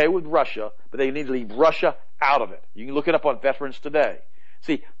 that's okay with Russia, but they need to leave Russia out of it. You can look it up on Veterans Today.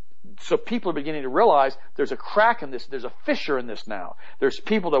 See, so people are beginning to realize there's a crack in this, there's a fissure in this now. There's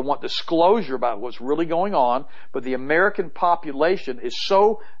people that want disclosure about what's really going on, but the American population is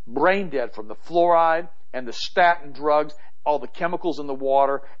so brain dead from the fluoride and the statin drugs, all the chemicals in the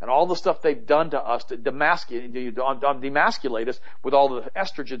water, and all the stuff they've done to us to demasculate us with all the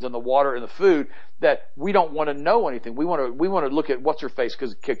estrogens in the water and the food, that we don't want to know anything. We want to look at what's her face,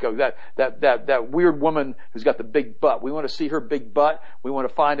 because that weird woman who's got the big butt. We want to see her big butt. We want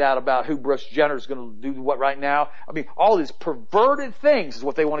to find out about who Bruce Jenner is going to do what right now. I mean, all these perverted things is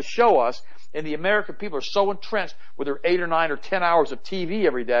what they want to show us. And the American people are so entrenched with their 8 or 9 or 10 hours of TV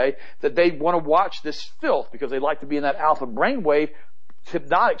every day that they want to watch this filth because they like to be in that alpha brainwave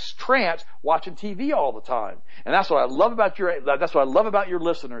hypnotic trance watching TV all the time. And that's what I love about your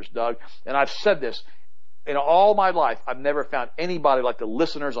listeners, Doug. And I've said this. in all my life, I've never found anybody like the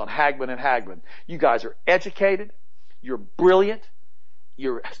listeners on Hagmann and Hagmann. You guys are educated. You're brilliant.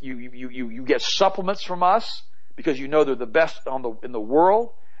 You get supplements from us because you know they're the best in the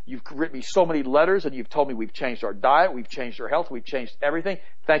world. You've written me so many letters, and you've told me we've changed our diet, we've changed our health, we've changed everything.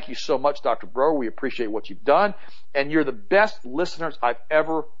 Thank you so much, Dr. Broer. We appreciate what you've done. And you're the best listeners I've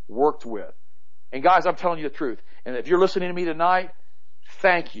ever worked with. And guys, I'm telling you the truth. And if you're listening to me tonight,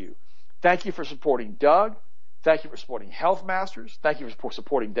 thank you. Thank you for supporting Doug. Thank you for supporting Health Masters. Thank you for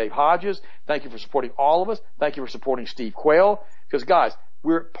supporting Dave Hodges. Thank you for supporting all of us. Thank you for supporting Steve Quayle. Because guys,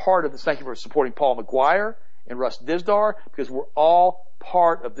 we're part of this. Thank you for supporting Paul McGuire and Russ Dizdar, because we're all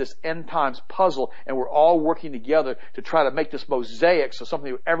part of this end times puzzle, and we're all working together to try to make this mosaic so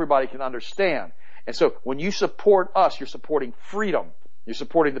something that everybody can understand. And so when you support us, you're supporting freedom. You're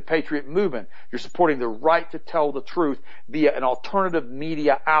supporting the Patriot movement. You're supporting the right to tell the truth via an alternative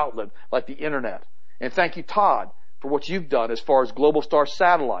media outlet like the internet. And thank you, Todd, for what you've done as far as Global Star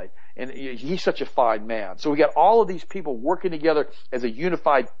Satellite. And he's such a fine man. So we got all of these people working together as a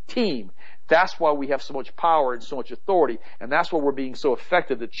unified team. That's why we have so much power and so much authority. And that's why we're being so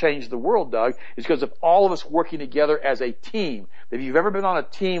effective to change the world, Doug, is because of all of us working together as a team. If you've ever been on a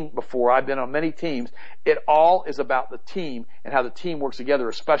team before, I've been on many teams, it all is about the team and how the team works together,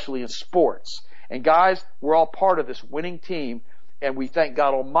 especially in sports. And guys, we're all part of this winning team, and we thank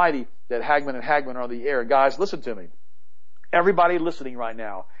God Almighty that Hagmann and Hagmann are on the air. Guys, listen to me. Everybody listening right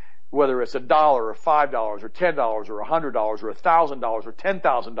now, whether it's $1 or $5 or $10 or $100 or $1,000 or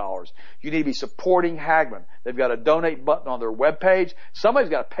 $10,000, you need to be supporting Hagmann. They've got a donate button on their webpage. Somebody's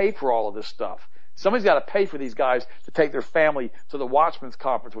got to pay for all of this stuff. Somebody's got to pay for these guys to take their family to the Watchmen's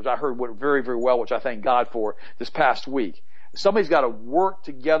Conference, which I heard went very, very well, which I thank God for this past week. Somebody's got to work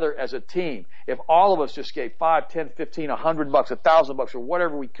together as a team. If all of us just gave $5, $10, $15, $100, $1,000, or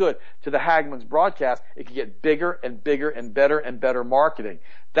whatever we could to the Hagmann's broadcast, it could get bigger and bigger and better marketing.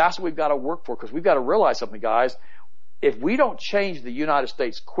 That's what we've got to work for, because we've got to realize something, guys. If we don't change the United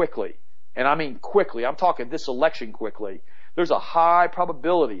States quickly, and I mean quickly, I'm talking this election quickly, there's a high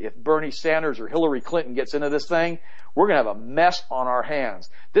probability if Bernie Sanders or Hillary Clinton gets into this thing, we're going to have a mess on our hands.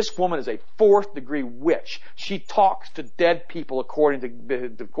 This woman is a fourth-degree witch. She talks to dead people according to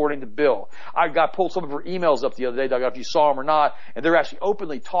Bill. I pulled some of her emails up the other day, Doug, I don't know if you saw them or not, and they're actually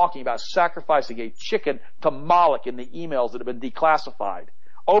openly talking about sacrificing a chicken to Moloch in the emails that have been declassified.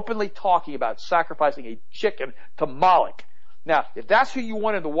 Openly talking about sacrificing a chicken to Moloch. Now, if that's who you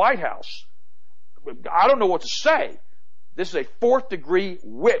want in the White House, I don't know what to say. This is a fourth-degree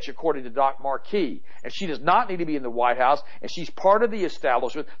witch, according to Doc Marquis. And she does not need to be in the White House, and she's part of the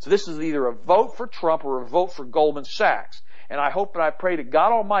establishment. So this is either a vote for Trump or a vote for Goldman Sachs. And I hope and I pray to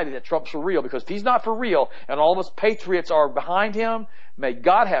God Almighty that Trump's for real, because if he's not for real and all of us patriots are behind him, may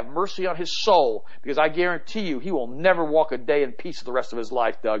God have mercy on his soul, because I guarantee you he will never walk a day in peace for the rest of his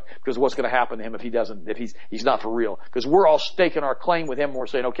life, Doug, because what's going to happen to him if he's not for real. Because we're all staking our claim with him, and we're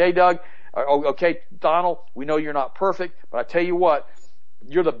saying, okay, Doug, okay, Donald, we know you're not perfect, but I tell you what,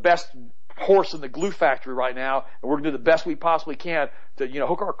 you're the best horse in the glue factory right now, and we're going to do the best we possibly can to,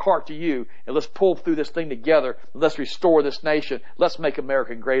 hook our cart to you, and let's pull through this thing together. Let's restore this nation. Let's make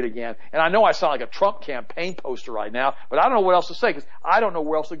America great again. And I know I sound like a Trump campaign poster right now, but I don't know what else to say, because I don't know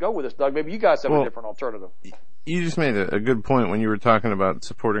where else to go with this, Doug. Maybe you guys have a different alternative. You just made a good point when you were talking about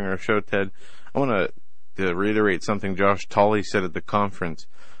supporting our show, Ted. I want to reiterate something Josh Tolley said at the conference,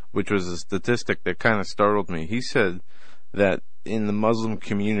 which was a statistic that kind of startled me. He said that in the Muslim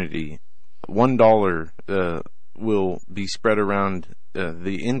community, $1 will be spread around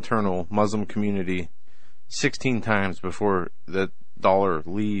the internal Muslim community 16 times before that dollar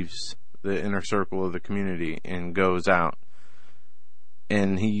leaves the inner circle of the community and goes out.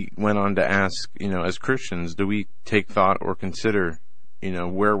 And he went on to ask, as Christians, do we take thought or consider,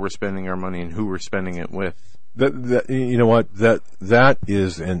 where we're spending our money and who we're spending it with? You know what? That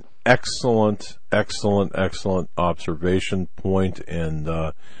is an excellent observation point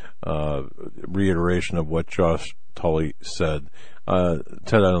and reiteration of what Josh Tolley said.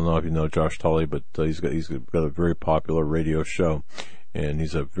 Ted, I don't know if you know Josh Tolley, but he's got a very popular radio show, and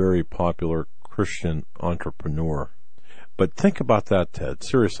he's a very popular Christian entrepreneur. But think about that, Ted.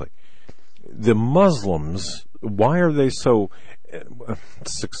 Seriously, the Muslims, why are they so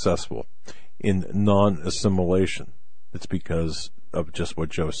successful in non-assimilation? It's because of just what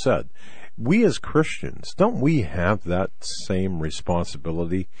Joe said. We as Christians, don't we have that same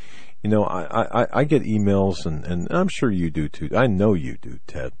responsibility? I get emails, and I'm sure you do too. I know you do,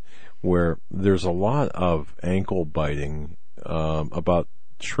 Ted, where there's a lot of ankle biting about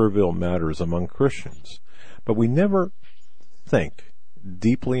trivial matters among Christians. But we never think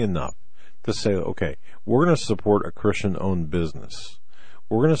deeply enough to say, okay, we're going to support a Christian-owned business.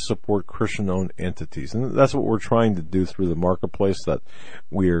 We're going to support Christian-owned entities, and that's what we're trying to do through the marketplace that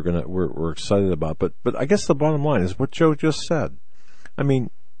we're excited about. But I guess the bottom line is what Joe just said. I mean,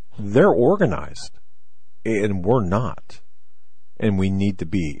 they're organized, and we're not, and we need to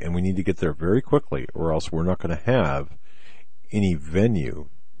be, and we need to get there very quickly, or else we're not going to have any venue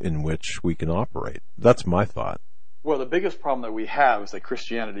in which we can operate. That's my thought. Well, the biggest problem that we have is that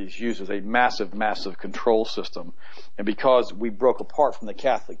Christianity is used as a massive, massive control system. And because we broke apart from the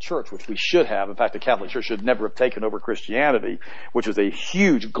Catholic Church, which we should have, in fact, the Catholic Church should never have taken over Christianity, which is a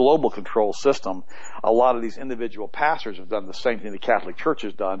huge global control system, a lot of these individual pastors have done the same thing the Catholic Church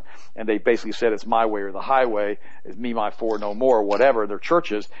has done, and they basically said it's my way or the highway, it's me, my four, no more, or whatever, their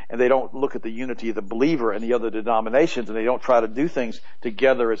churches, and they don't look at the unity of the believer and the other denominations, and they don't try to do things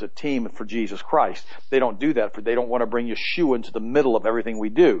together as a team for Jesus Christ. They don't do that. They don't want to bring Yeshua into the middle of everything we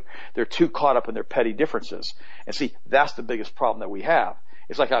do. They're too caught up in their petty differences. And see, that's the biggest problem that we have.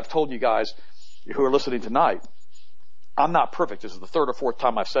 It's like I've told you guys who are listening tonight, I'm not perfect. This is the third or fourth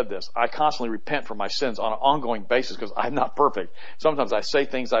time I've said this. I constantly repent for my sins on an ongoing basis because I'm not perfect. Sometimes I say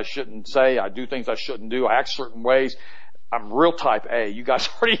things I shouldn't say. I do things I shouldn't do. I act certain ways. I'm real type A. You guys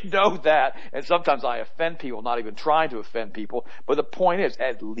already know that. And sometimes I offend people, not even trying to offend people. But the point is,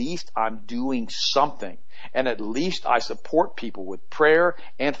 at least I'm doing something. And at least I support people with prayer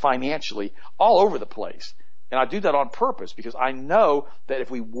and financially all over the place. And I do that on purpose because I know that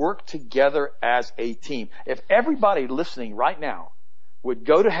if we work together as a team, if everybody listening right now would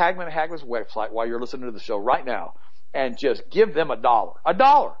go to Hagmann and Hagmann's website while you're listening to the show right now and just give them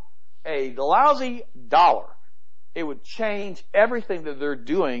 $1, a lousy dollar, it would change everything that they're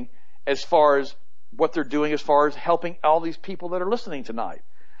doing as far as what they're doing as far as helping all these people that are listening tonight.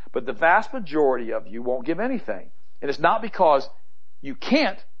 But the vast majority of you won't give anything. And it's not because you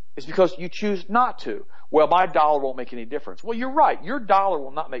can't, it's because you choose not to. Well, my dollar won't make any difference. Well, you're right. Your dollar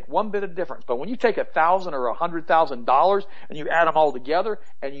will not make one bit of difference. But when you take $1,000 or $100,000 and you add them all together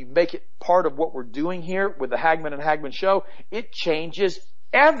and you make it part of what we're doing here with the Hagmann and Hagmann show, it changes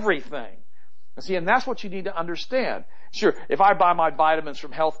everything. And see, and that's what you need to understand. Sure, if I buy my vitamins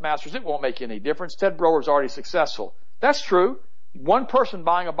from Health Masters, it won't make any difference. Ted Brower's already successful. That's true. One person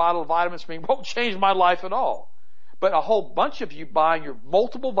buying a bottle of vitamins from me won't change my life at all. But a whole bunch of you buying your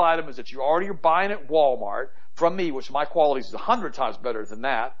multiple vitamins that you already are buying at Walmart from me, which my quality is 100 times better than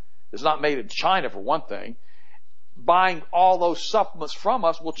that. It's not made in China for one thing. Buying all those supplements from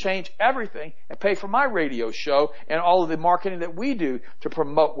us will change everything and pay for my radio show and all of the marketing that we do to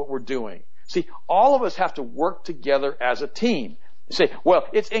promote what we're doing. See, all of us have to work together as a team. You say, well,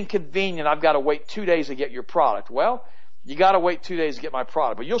 it's inconvenient. I've got to wait 2 days to get your product. Well, you got to wait 2 days to get my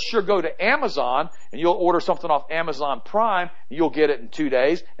product. But you'll sure go to Amazon and you'll order something off Amazon Prime and you'll get it in 2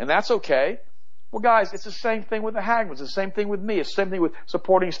 days, and that's okay. Well, guys, it's the same thing with the Hagmanns. It's the same thing with me. It's the same thing with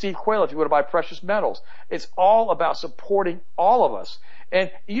supporting Steve Quayle if you want to buy precious metals. It's all about supporting all of us.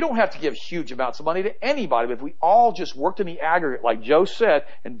 And you don't have to give huge amounts of money to anybody, but if we all just worked in the aggregate, like Joe said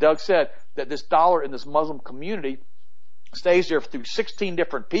and Doug said, that this dollar in this Muslim community stays there through 16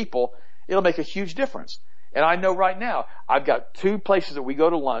 different people, it'll make a huge difference. And I know right now, I've got 2 places that we go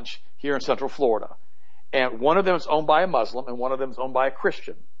to lunch here in Central Florida. And one of them is owned by a Muslim and one of them is owned by a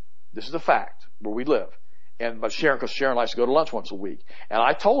Christian. This is a fact where we live. But Sharon likes to go to lunch once a week. And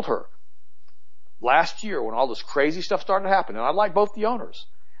I told her last year when all this crazy stuff started to happen, and I like both the owners,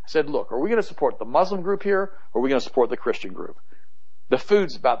 I said, look, are we going to support the Muslim group here or are we going to support the Christian group? The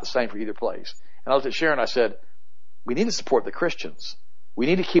food's about the same for either place. And I looked at Sharon and I said, we need to support the Christians. We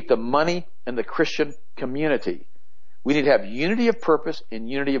need to keep the money in the Christian community. We need to have unity of purpose and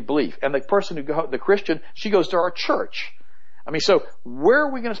unity of belief. And the Christian, she goes to our church. I mean, so where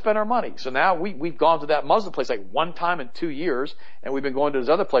are we going to spend our money? So now we've gone to that Muslim place like one time in 2 years, and we've been going to this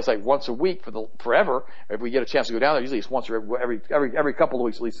other place like once a week forever. If we get a chance to go down there, usually it's once or every couple of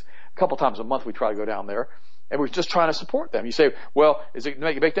weeks, at least a couple times a month we try to go down there. And we're just trying to support them. You say, well, is it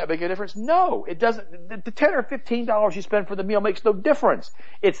make that big a difference? No, it doesn't. The $10 or $15 you spend for the meal makes no difference.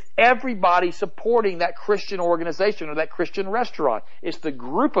 It's everybody supporting that Christian organization or that Christian restaurant. It's the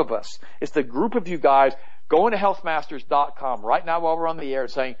group of us. It's the group of you guys going to healthmasters.com right now while we're on the air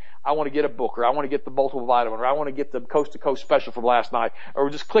saying, I want to get a book, or I want to get the multiple vitamin, or I want to get the coast to coast special from last night, or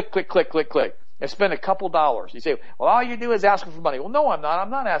just click, and spend a couple dollars. You say, well, all you do is asking for money. Well, no, I'm not.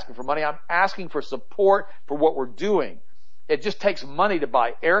 I'm not asking for money. I'm asking for support for what we're doing. It just takes money to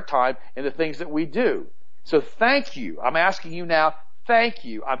buy airtime in the things that we do. So thank you. I'm asking you now, thank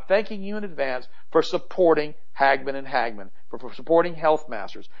you. I'm thanking you in advance for supporting Hagmann and Hagmann, for supporting Health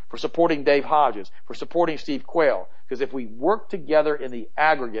Masters, for supporting Dave Hodges, for supporting Steve Quayle. Because if we work together in the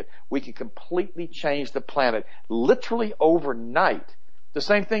aggregate, we can completely change the planet literally overnight. The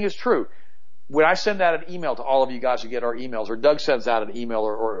same thing is true. When I send out an email to all of you guys who get our emails, or Doug sends out an email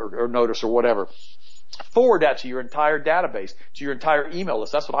or notice or whatever, forward that to your entire database, to your entire email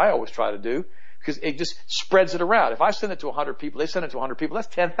list. That's what I always try to do, because it just spreads it around. If I send it to 100 people, they send it to 100 people, that's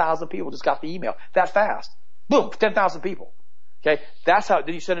 10,000 people just got the email that fast. Boom, 10,000 people. Okay, that's how.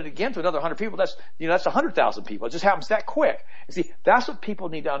 Then you send it again to another 100 people. That's 100,000 people. It just happens that quick. And see, that's what people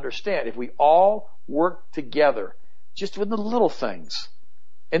need to understand. If we all work together, just with the little things,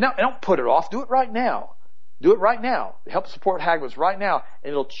 and don't put it off. Do it right now. Do it right now. Help support Hagmann's right now,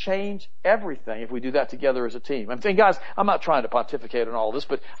 and it'll change everything if we do that together as a team. I'm saying, guys, I'm not trying to pontificate on all of this,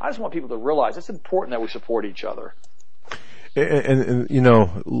 but I just want people to realize it's important that we support each other. And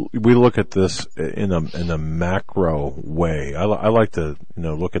we look at this in a macro way. I like to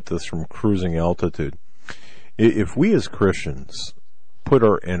look at this from cruising altitude. If we as Christians put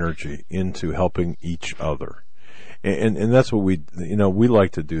our energy into helping each other, and that's what we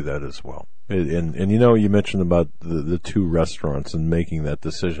like to do that as well. And you mentioned about the two restaurants and making that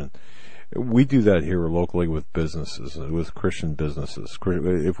decision. We do that here locally with businesses, with Christian businesses.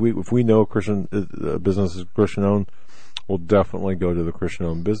 If we know Christian business is Christian owned, we'll definitely go to the Christian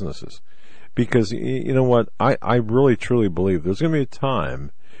owned businesses, because you know what, I really truly believe there's going to be a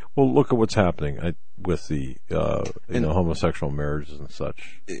time. Well, look at what's happening with the homosexual marriages and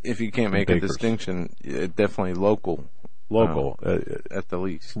such. If you can't make a distinction, definitely local. At the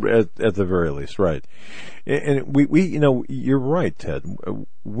least, at the very least, right? And we you're right, Ted.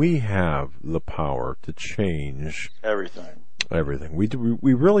 We have the power to change everything. We do.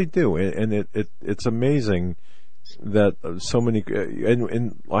 We really do, and it's amazing that so many.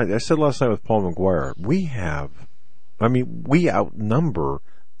 And like I said last night with Paul McGuire, we outnumber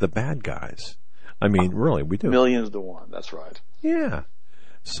the bad guys. Really, we do. Millions to one. That's right. Yeah.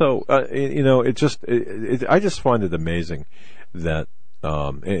 So, I just find it amazing that,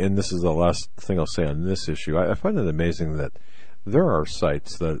 and this is the last thing I'll say on this issue. I find it amazing that there are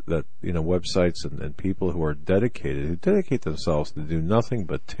sites that websites and people who dedicate themselves to do nothing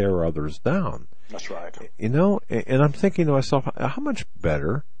but tear others down. That's right. And I'm thinking to myself, how much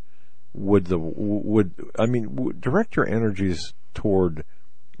better would direct your energies toward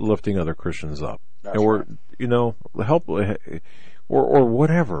lifting other Christians up, That's or right. Help. Or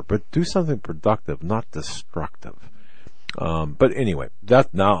whatever, but do something productive, not destructive. But anyway,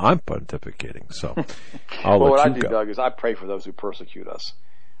 now I'm pontificating, so I'll let you go. What I do, Doug, is I pray for those who persecute us.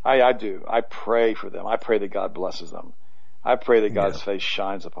 I do. I pray for them. I pray that God blesses them. I pray that God's face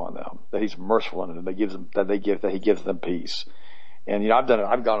shines upon them, that He's merciful in them, that He gives them peace. And I've done it.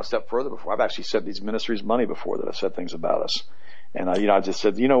 I've gone a step further before. I've actually sent these ministries money before that have said things about us. And I just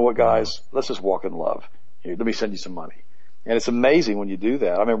said, you know what, guys, let's just walk in love. Here, let me send you some money. And it's amazing when you do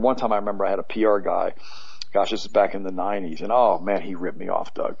that. One time I remember I had a PR guy. Gosh, this is back in the 90s. And oh man, he ripped me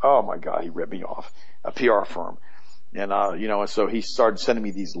off, Doug. Oh my God, he ripped me off. A PR firm. And, and so he started sending me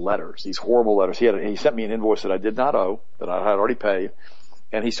these letters, these horrible letters. He sent me an invoice that I did not owe, that I had already paid.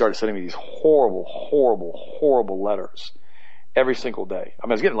 And he started sending me these horrible, horrible, horrible letters every single day. I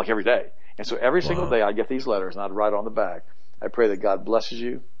was getting like every day. And so every single day I'd get these letters and I'd write on the back, I pray that God blesses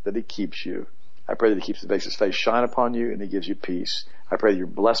you, that He keeps you. I pray that He makes His face shine upon you and He gives you peace. I pray that you're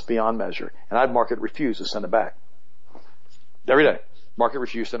blessed beyond measure. And I'd mark it refuse to send it back. Every day. Mark it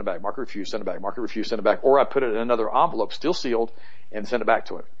refuse, send it back. Mark it refuse, send it back. Mark it refuse, send it back. Or I put it in another envelope, still sealed, and send it back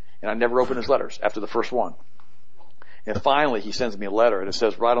to him. And I never open his letters after the first one. And finally he sends me a letter, and it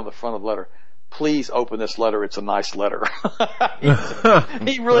says right on the front of the letter, please open this letter. It's a nice letter.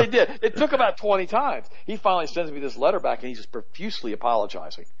 He really did. It took about 20 times. He finally sends me this letter back, and he's just profusely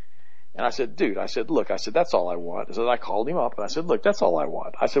apologizing. And I said, dude, look, that's all I want. I said, I called him up and I said, look, that's all I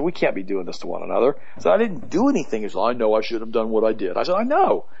want. I said, we can't be doing this to one another. I said, I didn't do anything. He said, I know I should have done what I did. I said, I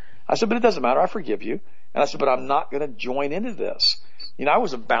know. I said, but it doesn't matter. I forgive you. And I said, but I'm not going to join into this. I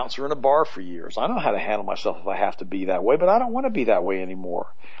was a bouncer in a bar for years. I know how to handle myself if I have to be that way, but I don't want to be that way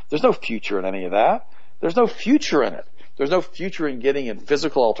anymore. There's no future in any of that. There's no future in it. There's no future in getting in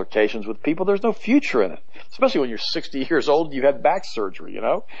physical altercations with people. There's no future in it. Especially when you're 60 years old and you had back surgery,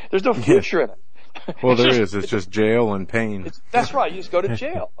 There's no future in it. Well, it's just jail and pain. That's right. You just go to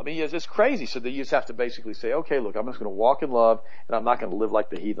jail. It's crazy. So that you just have to basically say, okay, look, I'm just going to walk in love, and I'm not going to live like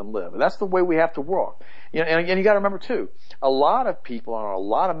the heathen live. And that's the way we have to walk. And you got to remember too, a lot of people are on a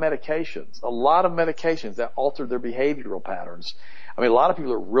lot of medications that alter their behavioral patterns. A lot of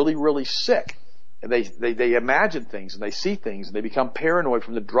people are really, really sick. And they imagine things and they see things and they become paranoid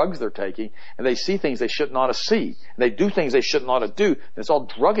from the drugs they're taking, and they see things they shouldn't ought to see. And they do things they shouldn't ought to do. And it's all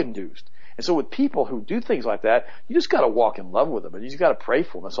drug induced. And so with people who do things like that, you just got to walk in love with them, and you just got to pray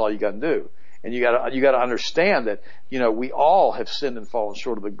for them. That's all you got to do. And you got to understand that, we all have sinned and fallen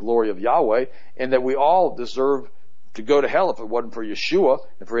short of the glory of Yahweh, and that we all deserve to go to hell if it wasn't for Yeshua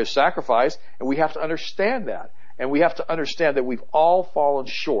and for his sacrifice. And we have to understand that. And we have to understand that we've all fallen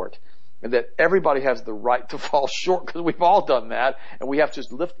short, and that everybody has the right to fall short, because we've all done that. And we have to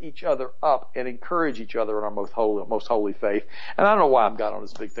just lift each other up and encourage each other in our most holy faith. And I don't know why I've got on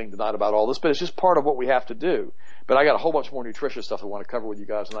this big thing tonight about all this, but it's just part of what we have to do. But I got a whole bunch more nutritious stuff I want to cover with you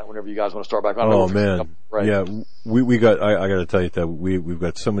guys tonight whenever you guys want to start back on. Oh, man. Right. Yeah, we got, I got to tell you that we've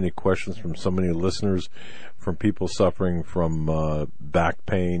got so many questions from so many listeners, from people suffering from back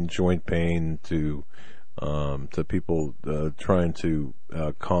pain, joint pain, to people trying to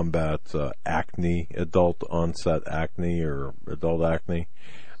combat acne, adult onset acne or adult acne.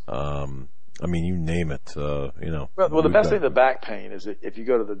 I mean, you name it. Well, the best thing with back pain is that if you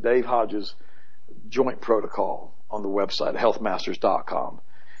go to the Dave Hodges joint protocol on the website, healthmasters.com,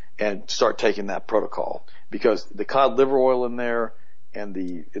 and start taking that protocol, because the cod liver oil in there and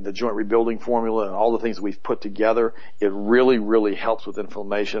the joint rebuilding formula and all the things we've put together, it really, really helps with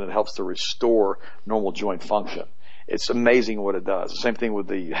inflammation. It helps to restore normal joint function. It's amazing what it does. The same thing with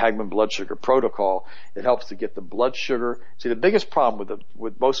the Hagmann blood sugar protocol. It helps to get the blood sugar. See, the biggest problem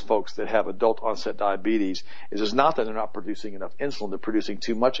with most folks that have adult onset diabetes is not that they're not producing enough insulin. They're producing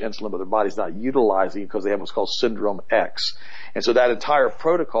too much insulin, but their body's not utilizing it because they have what's called syndrome X. And so that entire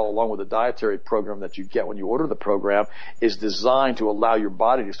protocol, along with the dietary program that you get when you order the program, is designed to allow your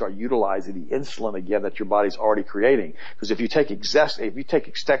body to start utilizing the insulin again that your body's already creating. Because if you take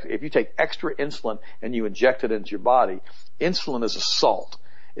extra insulin and you inject it into your body, insulin is a salt.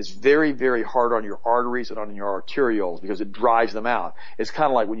 It's very, very hard on your arteries and on your arterioles because it dries them out. It's kind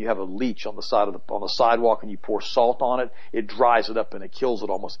of like when you have a leech on the sidewalk and you pour salt on it, it dries it up and it kills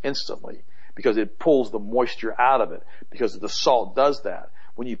it almost instantly because it pulls the moisture out of it, because the salt does that.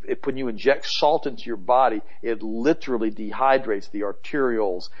 When you inject salt into your body, it literally dehydrates the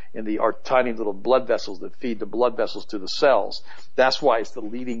arterioles and the tiny little blood vessels that feed the blood vessels to the cells. That's why it's the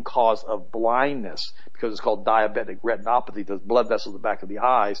leading cause of blindness, because it's called diabetic retinopathy. The blood vessels at the back of the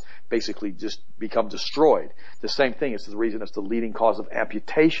eyes basically just become destroyed. The same thing is the reason it's the leading cause of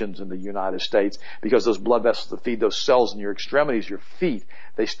amputations in the United States, because those blood vessels that feed those cells in your extremities, your feet,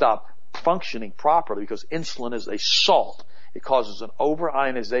 they stop functioning properly because insulin is a salt. It causes an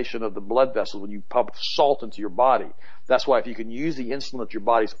over-ionization of the blood vessels when you pump salt into your body. That's why if you can use the insulin that your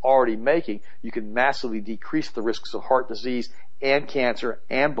body's already making, you can massively decrease the risks of heart disease and cancer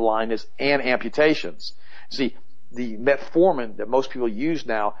and blindness and amputations. See, the metformin that most people use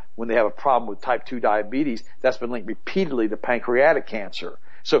now when they have a problem with type 2 diabetes, that's been linked repeatedly to pancreatic cancer.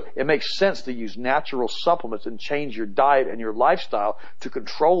 So it makes sense to use natural supplements and change your diet and your lifestyle to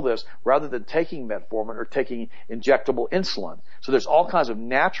control this rather than taking metformin or taking injectable insulin. So there's all kinds of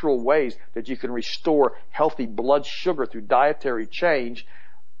natural ways that you can restore healthy blood sugar through dietary change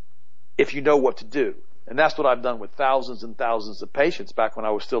if you know what to do. And that's what I've done with thousands and thousands of patients back when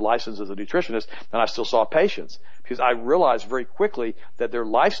I was still licensed as a nutritionist and I still saw patients, because I realized very quickly that their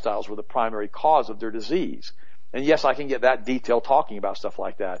lifestyles were the primary cause of their disease. And yes, I can get that detailed talking about stuff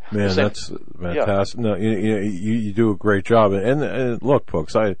like that. Man, that's fantastic. Yeah. No, you do a great job. And look,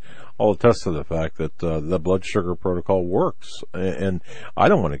 folks, I'll attest to the fact that the blood sugar protocol works. And I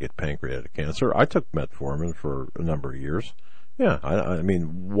don't want to get pancreatic cancer. I took metformin for a number of years. Yeah, I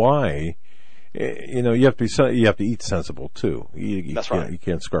mean, why? You have to eat sensible too. That's right. You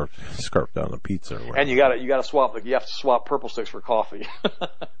can't scarf down the pizza. And you got to have to swap purple sticks for coffee.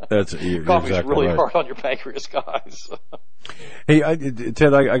 That's coffee's exactly really right. hard on your pancreas, guys. Hey,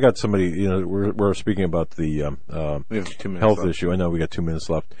 Ted, I got somebody. We're speaking about the we have 2 minutes health left. issue. I know we got 2 minutes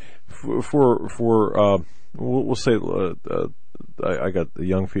left. We'll say I got a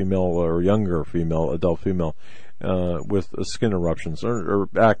young female or younger female, adult female, with skin eruptions or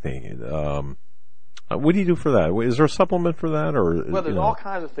acne. What do you do for that? Is there a supplement for that, or? Well, there's all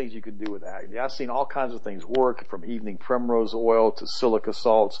kinds of things you can do with acne. I've seen all kinds of things work, from evening primrose oil to silica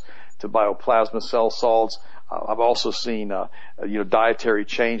salts to bioplasma cell salts. I've also seen, dietary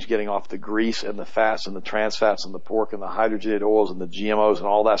change, getting off the grease and the fats and the trans fats and the pork and the hydrogenated oils and the GMOs and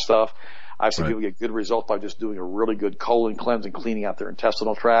all that stuff. I've seen people get good results by just doing a really good colon cleanse and cleaning out their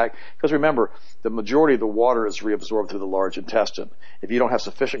intestinal tract. Because remember, the majority of the water is reabsorbed through the large intestine. If you don't have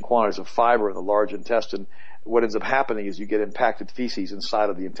sufficient quantities of fiber in the large intestine, what ends up happening is you get impacted feces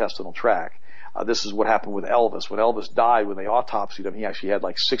inside of the intestinal tract. This is what happened with Elvis. When Elvis died, when they autopsied him, he actually had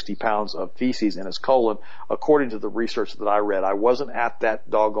like 60 pounds of feces in his colon, according to the research that I read. I wasn't at that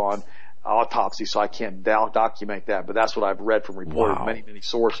doggone autopsy, so I can't document that, but that's what I've read from reported many, many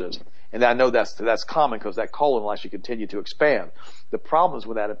sources. And I know that's common because that colon will actually continue to expand. The problem is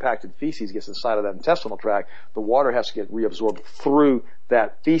when that impacted feces gets inside of that intestinal tract, the water has to get reabsorbed through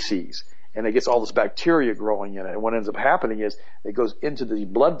that feces. And it gets all this bacteria growing in it. And what ends up happening is it goes into the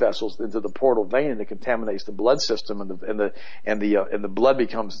blood vessels, into the portal vein, and it contaminates the blood system, and the blood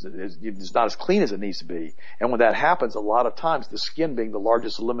becomes it's not as clean as it needs to be. And when that happens, a lot of times the skin, being the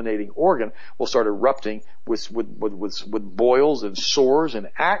largest eliminating organ, will start erupting with boils and sores and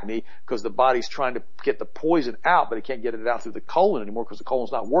acne because the body's trying to get the poison out, but it can't get it out through the colon anymore because the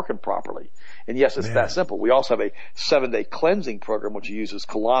colon's not working properly. And yes, it's that simple. We also have a 7-day cleansing program which uses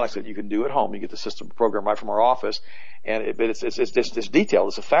colonics that you can do at home. You get the system program right from our office, and it's detailed.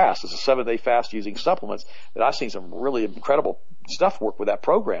 It's a fast. It's a 7-day fast using supplements that I've seen some really incredible stuff work with that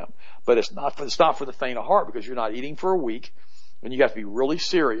program. But it's not for the faint of heart because you're not eating for a week. And you have to be really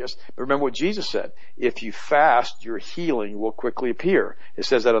serious. But remember what Jesus said. If you fast, your healing will quickly appear. It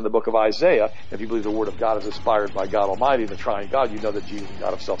says that in the book of Isaiah. If you believe the word of God is inspired by God Almighty, the triune God, you know that Jesus and God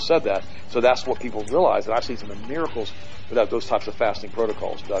himself said that. So that's what people realize. And I've seen some miracles without those types of fasting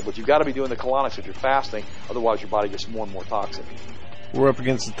protocols, Doug. But you've got to be doing the colonics if you're fasting. Otherwise, your body gets more and more toxic. We're up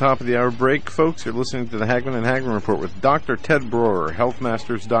against the top of the hour break, folks. You're listening to the Hagmann and Hagmann Report with Dr. Ted Broer,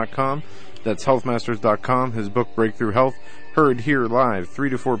 healthmasters.com. That's healthmasters.com. His book, Breakthrough Health, heard here live 3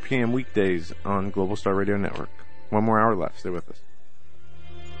 to 4 p.m. weekdays on Global Star Radio Network. One more hour left. Stay with us.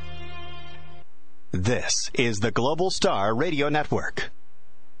 This is the Global Star Radio Network.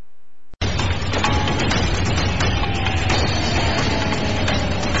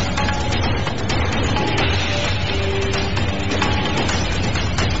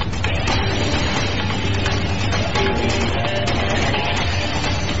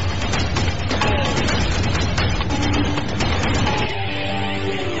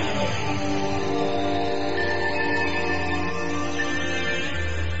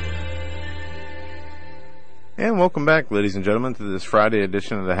 And welcome back, ladies and gentlemen, to this Friday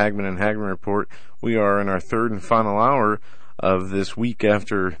edition of the Hagmann and Hagmann Report. We are in our third and final hour of this week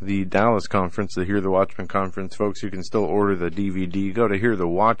after the Dallas conference, the Hear the Watchman conference. Folks, you can still order the DVD. Go to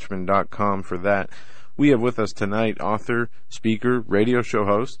hearthewatchman.com for that. We have with us tonight author, speaker, radio show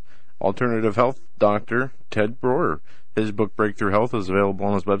host, alternative health doctor, Ted Broer. His book, Breakthrough Health, is available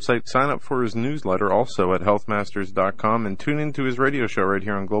on his website. Sign up for his newsletter also at healthmasters.com and tune into his radio show right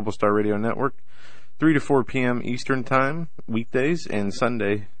here on Global Star Radio Network. 3 to 4 p.m. Eastern Time, weekdays, and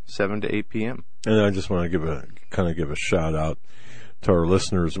Sunday, 7 to 8 p.m. And I just want to give a shout out to our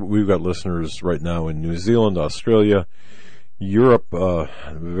listeners. We've got listeners right now in New Zealand, Australia, Europe,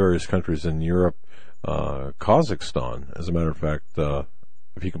 various countries in Europe, Kazakhstan. As a matter of fact,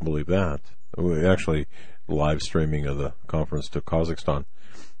 if you can believe that, we actually live streaming of the conference to Kazakhstan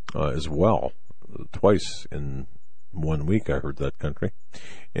as well, twice in 1 week. I heard that country.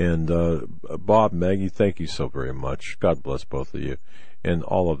 And Bob, Maggie, thank you so very much. God bless both of you and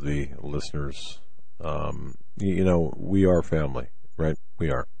all of the listeners. We are family, right? We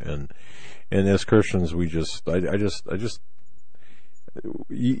are, and as Christians, we just,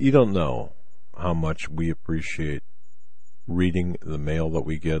 you don't know how much we appreciate reading the mail that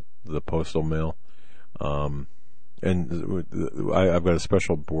we get, the postal mail. And I've got a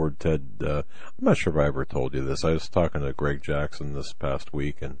special board, Ted. I'm not sure if I ever told you this. I was talking to Greg Jackson this past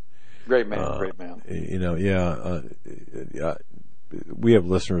week, and great man. We have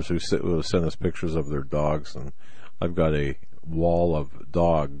listeners who send us pictures of their dogs, and I've got a wall of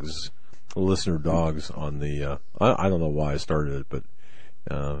dogs, listener dogs on the. I don't know why I started it, but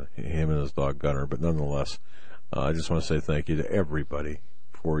him and his dog Gunner. But nonetheless, I just want to say thank you to everybody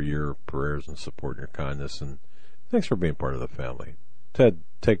for your prayers and support and your kindness, and thanks for being part of the family. Ted,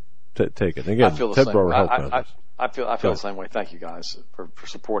 take it. Again, I feel the Ted same. Broer, Health Masters. I feel the same way. Thank you guys for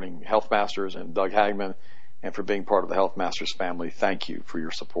supporting Health Masters and Doug Hagmann, and for being part of the Health Masters family. Thank you for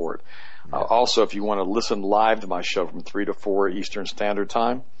your support. Yeah. Also, if you want to listen live to my show from 3 to 4 Eastern Standard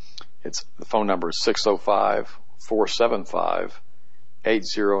Time, the phone number is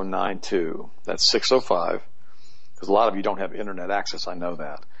 605-475-8092. That's 605, because a lot of you don't have internet access. I know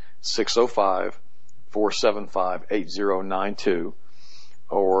that. 605-475-8092.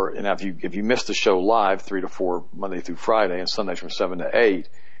 And if you missed the show live 3 to 4 Monday through Friday and Sundays from 7 to 8,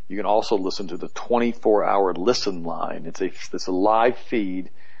 you can also listen to the 24-hour listen line. It's a live feed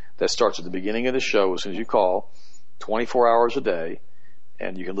that starts at the beginning of the show as soon as you call, 24 hours a day,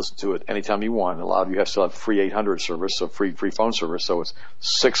 and you can listen to it anytime you want. A lot of you still have free 800 service, so free phone service. So it's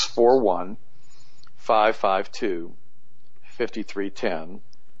 641-552-5310.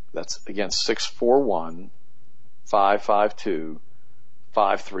 That's again 641-552-5310.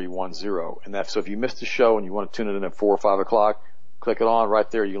 5310. And that's, so if you missed the show and you want to tune it in at 4 or 5 o'clock, click it on right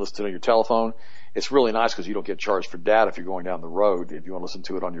there. You can listen to it on your telephone. It's really nice because you don't get charged for data if you're going down the road, if you want to listen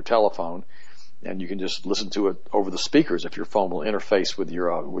to it on your telephone. And you can just listen to it over the speakers if your phone will interface with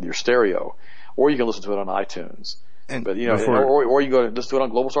your stereo. Or you can listen to it on iTunes. But or you go to just do it on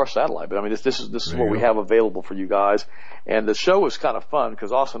Global Star Satellite. But I mean, this is what we have available for you guys. And the show is kind of fun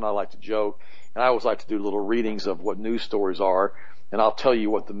because Austin and I like to joke, and I always like to do little readings of what news stories are. And I'll tell you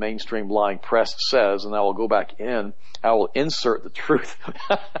what the mainstream lying press says, and I will go back in. I will insert the truth.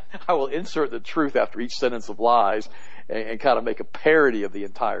 I will insert the truth after each sentence of lies, and kind of make a parody of the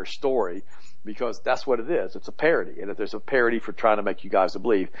entire story. Because that's what it is. It's a parody. And there's a parody for trying to make you guys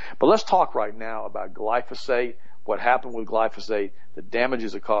believe. But let's talk right now about glyphosate, what happened with glyphosate, the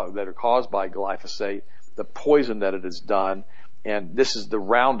damages that are caused by glyphosate, the poison that it has done. And this is the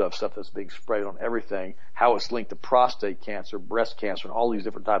Roundup stuff that's being sprayed on everything, how it's linked to prostate cancer, breast cancer, and all these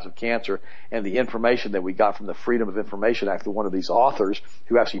different types of cancer, and the information that we got from the Freedom of Information Act, one of these authors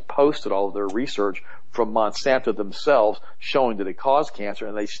who actually posted all of their research from Monsanto themselves showing that it caused cancer,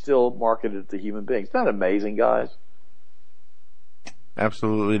 and they still marketed it to human beings. Isn't that amazing, guys?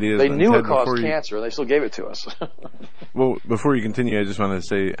 Absolutely it is. They knew it caused cancer, and they still gave it to us. Well, before you continue, I just want to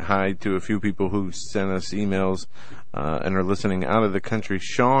say hi to a few people who sent us emails and are listening out of the country.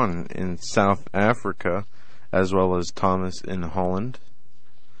 Sean in South Africa, as well as Thomas in Holland.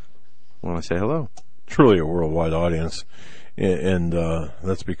 I want to say hello. Truly a worldwide audience, and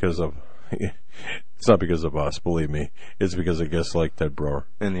that's because of... It's not because of us, believe me. It's because of guests like Ted Broer.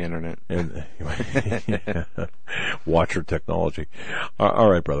 And the internet. And watcher technology. All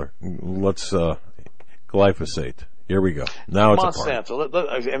right, brother. Let's glyphosate. Here we go. Now it's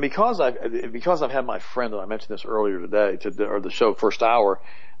Monsanto. And because I've had my friend, and I mentioned this earlier today, or the show first hour,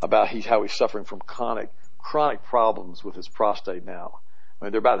 about how he's suffering from chronic problems with his prostate now. I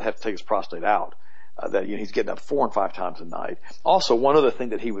mean, they're about to have to take his prostate out. That he's getting up 4 and 5 times a night. Also, one other thing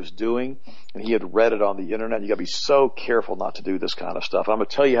that he was doing, and he had read it on the internet, you got to be so careful not to do this kind of stuff. I'm going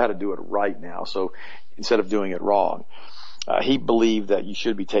to tell you how to do it right now, so instead of doing it wrong. He believed that you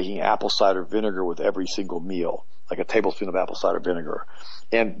should be taking apple cider vinegar with every single meal, like a tablespoon of apple cider vinegar.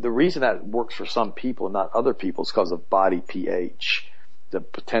 And the reason that works for some people and not other people is because of body pH, the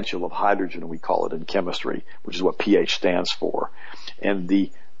potential of hydrogen, we call it in chemistry, which is what pH stands for. And the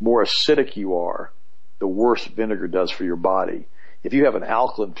more acidic you are, the worse vinegar does for your body. If you have an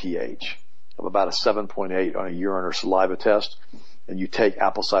alkaline pH of about a 7.8 on a urine or saliva test, and you take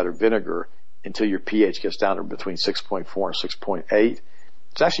apple cider vinegar until your pH gets down to between 6.4 and 6.8,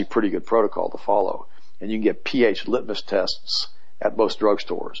 it's actually a pretty good protocol to follow. And you can get pH litmus tests at most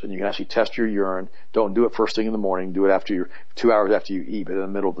drugstores, and you can actually test your urine. Don't do it first thing in the morning. Do it 2 hours after you eat, but in the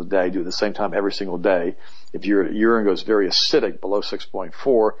middle of the day. Do it at the same time every single day. If your urine goes very acidic, below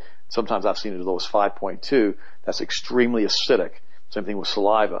 6.4, sometimes I've seen it as low as 5.2. That's extremely acidic. Same thing with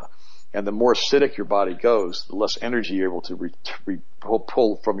saliva. And the more acidic your body goes, the less energy you're able to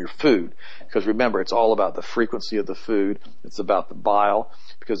pull from your food. Because remember, it's all about the frequency of the food. It's about the bile.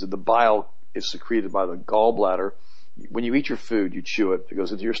 Because the bile is secreted by the gallbladder. When you eat your food, you chew it. It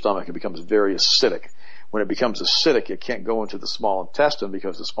goes into your stomach. It becomes very acidic. When it becomes acidic, it can't go into the small intestine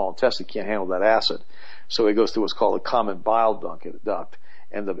because the small intestine can't handle that acid. So it goes through what's called a common bile duct.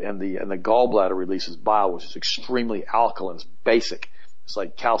 And the gallbladder releases bile, which is extremely alkaline. It's basic. It's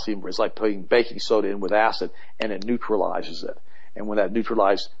like calcium. It's like putting baking soda in with acid, and it neutralizes it. And when that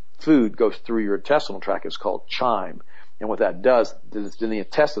neutralized food goes through your intestinal tract, it's called chyme. And what that does, then the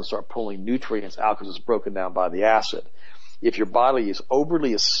intestines start pulling nutrients out because it's broken down by the acid. If your body is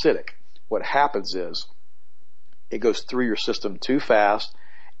overly acidic, what happens is it goes through your system too fast,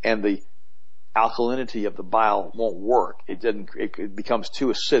 and the alkalinity of the bile won't work. It becomes too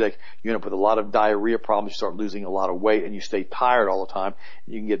acidic. You end up with a lot of diarrhea problems. You start losing a lot of weight, and you stay tired all the time.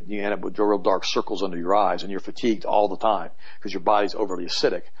 You end up with real dark circles under your eyes, and you're fatigued all the time because your body's overly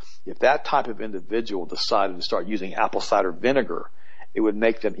acidic. If that type of individual decided to start using apple cider vinegar, it would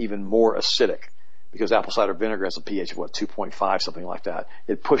make them even more acidic, because apple cider vinegar has a pH of 2.5, something like that.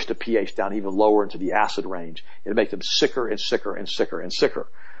 It pushed the pH down even lower into the acid range. It'd make them sicker and sicker and sicker and sicker.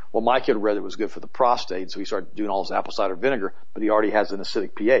 Well, my kid read it was good for the prostate, so he started doing all this apple cider vinegar, but he already has an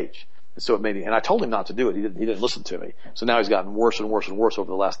acidic pH. And so it made me, and I told him not to do it. He didn't listen to me. So now he's gotten worse and worse and worse over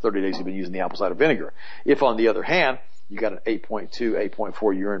the last 30 days he's been using the apple cider vinegar. If, on the other hand, you got an 8.2,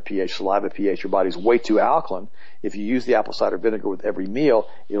 8.4 urine pH, saliva pH, your body's way too alkaline. If you use the apple cider vinegar with every meal,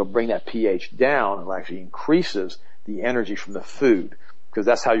 it'll bring that pH down. It actually increases the energy from the food, because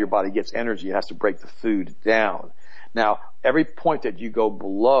that's how your body gets energy. It has to break the food down. Now, every point that you go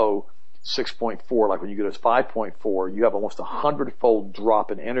below 6.4, like when you go to 5.4, you have almost 100-fold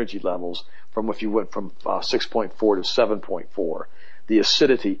drop in energy levels from if you went from 6.4 to 7.4. The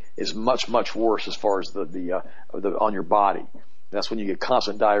acidity is much, much worse as far as the on your body. That's when you get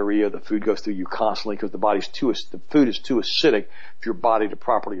constant diarrhea. The food goes through you constantly because the food is too acidic for your body to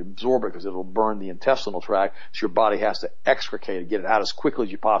properly absorb it because it'll burn the intestinal tract. So your body has to excrete it, get it out as quickly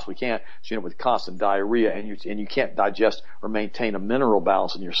as you possibly can. So you end up with constant diarrhea, and you can't digest or maintain a mineral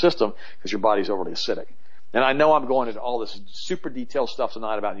balance in your system because your body's overly acidic. And I know I'm going into all this super detailed stuff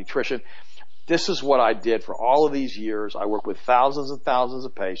tonight about nutrition. This is what I did for all of these years. I worked with thousands and thousands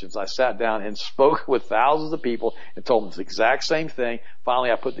of patients. I sat down and spoke with thousands of people and told them the exact same thing.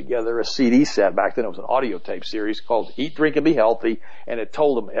 Finally, I put together a CD set. Back then, it was an audio tape series called Eat, Drink, and Be Healthy, and it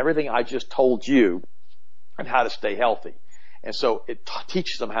told them everything I just told you and how to stay healthy. And so it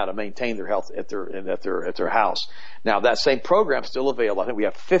teaches them how to maintain their health at their house. Now, that same program's still available. I think we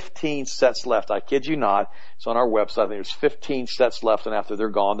have 15 sets left. I kid you not. It's on our website. I think there's 15 sets left, and after they're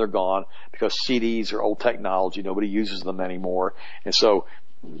gone because CDs are old technology. Nobody uses them anymore. And so,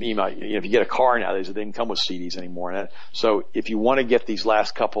 if you get a car nowadays, it didn't come with CDs anymore. And so if you want to get these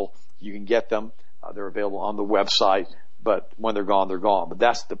last couple, you can get them. They're available on the website, but when they're gone, they're gone. But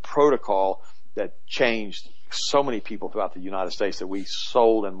that's the protocol that changed so many people throughout the United States that we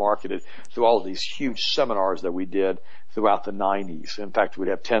sold and marketed through all of these huge seminars that we did throughout the 90s. In fact, we'd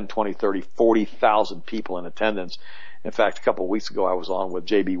have 10, 20, 30, 40,000 people in attendance. In fact, a couple of weeks ago, I was on with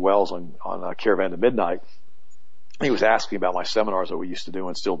J.B. Wells on Caravan to Midnight. He was asking about my seminars that we used to do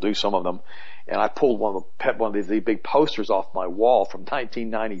and still do some of them. And I pulled one of the big posters off my wall from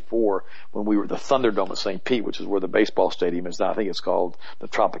 1994 when we were at the Thunderdome at St. Pete, which is where the baseball stadium is now. I think it's called the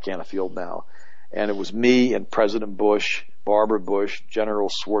Tropicana Field now. And it was me and President Bush, Barbara Bush, General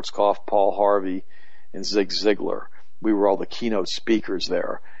Schwarzkopf, Paul Harvey, and Zig Ziglar. We were all the keynote speakers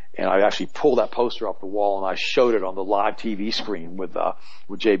there. And I actually pulled that poster off the wall and I showed it on the live TV screen with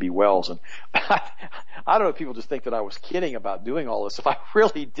J.B. Wells. And I don't know if people just think that I was kidding about doing all this. If I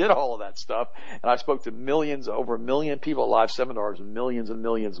really did all of that stuff, and I spoke to over 1 million people at live seminars and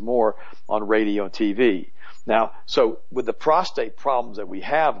millions more on radio and TV. Now, so with the prostate problems that we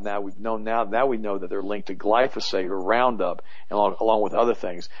have now, we know that they're linked to glyphosate or Roundup, and along with other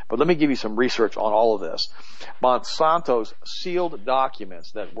things. But let me give you some research on all of this. Monsanto's sealed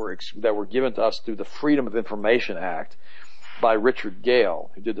documents that were given to us through the Freedom of Information Act by Richard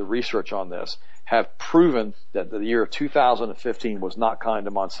Gale, who did the research on this, have proven that the year of 2015 was not kind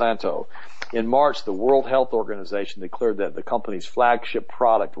to Monsanto. In March, the World Health Organization declared that the company's flagship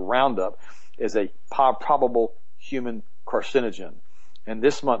product, Roundup, is a probable human carcinogen. And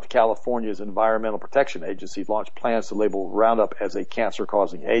this month, California's Environmental Protection Agency launched plans to label Roundup as a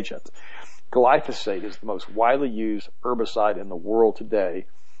cancer-causing agent. Glyphosate is the most widely used herbicide in the world today.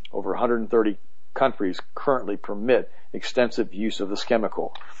 Over 130 countries currently permit extensive use of this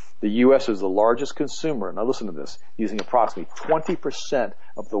chemical. The U.S. is the largest consumer, now listen to this, using approximately 20%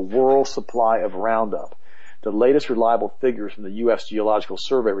 of the world's supply of Roundup. The latest reliable figures from the U.S. Geological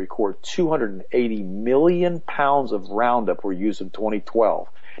Survey record 280 million pounds of Roundup were used in 2012.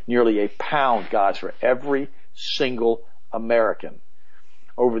 Nearly a pound, guys, for every single American.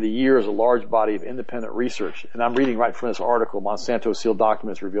 Over the years, a large body of independent research, and I'm reading right from this article, Monsanto sealed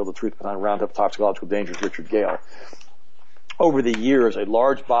documents reveal the truth behind Roundup toxicological dangers, Richard Gale. Over the years, a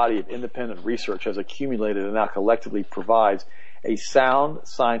large body of independent research has accumulated and now collectively provides a sound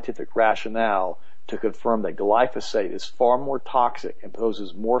scientific rationale to confirm that glyphosate is far more toxic and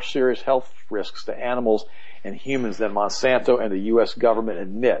poses more serious health risks to animals and humans than Monsanto and the U.S. government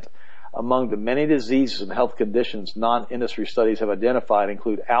admit. Among the many diseases and health conditions non-industry studies have identified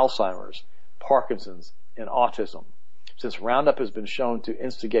include Alzheimer's, Parkinson's, and autism. Since Roundup has been shown to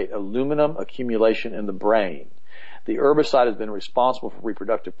instigate aluminum accumulation in the brain, the herbicide has been responsible for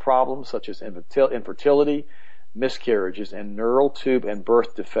reproductive problems such as infertility, miscarriages, and neural tube and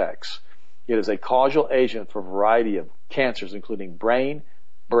birth defects. It is a causal agent for a variety of cancers, including brain,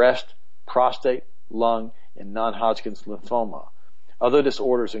 breast, prostate, lung, and non-Hodgkin's lymphoma. Other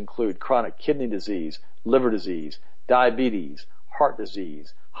disorders include chronic kidney disease, liver disease, diabetes, heart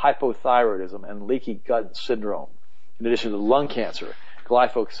disease, hypothyroidism, and leaky gut syndrome. In addition to lung cancer,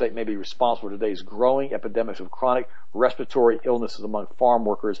 glyphosate may be responsible for today's growing epidemics of chronic respiratory illnesses among farm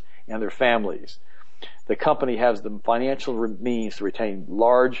workers and their families. The company has the financial means to retain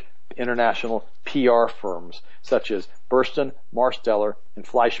large international PR firms such as Burston, Marsteller, and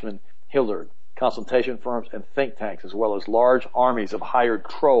Fleischmann Hillard, consultation firms and think tanks, as well as large armies of hired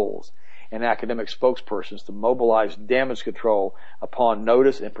trolls and academic spokespersons to mobilize damage control upon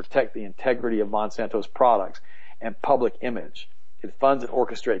notice and protect the integrity of Monsanto's products and public image. It funds and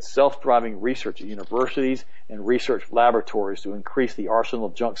orchestrates self-driving research at universities and research laboratories to increase the arsenal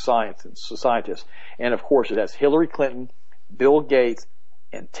of junk scientists. And of course, it has Hillary Clinton, Bill Gates,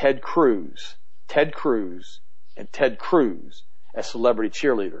 and Ted Cruz as celebrity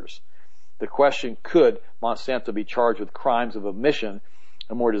cheerleaders. The question, could Monsanto be charged with crimes of omission,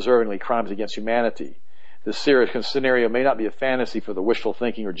 and more deservingly, crimes against humanity? This serious scenario may not be a fantasy for the wishful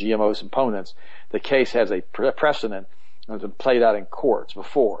thinking or GMO's opponents. The case has a precedent and has been played out in courts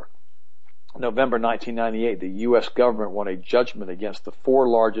before. In November 1998, the U.S. government won a judgment against the 4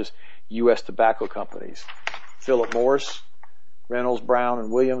 largest U.S. tobacco companies: Philip Morris, Reynolds, Brown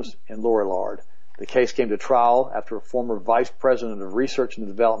and Williams, and Lorillard. The case came to trial after a former vice president of research and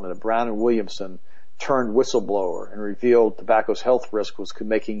development of Brown and Williamson turned whistleblower and revealed tobacco's health risk was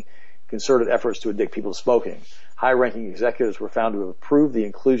making concerted efforts to addict people to smoking. High-ranking executives were found to have approved the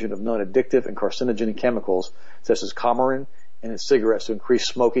inclusion of known addictive and carcinogenic chemicals such as coumarin in cigarettes to increase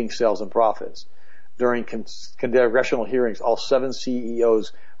smoking sales and profits. During congressional hearings, all 7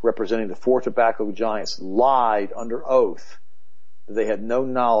 CEOs representing the 4 tobacco giants lied under oath that they had no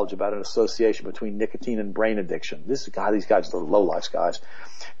knowledge about an association between nicotine and brain addiction. These guys are low-life guys.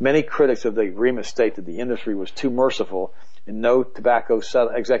 Many critics of the agreement state that the industry was too merciful and no tobacco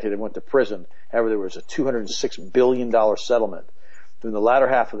executive went to prison. However, there was a $206 billion settlement. During the latter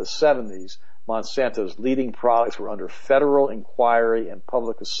half of the 70s, Monsanto's leading products were under federal inquiry and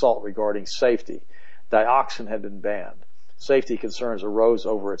public assault regarding safety. Dioxin had been banned. Safety concerns arose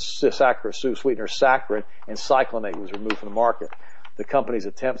over its sweetener saccharin, and cyclamate was removed from the market. The company's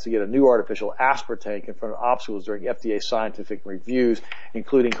attempts to get a new artificial aspartame confronted obstacles during FDA scientific reviews,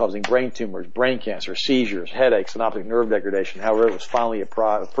 including causing brain tumors, brain cancer, seizures, headaches, and optic nerve degradation. However, it was finally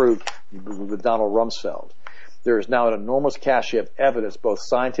approved with Donald Rumsfeld. There is now an enormous cache of evidence, both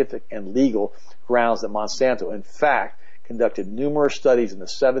scientific and legal grounds, that Monsanto, in fact, conducted numerous studies in the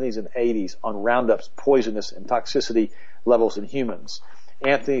 70s and 80s on Roundup's poisonous and toxicity levels in humans.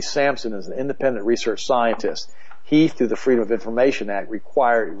 Anthony Sampson is an independent research scientist. He, through the Freedom of Information Act,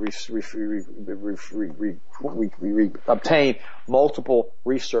 obtained multiple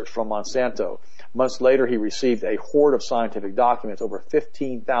research from Monsanto. Months later, he received a hoard of scientific documents, over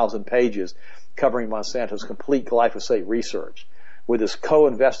 15,000 pages, covering Monsanto's complete glyphosate research. With his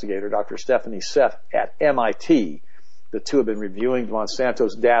co-investigator, Dr. Stephanie Seff at MIT, the two have been reviewing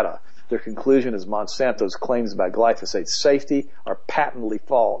Monsanto's data. Their conclusion is Monsanto's claims about glyphosate's safety are patently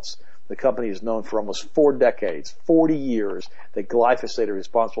false. The company is known for almost 4 decades, 40 years, that glyphosate is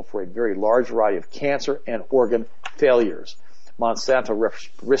responsible for a very large variety of cancer and organ failures. Monsanto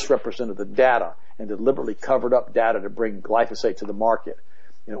misrepresented the data and deliberately covered up data to bring glyphosate to the market.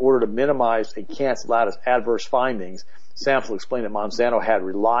 In order to minimize and cancel out its adverse findings, Sampson explained that Monsanto had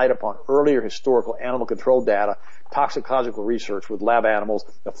relied upon earlier historical animal control data, toxicological research with lab animals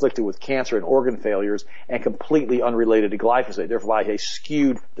afflicted with cancer and organ failures, and completely unrelated to glyphosate. Therefore, they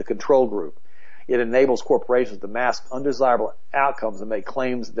skewed the control group. It enables corporations to mask undesirable outcomes and make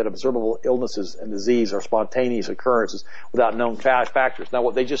claims that observable illnesses and disease are spontaneous occurrences without known factors. Now,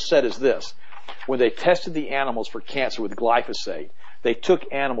 what they just said is this. When they tested the animals for cancer with glyphosate, they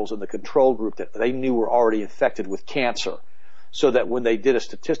took animals in the control group that they knew were already infected with cancer, so that when they did a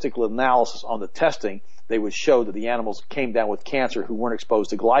statistical analysis on the testing, they would show that the animals came down with cancer who weren't exposed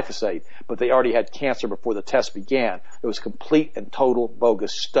to glyphosate, but they already had cancer before the test began. It was a complete and total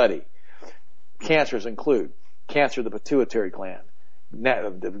bogus study. Cancers include cancer of the pituitary gland,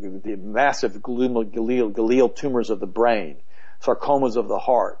 the massive glial tumors of the brain, sarcomas of the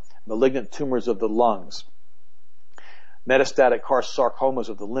heart, malignant tumors of the lungs, metastatic sarcomas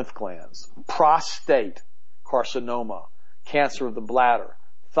of the lymph glands, prostate carcinoma, cancer of the bladder,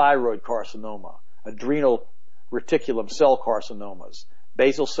 thyroid carcinoma, adrenal reticulum cell carcinomas,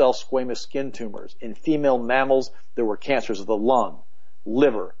 basal cell squamous skin tumors. In female mammals, there were cancers of the lung,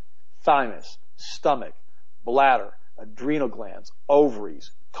 liver, thymus, stomach, bladder, adrenal glands,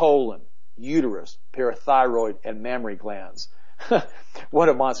 ovaries, colon, uterus, parathyroid, and mammary glands. One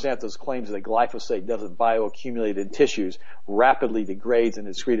of Monsanto's claims is that glyphosate doesn't bioaccumulate in tissues, rapidly degrades and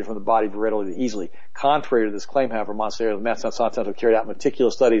is excreted from the body readily and easily. Contrary to this claim, however, Monsanto carried out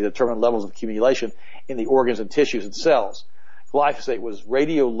meticulous studies to determine levels of accumulation in the organs and tissues and cells. Glyphosate was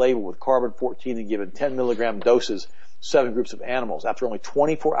radio-labeled with carbon-14 and given 10 milligram doses, 7 groups of animals. After only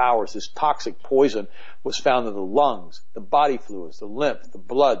 24 hours, this toxic poison was found in the lungs, the body fluids, the lymph, the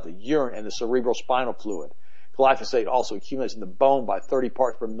blood, the urine, and the cerebral spinal fluid. Glyphosate also accumulates in the bone by 30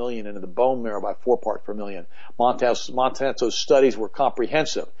 parts per million and in the bone marrow by 4 parts per million. Monsanto's studies were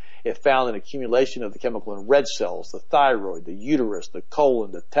comprehensive. It found an accumulation of the chemical in red cells, the thyroid, the uterus, the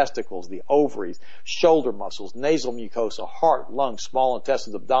colon, the testicles, the ovaries, shoulder muscles, nasal mucosa, heart, lungs, small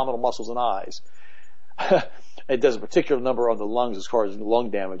intestines, abdominal muscles, and eyes. It does a particular number on the lungs as far as lung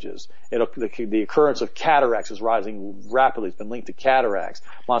damages. The occurrence of cataracts is rising rapidly. It's been linked to cataracts.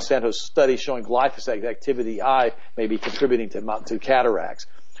 Monsanto's study showing glyphosate activity in the eye may be contributing to cataracts.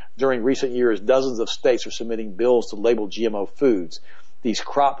 During recent years, dozens of states are submitting bills to label GMO foods. These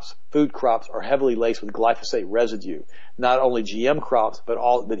food crops, are heavily laced with glyphosate residue. Not only GM crops, but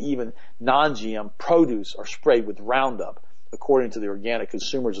even non-GM produce are sprayed with Roundup. According to the Organic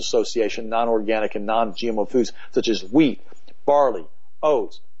Consumers Association, non-organic and non-GMO foods such as wheat, barley,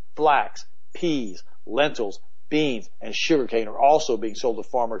 oats, flax, peas, lentils, beans, and sugarcane are also being sold to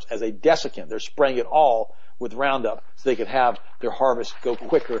farmers as a desiccant. They're spraying it all with Roundup so they can have their harvest go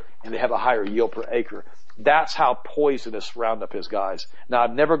quicker and they have a higher yield per acre. That's how poisonous Roundup is, guys. Now,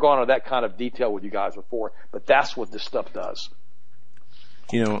 I've never gone into that kind of detail with you guys before, but that's what this stuff does.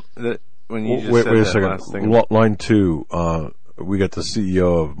 You know, when you just wait said a that second. last thing, Line 2. We got the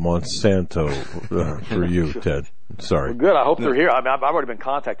CEO of Monsanto for you, Ted. Sorry. Well, good. I hope they're here. I mean, I've already been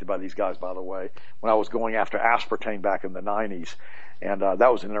contacted by these guys, by the way, when I was going after aspartame back in the 90s. And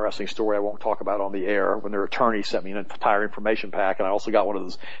that was an interesting story I won't talk about on the air. When their attorney sent me an entire information pack, and I also got one of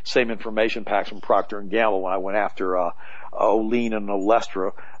those same information packs from Procter & Gamble when I went after Olean and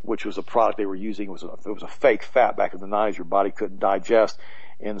Olestra, which was a product they were using. It was a fake fat back in the 90s your body couldn't digest.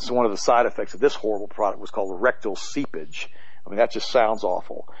 And so one of the side effects of this horrible product was called rectal seepage. I mean, that just sounds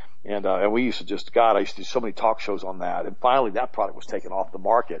awful. And we used to I used to do so many talk shows on that. And finally, that product was taken off the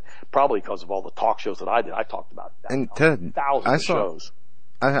market, probably because of all the talk shows that I did. I talked about that. And Ted, thousands of shows.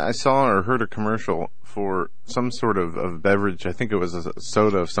 I saw or heard a commercial for some sort of beverage. I think it was a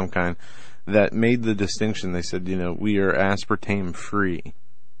soda of some kind that made the distinction. They said, we are aspartame free.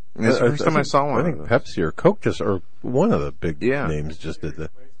 And that's the first time I saw one. I think Pepsi or Coke or one of the big names just did that.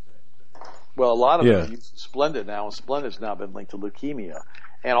 Well, a lot of them use Splendid now, and Splendid's now been linked to leukemia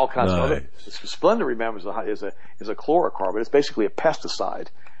and all kinds of other. Splendid, remember, is a chlorocarbon. It's basically a pesticide.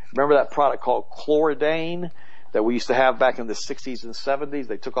 Remember that product called Chloridane that we used to have back in the 60s and 70s?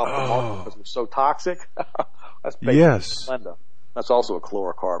 They took off the market because it was so toxic. That's basically Splenda. That's also a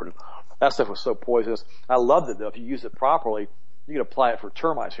chlorocarbon. That stuff was so poisonous. I loved it, though. If you use it properly, you can apply it for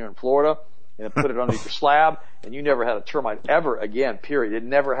termites here in Florida and put it underneath your slab, and you never had a termite ever again, period. It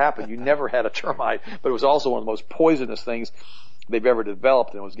never happened. You never had a termite. But it was also one of the most poisonous things they've ever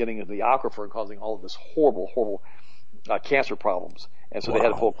developed, and it was getting into the aquifer and causing all of this horrible cancer problems. And so they had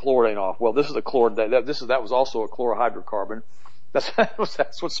to pull Chloridane off. Well, this is a Chloridane. That was also a chlorohydrocarbon. That's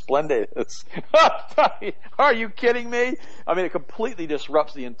what Splenda is. Are you kidding me? I mean, it completely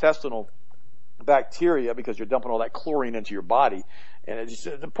disrupts the intestinal bacteria because you're dumping all that chlorine into your body, and it's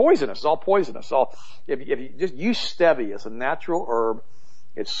poisonous. It's all poisonous. If you just use stevia, it's a natural herb.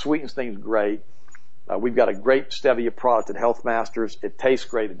 It sweetens things great. We've got a great stevia product at Health Masters. It tastes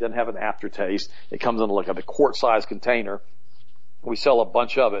great. It doesn't have an aftertaste. It comes in like a quart-sized container. We sell a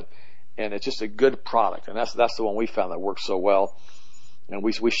bunch of it, and it's just a good product. And that's the one we found that works so well. And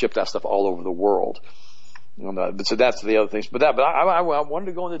we ship that stuff all over the world. So that's the other things. But I wanted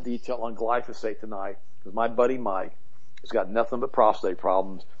to go into detail on glyphosate tonight because my buddy Mike has got nothing but prostate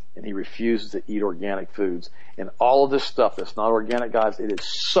problems, and he refuses to eat organic foods. And all of this stuff that's not organic, guys, it is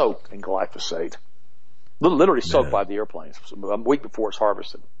soaked in glyphosate. Literally soaked by the airplanes a week before it's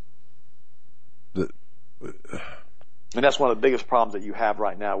harvested. And that's one of the biggest problems that you have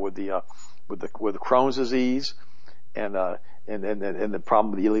right now with the Crohn's disease and the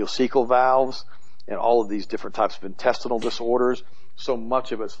problem with the ileocecal valves and all of these different types of intestinal disorders. So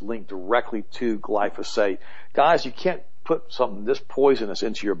much of it's linked directly to glyphosate. Guys, you can't put something this poisonous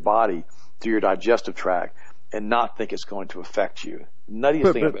into your body through your digestive tract and not think it's going to affect you.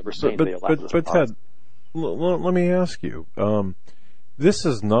 Nuttiest thing I've ever seen. But Ted, let me ask you. This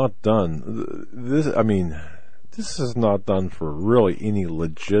is not done. This is not done for really any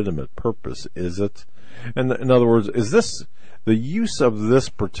legitimate purpose, is it? And in other words, is this the use of this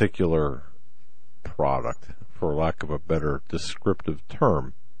particular product, for lack of a better descriptive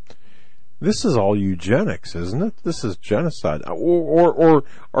term? This is all eugenics, isn't it? This is genocide. Or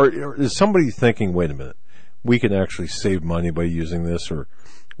is somebody thinking, wait a minute, we can actually save money by using this, or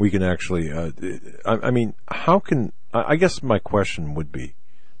we can actually, I guess my question would be,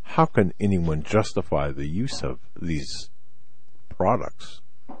 how can anyone justify the use of these products?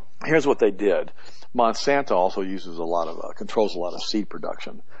 Here's what they did. Monsanto also uses controls a lot of seed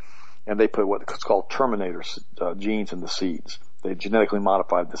production. And they put what's called terminator genes in the seeds. They genetically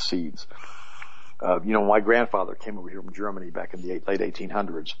modified the seeds. My grandfather came over here from Germany back in the late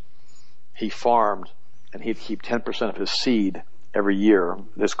 1800s, he farmed, and he'd keep 10% of his seed every year,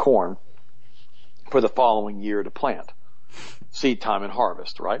 this corn, for the following year to plant. Seed time and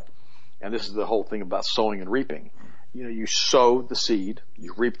harvest, right? And this is the whole thing about sowing and reaping. You sow the seed,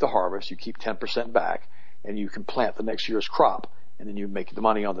 you reap the harvest, you keep 10% back, and you can plant the next year's crop. And then you make the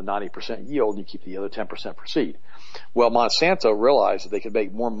money on the 90% yield, and you keep the other 10% for seed. Well, Monsanto realized that they could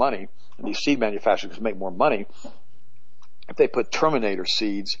make more money, and these seed manufacturers could make more money if they put Terminator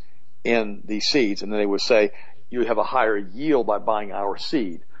seeds in these seeds, and then they would say, you have a higher yield by buying our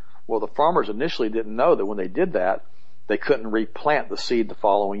seed. Well, the farmers initially didn't know that when they did that, they couldn't replant the seed the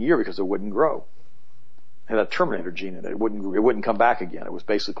following year because it wouldn't grow. It had a Terminator gene in it. It wouldn't come back again. It was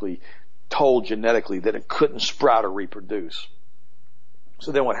basically told genetically that it couldn't sprout or reproduce.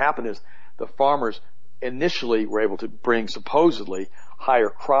 So then what happened is the farmers initially were able to bring supposedly higher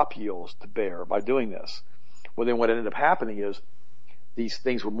crop yields to bear by doing this. Well, then what ended up happening is these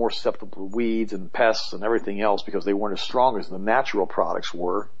things were more susceptible to weeds and pests and everything else because they weren't as strong as the natural products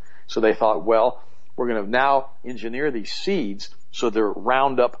were. So they thought, well, we're going to now engineer these seeds so they're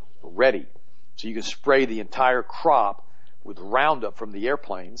Roundup ready. So you can spray the entire crop with Roundup from the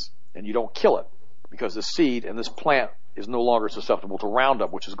airplanes and you don't kill it because the seed and this plant is no longer susceptible to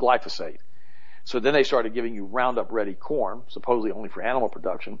Roundup, which is glyphosate. So then they started giving you Roundup ready corn, supposedly only for animal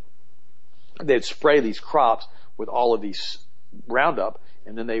production. They'd spray these crops with all of these Roundup,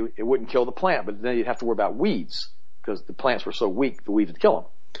 and then it wouldn't kill the plant, but then you'd have to worry about weeds because the plants were so weak, the weeds would kill them.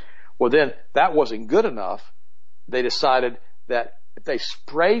 Well, then that wasn't good enough. They decided that if they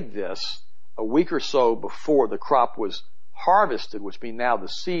sprayed this a week or so before the crop was harvested, which means now the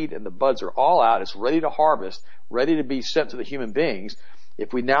seed and the buds are all out, it's ready to harvest, ready to be sent to the human beings.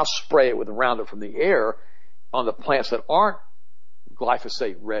 If we now spray it with the Roundup from the air on the plants that aren't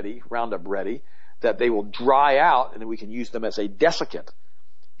glyphosate ready, Roundup ready, that they will dry out and then we can use them as a desiccant.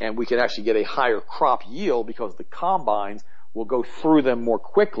 And we can actually get a higher crop yield because the combines will go through them more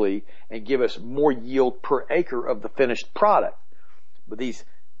quickly and give us more yield per acre of the finished product. But these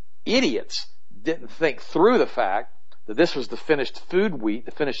idiots didn't think through the fact that this was the finished food wheat,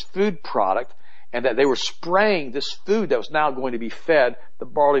 the finished food product, and that they were spraying this food that was now going to be fed, the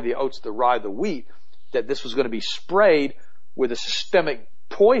barley, the oats, the rye, the wheat, that this was going to be sprayed with a systemic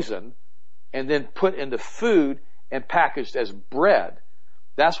poison and then put into food and packaged as bread.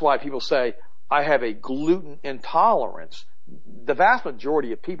 That's why people say, I have a gluten intolerance. The vast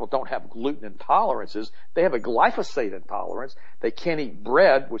majority of people don't have gluten intolerances. They have a glyphosate intolerance. They can't eat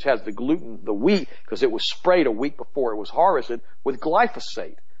bread, which has the gluten, the wheat, because it was sprayed a week before it was harvested with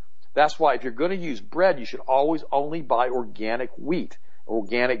glyphosate. That's why if you're going to use bread, you should always only buy organic wheat,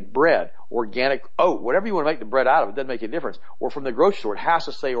 organic bread, organic oat, whatever you want to make the bread out of. It doesn't make any difference. Or from the grocery store, it has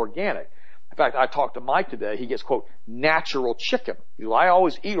to say organic. In fact, I talked to Mike today. He gets, quote, natural chicken. He goes, I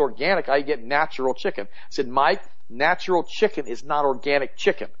always eat organic. I get natural chicken. I said, Mike, natural chicken is not organic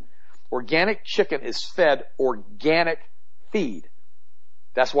chicken. Organic chicken is fed organic feed.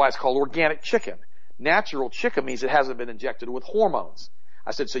 That's why it's called organic chicken. Natural chicken means it hasn't been injected with hormones.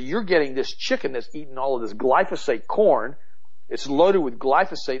 I said, so you're getting this chicken that's eating all of this glyphosate corn. It's loaded with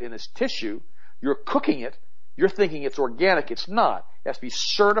glyphosate in its tissue. You're cooking it. You're thinking it's organic. It's not. It has to be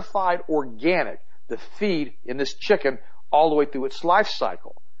certified organic, the feed in this chicken all the way through its life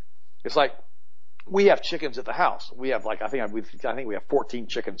cycle. It's like we have chickens at the house. We have I think we have 14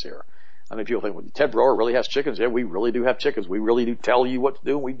 chickens here. I mean, people think, well, Ted Broer really has chickens. Yeah, we really do have chickens. We really do tell you what to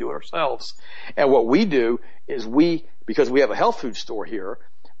do, and we do it ourselves. And what we do is because we have a health food store here,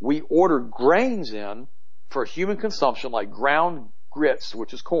 we order grains in for human consumption, like ground grits,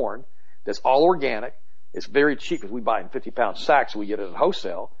 which is corn, that's all organic. It's very cheap because we buy it in 50-pound sacks. So we get it at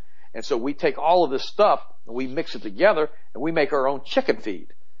wholesale. And so we take all of this stuff and we mix it together and we make our own chicken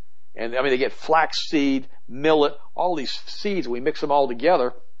feed. And I mean, they get flaxseed, millet, all these seeds. We mix them all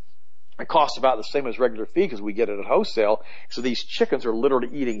together. It costs about the same as regular feed because we get it at wholesale. So these chickens are literally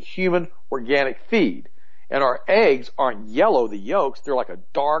eating human organic feed. And our eggs aren't yellow, the yolks. They're like a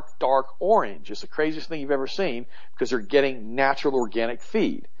dark, dark orange. It's the craziest thing you've ever seen because they're getting natural organic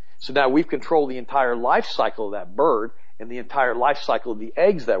feed. So now we've controlled the entire life cycle of that bird and the entire life cycle of the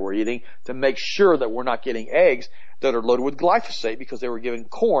eggs that we're eating to make sure that we're not getting eggs that are loaded with glyphosate because they were given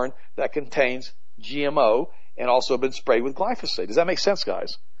corn that contains GMO and also been sprayed with glyphosate. Does that make sense,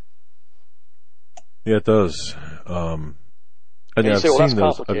 guys? Yeah, it does. And you say, well, that's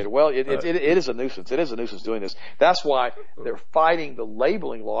complicated. Well, it is a nuisance. It is a nuisance doing this. That's why they're fighting the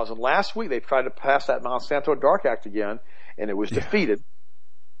labeling laws. And last week they tried to pass that Monsanto Dark Act again, and it was defeated.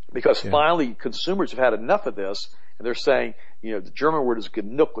 Because finally consumers have had enough of this, and they're saying, the German word is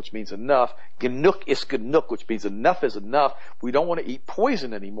genug, which means enough. Genug ist genug, which means enough is enough. We don't want to eat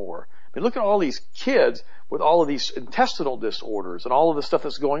poison anymore. I mean, look at all these kids with all of these intestinal disorders and all of the stuff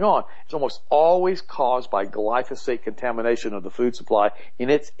that's going on. It's almost always caused by glyphosate contamination of the food supply,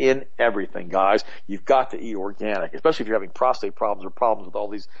 and it's in everything, guys. You've got to eat organic, especially if you're having prostate problems or problems with all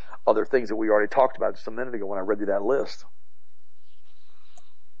these other things that we already talked about just a minute ago when I read you that list.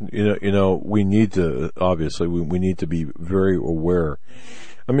 We need to, obviously, we need to be very aware.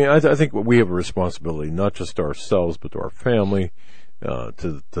 I mean, I think we have a responsibility, not just to ourselves, but to our family,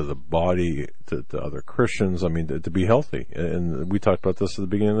 to the body, to other Christians. I mean, to be healthy. And we talked about this at the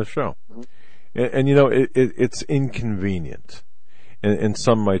beginning of the show. And it's inconvenient. And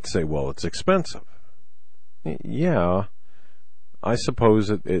some might say, well, it's expensive. Yeah, I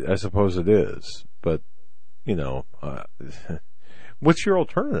suppose it is. But, what's your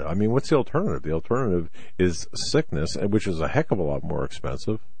alternative? I mean, what's the alternative? The alternative is sickness, which is a heck of a lot more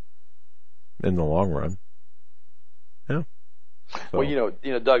expensive in the long run. Yeah. So. Well,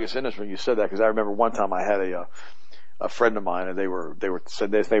 Doug, it's interesting you said that, because I remember one time I had a friend of mine, and they were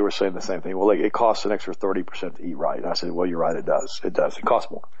saying the same thing. Well, it costs an extra 30% to eat right. And I said, well, you're right, it does. It does. It costs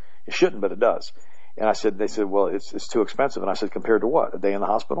more. It shouldn't, but it does. And they said, well, it's too expensive. And I said, compared to what? A day in the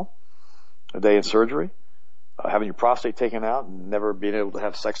hospital? A day in surgery? Having your prostate taken out and never being able to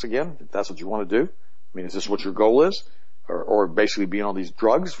have sex again, if that's what you want to do? I mean, is this what your goal is? Or basically being on these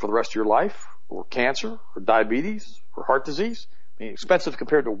drugs for the rest of your life? Or cancer? Or diabetes? Or heart disease? I mean, expensive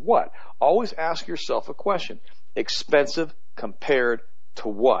compared to what? Always ask yourself a question. Expensive compared to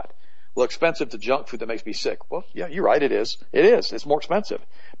what? Well, expensive to junk food that makes me sick. Well, yeah, you're right, it is. It is. It's more expensive.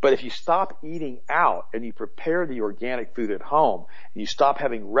 But if you stop eating out and you prepare the organic food at home and you stop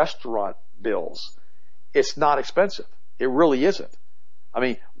having restaurant bills, it's not expensive. It really isn't. I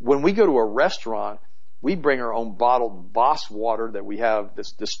mean, when we go to a restaurant, we bring our own bottled Voss water that we have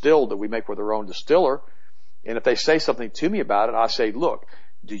that's distilled, that we make with our own distiller. And if they say something to me about it, I say, look,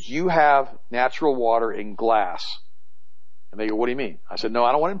 do you have natural water in glass? And they go, what do you mean? I said, no,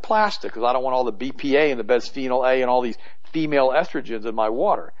 I don't want it in plastic, because I don't want all the BPA and the bisphenol A and all these female estrogens in my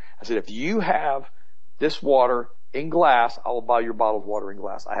water. I said, if you have this water in glass, I will buy your bottled water in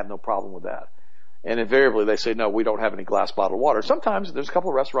glass. I have no problem with that. And invariably they say, no, we don't have any glass bottled water. Sometimes there's a couple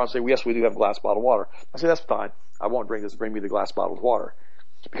of restaurants that say, yes, we do have glass bottled water. I say, that's fine. I won't drink this. Bring me the glass bottled water,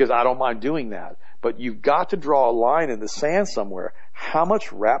 because I don't mind doing that. But you've got to draw a line in the sand somewhere. How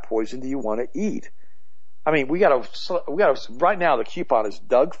much rat poison do you want to eat? I mean, we got to, right now the coupon is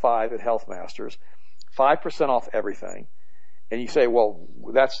Doug5 at Health Masters, 5% off everything. And you say, well,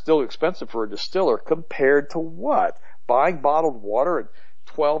 that's still expensive for a distiller compared to what? Buying bottled water at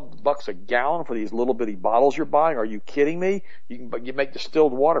 $12 a gallon for these little bitty bottles you're buying? Are you kidding me? You make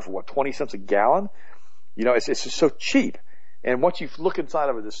distilled water for what, 20 cents a gallon? It's just so cheap. And once you look inside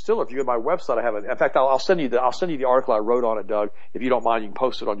of a distiller, if you go to my website, I have it. In fact, I'll send you the article I wrote on it, Doug. If you don't mind, you can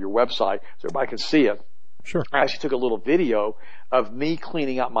post it on your website so everybody can see it. Sure. I actually took a little video of me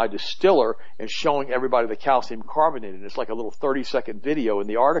cleaning out my distiller and showing everybody the calcium carbonate. And it's like a little 30-second video in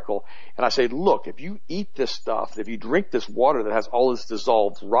the article. And I say, look, if you eat this stuff, if you drink this water that has all this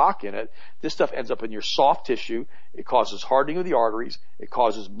dissolved rock in it, this stuff ends up in your soft tissue. It causes hardening of the arteries. It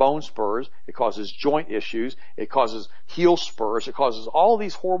causes bone spurs. It causes joint issues. It causes heel spurs. It causes all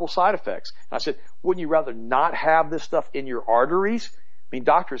these horrible side effects. And I said, wouldn't you rather not have this stuff in your arteries? I mean,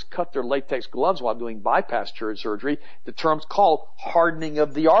 doctors cut their latex gloves while doing bypass surgery. The term's called hardening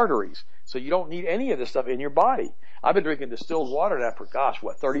of the arteries. So you don't need any of this stuff in your body. I've been drinking distilled water now for,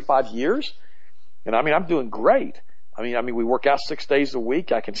 35 years? And I mean, I'm doing great. I mean, we work out 6 days a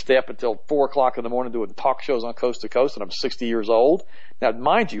week. I can stay up until 4 o'clock in the morning doing talk shows on Coast to Coast, and I'm 60 years old. Now,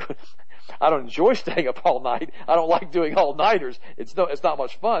 mind you, I don't enjoy staying up all night. I don't like doing all-nighters. It's not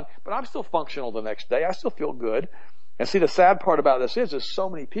much fun, but I'm still functional the next day. I still feel good. And see, the sad part about this is there's so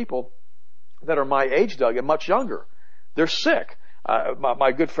many people that are my age, Doug, and much younger. They're sick.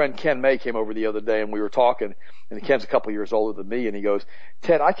 My good friend Ken May came over the other day, and we were talking, and Ken's a couple years older than me, and he goes,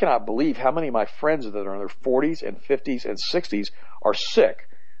 Ted, I cannot believe how many of my friends that are in their 40s and 50s and 60s are sick.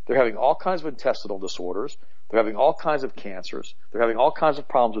 They're having all kinds of intestinal disorders. They're having all kinds of cancers. They're having all kinds of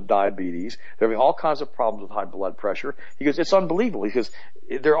problems with diabetes. They're having all kinds of problems with high blood pressure. He goes, it's unbelievable. He goes,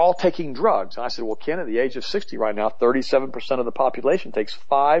 they're all taking drugs. And I said, well, Ken, at the age of 60 right now, 37% of the population takes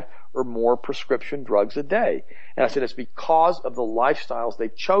 5 or more prescription drugs a day. And I said, it's because of the lifestyles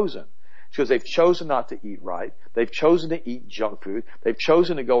they've chosen. Because they've chosen not to eat right. They've chosen to eat junk food. They've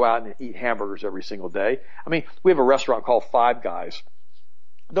chosen to go out and eat hamburgers every single day. I mean, we have a restaurant called Five Guys.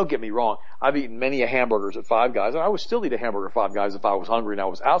 Don't get me wrong. I've eaten many hamburgers at Five Guys, and I would still eat a hamburger at Five Guys if I was hungry and I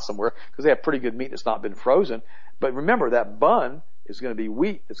was out somewhere, because they have pretty good meat that's not been frozen. But remember, that bun is going to be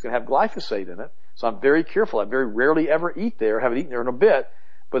wheat. It's going to have glyphosate in it. So I'm very careful. I very rarely ever eat there. Haven't eaten there in a bit.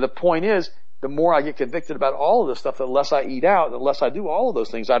 But the point is, the more I get convicted about all of this stuff, the less I eat out, the less I do all of those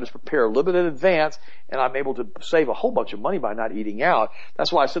things. I just prepare a little bit in advance, and I'm able to save a whole bunch of money by not eating out.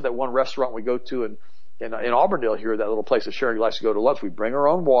 That's why I said that one restaurant we go to in Auburndale here, that little place that Sharon likes to go to lunch, we bring our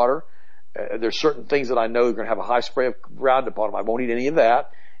own water. There's certain things that I know are going to have a high spray of Roundup on them. I won't eat any of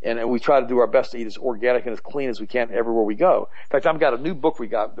that. And we try to do our best to eat as organic and as clean as we can everywhere we go. In fact, I've got a new book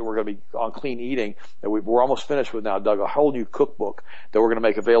that we're going to be on clean eating that we're almost finished with now, Doug, a whole new cookbook that we're going to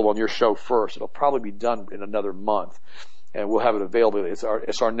make available on your show first. It'll probably be done in another month, and we'll have it available. It's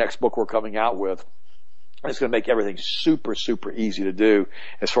our next book we're coming out with. It's going to make everything super, super easy to do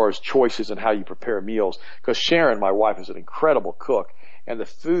as far as choices and how you prepare meals. Because Sharon, my wife, is an incredible cook, and the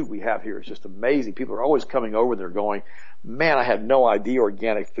food we have here is just amazing. People are always coming over and they're going, man, I had no idea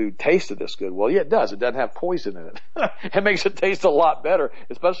organic food tasted this good. Well, yeah, it does. It doesn't have poison in it. It makes it taste a lot better,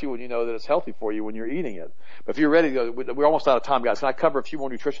 especially when you know that it's healthy for you when you're eating it. But if you're ready to go, we're almost out of time, guys. Can I cover a few more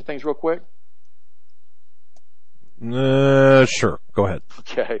nutrition things real quick? Sure. Go ahead.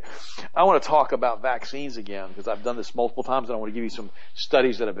 Okay. I want to talk about vaccines again because I've done this multiple times, and I want to give you some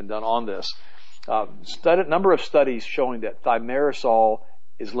studies that have been done on this. Number of studies showing that thimerosal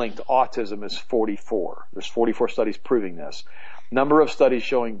is linked to autism is 44. There's 44 studies proving this. Number of studies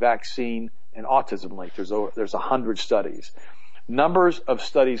showing vaccine and autism linked. There's 100 studies. Numbers of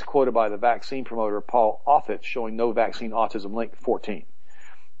studies quoted by the vaccine promoter Paul Offit showing no vaccine autism link, 14.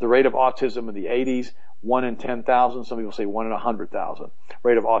 The rate of autism in the 80s, 1 in 10,000. Some people say 1 in 100,000.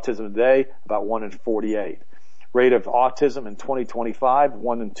 Rate of autism today, about 1 in 48. Rate of autism in 2025,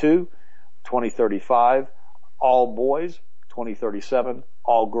 1 in 2. 2035, all boys. 2037,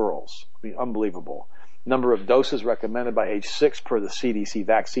 all girls. I mean, unbelievable. Number of doses recommended by age 6 per the CDC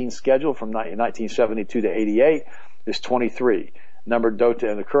vaccine schedule from 1972 to 88 is 23. Number dosed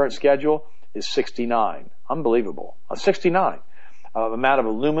in the current schedule is 69. Unbelievable. 69. Amount of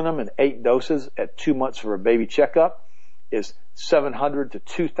aluminum in 8 doses at 2 months for a baby checkup is 700 to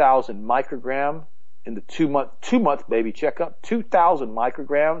 2,000 microgram in the 2-month baby checkup. 2,000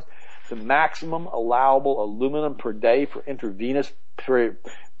 micrograms. The maximum allowable aluminum per day for intravenous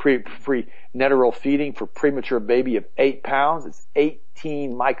prenatal feeding for premature baby of 8 pounds. It's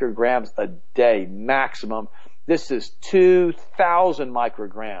 18 micrograms a day maximum. This is 2,000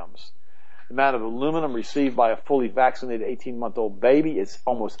 micrograms. The amount of aluminum received by a fully vaccinated 18-month-old baby is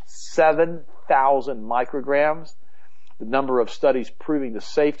almost 7,000 micrograms. The number of studies proving the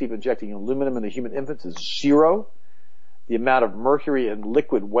safety of injecting aluminum in the human infants is 0. The amount of mercury in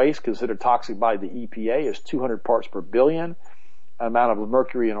liquid waste considered toxic by the EPA is 200 parts per billion. The amount of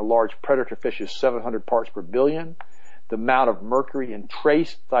mercury in a large predator fish is 700 parts per billion. The amount of mercury in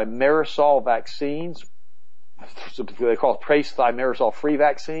trace thimerosal vaccines, they call it trace thimerosal free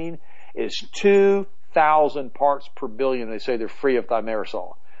vaccine, is 2,000 parts per billion. They say they're free of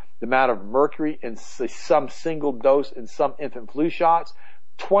thimerosal. The amount of mercury in some single dose in some infant flu shots,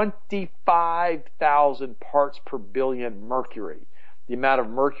 25,000 parts per billion mercury. The amount of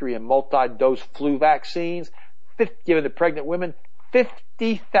mercury in multi-dose flu vaccines given to pregnant women,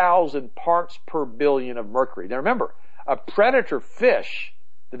 50,000 parts per billion of mercury. Now remember, a predator fish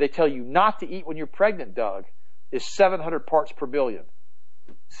that they tell you not to eat when you're pregnant, Doug, is 700 parts per billion.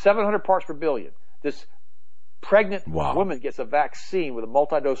 700 parts per billion. This pregnant woman gets a vaccine with a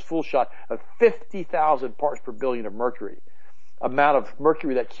multi-dose flu shot of 50,000 parts per billion of mercury. Amount of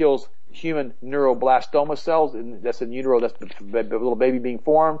mercury that kills human neuroblastoma cells, that's in utero, that's the little baby being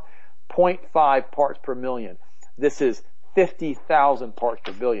formed, 0.5 parts per million. This is 50,000 parts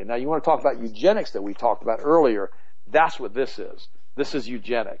per billion. Now you want to talk about eugenics that we talked about earlier. That's what this is. This is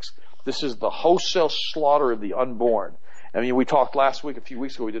eugenics. This is the wholesale slaughter of the unborn. I mean, we talked last week, a few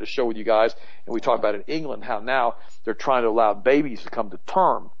weeks ago, we did a show with you guys, and we talked about in England how now they're trying to allow babies to come to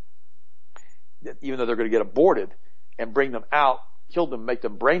term, even though they're going to get aborted, and bring them out, kill them, make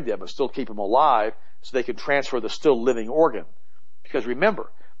them brain dead, but still keep them alive so they can transfer the still living organ. Because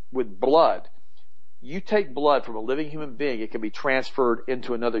remember, with blood, you take blood from a living human being, it can be transferred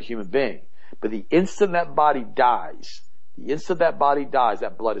into another human being. But the instant that body dies, that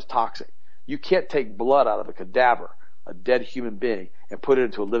blood is toxic. You can't take blood out of a cadaver, a dead human being, and put it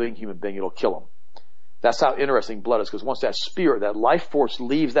into a living human being. It'll kill him. That's how interesting blood is, because once that spirit, that life force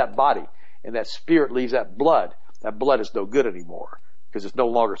leaves that body, and that spirit leaves that blood is no good anymore, because it's no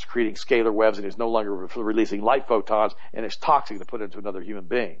longer secreting scalar webs, and it's no longer releasing light photons, and it's toxic to put into another human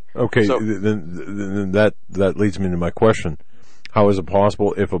being. Okay, so, then that leads me to my question. How is it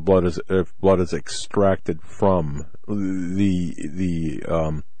possible if blood is extracted from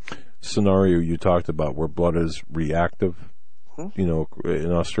the scenario you talked about where blood is reactive? You know,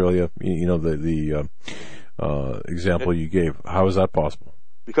 in Australia, you know, the example you gave. How is that possible?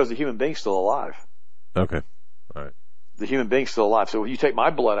 because the human being's still alive. Okay. All right. The human being's still alive. So if you take my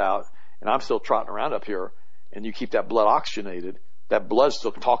blood out and I'm still trotting around up here and you keep that blood oxygenated, that blood's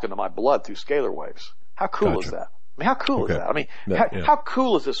still talking to my blood through scalar waves. How cool is that? I mean, how cool is that? I mean, how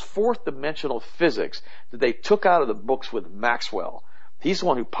cool is this fourth dimensional physics that they took out of the books with Maxwell? He's the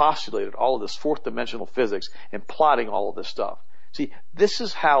one who postulated all of this fourth dimensional physics and plotting all of this stuff. See, this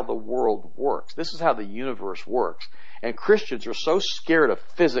is how the world works. This is how the universe works. And Christians are so scared of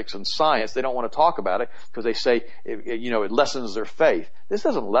physics and science, they don't want to talk about it because they say, it lessens their faith. This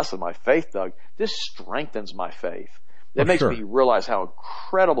doesn't lessen my faith, Doug. This strengthens my faith. It makes me realize how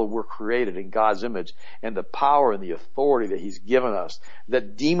incredible we're created in God's image and the power and the authority that He's given us,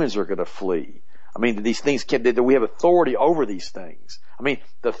 that demons are going to flee. I mean, these things that we have authority over these things. I mean,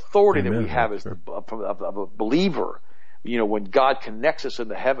 the authority that we have is of a believer. When God connects us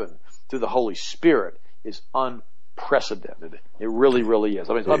into heaven through the Holy Spirit is unprecedented. It really, really is.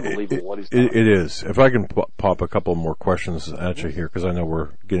 I mean, it's unbelievable what He's done. It is. If I can pop a couple more questions at you here, because I know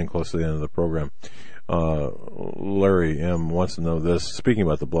we're getting close to the end of the program. Larry M. wants to know this. Speaking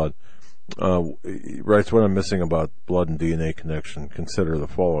about the blood, he writes, what I'm missing about blood and DNA connection, consider the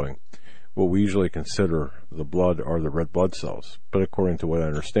following. What we usually consider the blood are the red blood cells. But according to what I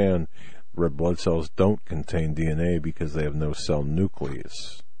understand, red blood cells don't contain DNA because they have no cell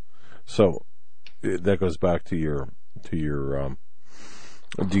nucleus. So that goes back to your DNA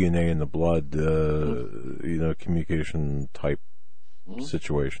in the blood, communication type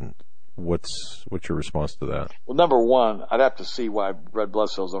situation. What's your response to that? Well, number one, I'd have to see why red blood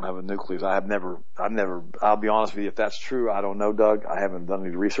cells don't have a nucleus. I've never, I'll be honest with you, if that's true, I don't know, Doug. I haven't done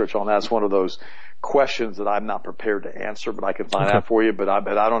any research on that. It's one of those questions that I'm not prepared to answer, but I can find out for you. But I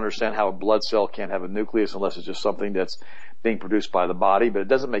don't understand how a blood cell can't have a nucleus unless it's just something that's being produced by the body. But it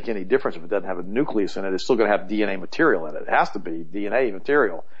doesn't make any difference if it doesn't have a nucleus in it. It's still going to have DNA material in it. It has to be DNA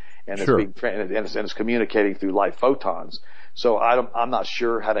material. And it's communicating through light photons. So I'm not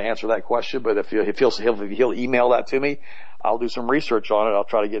sure how to answer that question, but if he'll email that to me, I'll do some research on it. I'll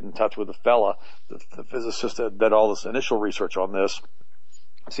try to get in touch with the fella, the physicist that did all this initial research on this,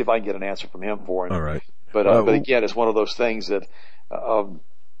 see if I can get an answer from him for him. All right. But again, it's one of those things that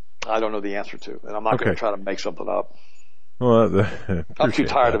I don't know the answer to, and I'm not going to try to make something up. Well, I'm too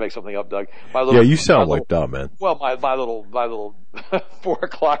tired to make something up, Doug. You sound like that, man. Well, my little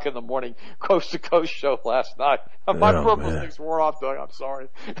 4:00 in the morning coast to coast show last night. My purple things wore off, Doug. I'm sorry.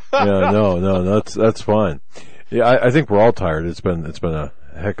 No, that's fine. Yeah, I think we're all tired. It's been a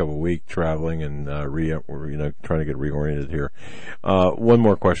heck of a week traveling and we're trying to get reoriented here. One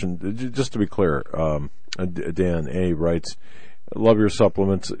more question, just to be clear. Dan A writes, "Love your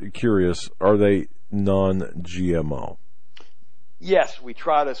supplements. Curious, are they non-GMO?" Yes, we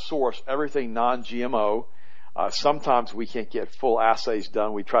try to source everything non-GMO. Sometimes we can't get full assays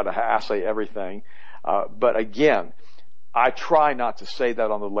done. We try to assay everything. But again, I try not to say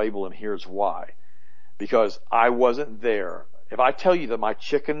that on the label, and here's why. Because I wasn't there. If I tell you that my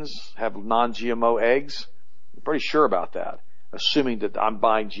chickens have non-GMO eggs, I'm pretty sure about that. Assuming that I'm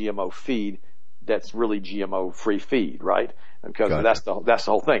buying GMO feed that's really GMO-free feed, right? Because that's the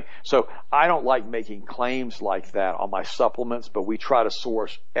whole thing. So I don't like making claims like that on my supplements, but we try to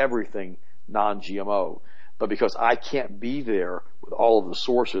source everything non-GMO. But because I can't be there with all of the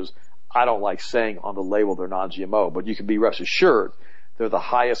sources, I don't like saying on the label they're non-GMO. But you can be rest assured they're the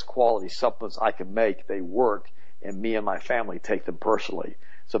highest quality supplements I can make. They work, and me and my family take them personally.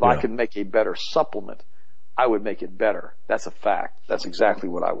 So if I could make a better supplement, I would make it better. That's a fact. That's exactly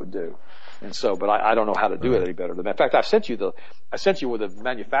what I would do. And so, but I don't know how to do it any better than that. In fact, I sent you with the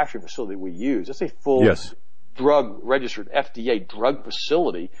manufacturing facility we use. It's a full drug registered FDA drug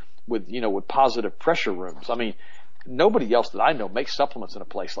facility with positive pressure rooms. I mean, nobody else that I know makes supplements in a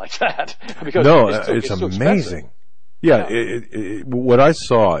place like that. Because it's amazing. Yeah. What I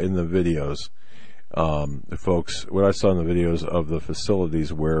saw in the videos, folks, what I saw in the videos of the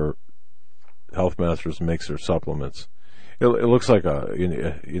facilities where Health Masters makes their supplements, it looks like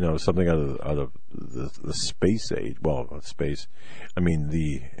something out of the space age. Well, space. I mean,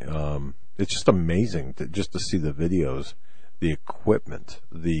 it's just amazing to see the videos, the equipment,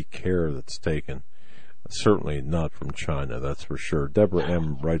 the care that's taken. Certainly not from China, that's for sure. Deborah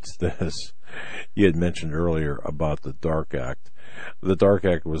M. writes this. You had mentioned earlier about the DARK Act. The DARK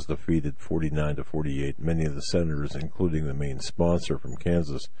Act was defeated 49-48. Many of the senators, including the main sponsor from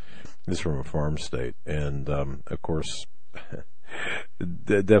Kansas, is from a farm state. And, of course,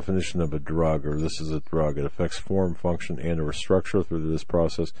 the definition of a drug, or this is a drug, it affects form, function, and or structure through this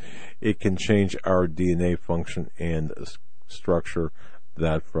process. It can change our DNA function and structure.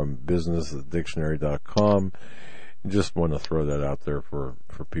 That from businessdictionary.com. Just want to throw that out there for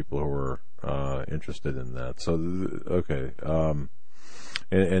people who are interested in that. So, okay.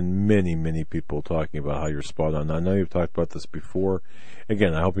 And many people talking about how you're spot on. I know you've talked about this before.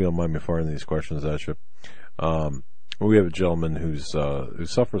 Again, I hope you don't mind me firing these questions at you. We have a gentleman who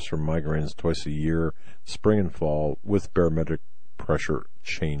suffers from migraines twice a year, spring and fall, with barometric pressure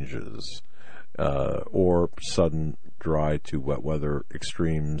changes, or sudden dry to wet weather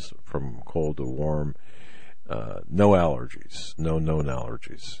extremes from cold to warm. No allergies, no known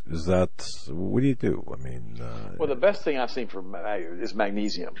allergies. What do you do? I mean, well, the best thing I've seen is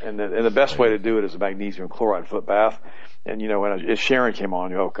magnesium, and the best way to do it is a magnesium chloride foot bath. And when Sharon came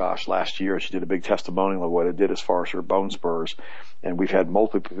on, last year she did a big testimonial of what it did as far as her bone spurs, and we've had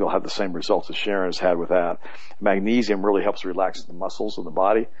multiple people have the same results as Sharon has had with that. Magnesium really helps relax the muscles of the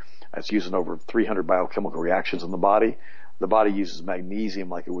body. It's using over 300 biochemical reactions in the body. The body uses magnesium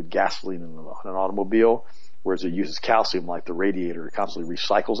like it would gasoline in an automobile, whereas it uses calcium like the radiator. It constantly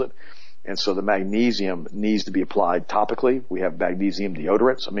recycles it. And so the magnesium needs to be applied topically. We have magnesium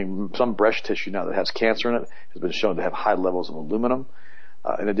deodorants. I mean, some breast tissue now that has cancer in it has been shown to have high levels of aluminum.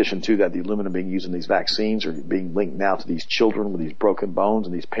 In addition to that, the aluminum being used in these vaccines are being linked now to these children with these broken bones,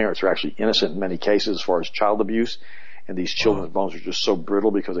 and these parents are actually innocent in many cases as far as child abuse. And these children's bones are just so brittle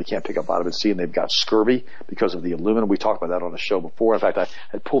because they can't pick up vitamin C, and they've got scurvy because of the aluminum. We talked about that on the show before. In fact, I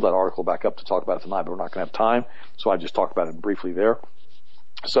had pulled that article back up to talk about it tonight, but we're not going to have time, so I just talked about it briefly there.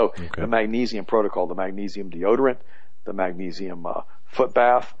 So the magnesium protocol, the magnesium deodorant, the magnesium foot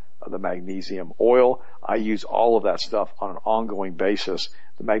bath, the magnesium oil, I use all of that stuff on an ongoing basis.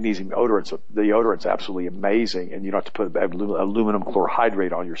 The magnesium deodorant's absolutely amazing, and you don't have to put aluminum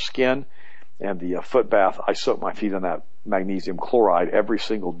chlorhydrate on your skin. And the foot bath, I soak my feet in that magnesium chloride every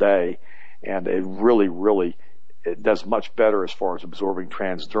single day, and it really it does much better as far as absorbing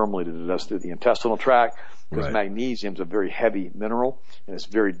transdermally than it does through the intestinal tract, because magnesium is a very heavy mineral, and it's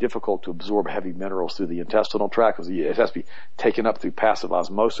very difficult to absorb heavy minerals through the intestinal tract because it has to be taken up through passive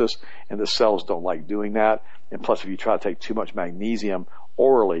osmosis, and the cells don't like doing that. And plus, if you try to take too much magnesium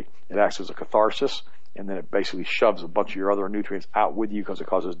orally, it acts as a catharsis, and then it basically shoves a bunch of your other nutrients out with you because it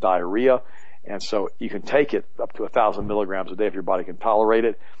causes diarrhea. And so you can take it up to 1,000 milligrams a day if your body can tolerate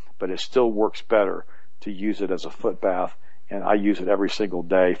it, but it still works better to use it as a foot bath. And I use it every single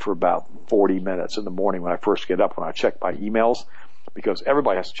day for about 40 minutes in the morning when I first get up, when I check my emails, because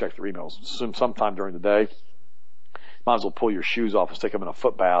everybody has to check their emails sometime during the day. Might as well pull your shoes off and stick them in a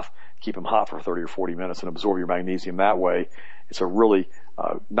foot bath, keep them hot for 30 or 40 minutes and absorb your magnesium that way. It's a really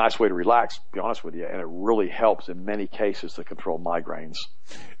nice way to relax, to be honest with you, and it really helps in many cases to control migraines.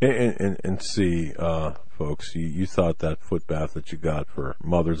 And see, folks, you thought that foot bath that you got for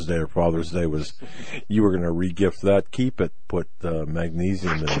Mother's Day or Father's Day was, you were going to re-gift that. Keep it. Put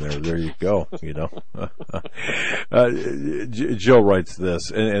magnesium in there. There you go. Joe writes this,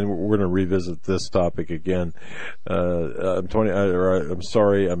 and we're going to revisit this topic again. I'm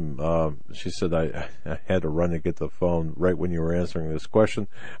sorry. She said I had to run to get the phone right when you were answering this question.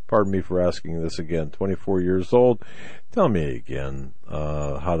 Pardon me for asking this again. 24 years old. Tell me again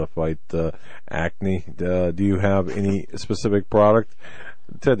how to fight acne. Do you have any specific product?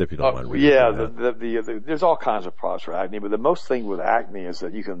 Ted, if you don't mind. Yeah, there's all kinds of products for acne, but the most thing with acne is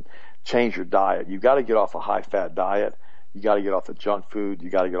that you can change your diet. You've got to get off a high-fat diet. You got to get off the junk food. You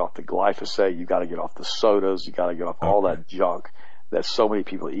got to get off the glyphosate. You got to get off the sodas. You got to get off all that junk that so many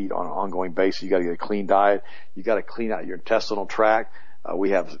people eat on an ongoing basis. You got to get a clean diet. You got to clean out your intestinal tract. We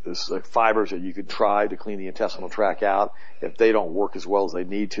have fibers that you can try to clean the intestinal tract out. If they don't work as well as they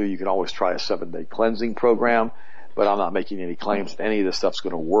need to, you can always try a 7-day cleansing program. But I'm not making any claims that any of this stuff's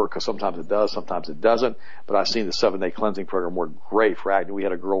going to work, because sometimes it does, sometimes it doesn't. But I've seen the 7-day cleansing program work great for acne. We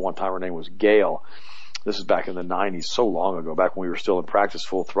had a girl one time, her name was Gail. This is back in the 90s, so long ago, back when we were still in practice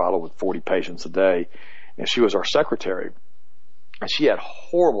full throttle with 40 patients a day. And she was our secretary. And she had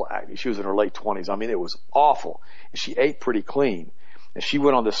horrible acne. She was in her late 20s. I mean, it was awful. And she ate pretty clean. And she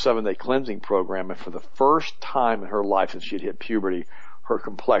went on this 7-day cleansing program, and for the first time in her life since she had hit puberty, her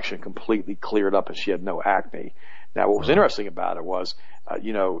complexion completely cleared up and she had no acne. Now, what was interesting about it was,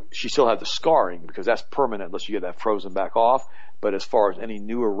 she still had the scarring, because that's permanent unless you get that frozen back off. But as far as any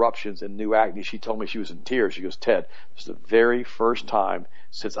new eruptions and new acne, she told me, she was in tears. She goes, Ted, this is the very first time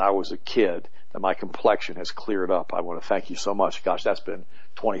since I was a kid that my complexion has cleared up. I want to thank you so much. Gosh, that's been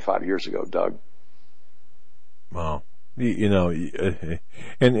 25 years ago, Doug. Wow.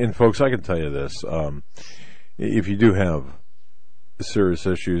 And folks, I can tell you this. If you do have serious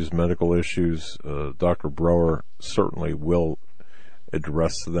issues, medical issues, Dr. Brower certainly will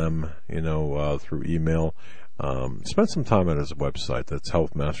address them, through email. spend some time on his website. That's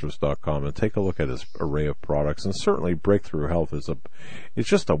healthmasters.com, and take a look at his array of products. And certainly Breakthrough Health it's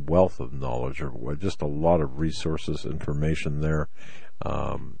just a wealth of knowledge, or just a lot of resources, information there.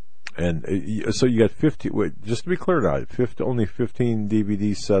 And so you got 50, just to be clear, only 15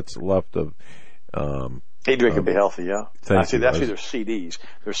 DVD sets left of, Eat, Drink, and Be Healthy, yeah. Actually, they're CDs.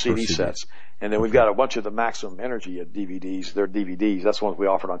 They're CD sets. And then we've got a bunch of the Maximum Energy DVDs. They're DVDs. That's the ones we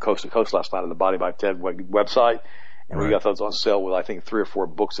offered on Coast to Coast last night on the Body by Ted website. And we got those on sale with, I think, 3 or 4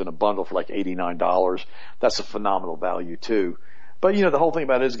 books in a bundle for like $89. That's a phenomenal value, too. But, the whole thing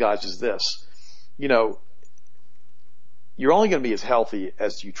about it is, guys, is this. You're only going to be as healthy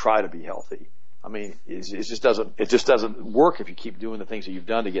as you try to be healthy. I mean, it just doesn't work if you keep doing the things that you've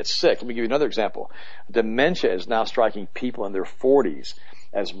done to get sick. Let me give you another example. Dementia is now striking people in their 40s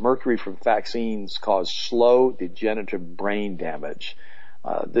as mercury from vaccines cause slow degenerative brain damage.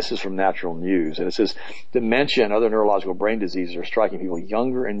 This is from Natural News, and it says dementia and other neurological brain diseases are striking people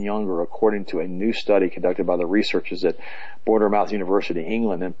younger and younger, according to a new study conducted by the researchers at Bournemouth University,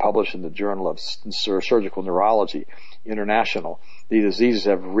 England, and published in the Journal of Surgical Neurology International. The diseases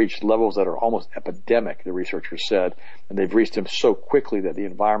have reached levels that are almost epidemic, the researchers said, and they've reached them so quickly that the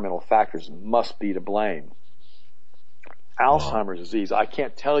environmental factors must be to blame. Alzheimer's disease, I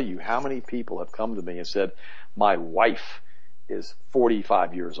can't tell you how many people have come to me and said, my wife is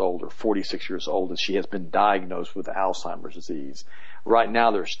 45 years old or 46 years old and she has been diagnosed with Alzheimer's disease. Right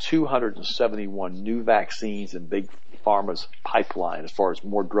now there's 271 new vaccines in Big Pharma's pipeline as far as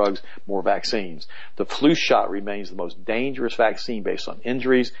more drugs, more vaccines. The flu shot remains the most dangerous vaccine based on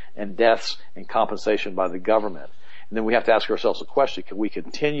injuries and deaths and compensation by the government. And then we have to ask ourselves a question: can we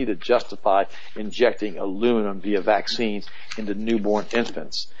continue to justify injecting aluminum via vaccines into newborn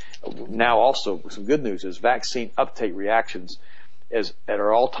infants? Now also, some good news is vaccine uptake reactions is at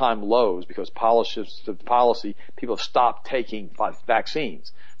our all-time lows because policy, people have stopped taking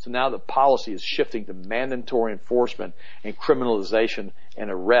vaccines. So now the policy is shifting to mandatory enforcement and criminalization and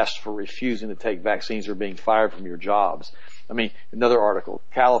arrest for refusing to take vaccines or being fired from your jobs. I mean, another article,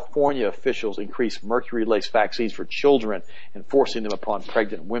 California officials increase mercury-laced vaccines for children and forcing them upon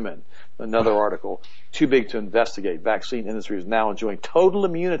pregnant women. Another article, too big to investigate. Vaccine industry is now enjoying total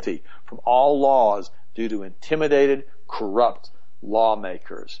immunity from all laws due to intimidated, corrupt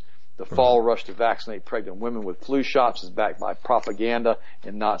lawmakers. The fall rush to vaccinate pregnant women with flu shots is backed by propaganda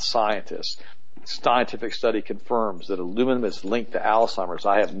and not scientists. Scientific study confirms that aluminum is linked to Alzheimer's.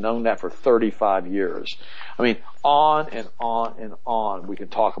 I have known that for 35 years. I mean, on and on and on we can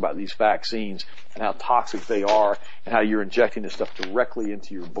talk about these vaccines and how toxic they are and how you're injecting this stuff directly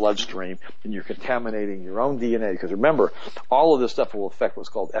into your bloodstream and you're contaminating your own DNA. Because remember, all of this stuff will affect what's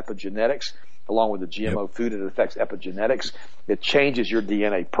called epigenetics. Along with the GMO food, it affects epigenetics. It changes your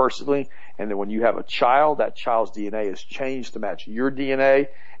DNA personally. And then when you have a child, that child's DNA is changed to match your DNA.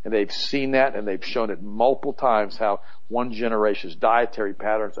 And they've seen that, and they've shown it multiple times how one generation's dietary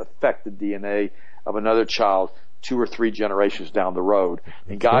patterns affect the DNA of another child 2 or 3 generations down the road.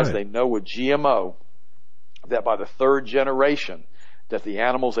 And guys, they know with GMO that by the 3rd generation that the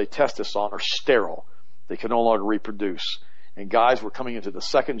animals they test this on are sterile. They can no longer reproduce. And guys, we're coming into the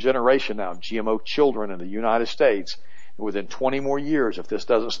 2nd generation now of GMO children in the United States. And within 20 more years, if this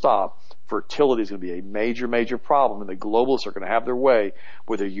doesn't stop, fertility is going to be a major, major problem. And the globalists are going to have their way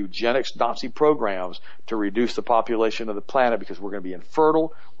with their eugenics Nazi programs to reduce the population of the planet because we're going to be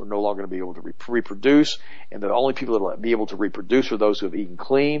infertile. We're no longer going to be able to reproduce. And the only people that will be able to reproduce are those who have eaten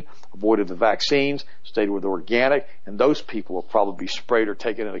clean, avoided the vaccines, stayed with organic. And those people will probably be sprayed or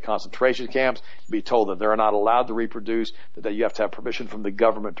taken into concentration camps, be told that they're not allowed to reproduce, that you have to have permission from the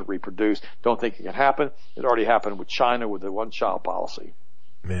government to reproduce. Don't think it can happen. It already happened with China with the one-child policy.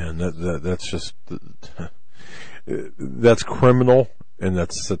 Man, that's just that's criminal and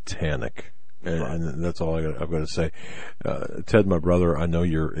that's satanic, and that's all I've got to say. Ted, my brother, I know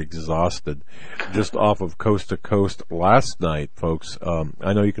you're exhausted. Just off of Coast to Coast last night, folks.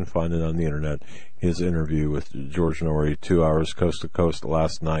 I know you can find it on the internet. His interview with George Norrie, 2 hours Coast to Coast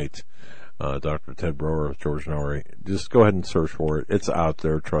last night. Dr. Ted Broer with George Norrie. Just go ahead and search for it. It's out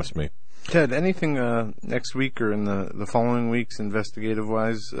there. Trust me. Ted, anything next week or in the following weeks,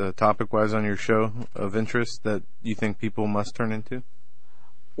 investigative-wise, topic-wise on your show of interest that you think people must turn into?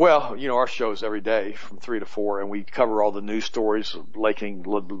 Well, our show's every day from 3 to 4, and we cover all the news stories, breaking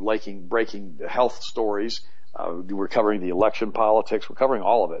health stories. We're covering the election politics. We're covering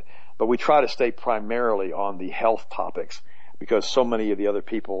all of it. But we try to stay primarily on the health topics because so many of the other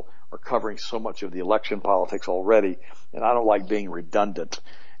people are covering so much of the election politics already, and I don't like being redundant.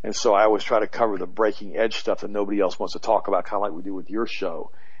 And so I always try to cover the breaking edge stuff that nobody else wants to talk about, kind of like we do with your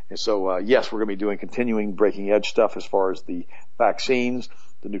show. And so, yes, we're going to be doing continuing breaking edge stuff as far as the vaccines,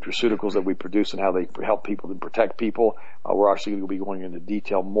 the nutraceuticals that we produce and how they help people and protect people. We're actually going to be going into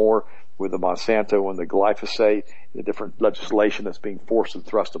detail more with the Monsanto and the glyphosate, the different legislation that's being forced and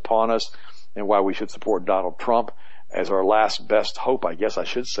thrust upon us, and why we should support Donald Trump as our last best hope, I guess I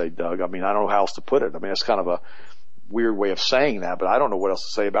should say, Doug. I mean, I don't know how else to put it. I mean, it's kind of a weird way of saying that, but I don't know what else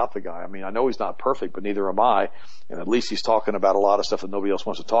to say about the guy. I mean, I know he's not perfect, but neither am I. And at least he's talking about a lot of stuff that nobody else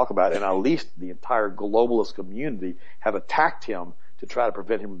wants to talk about. And at least the entire globalist community have attacked him to try to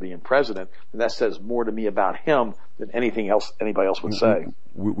prevent him from being president. And that says more to me about him than anything else anybody else would say.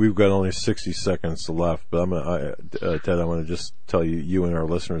 We've got only 60 seconds left, but Ted, I want to just tell you and our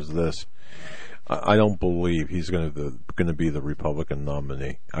listeners this. I don't believe he's going to be the Republican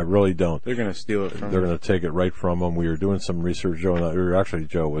nominee. I really don't. They're going to steal it from him. They're going to take it right from him. We were doing some research,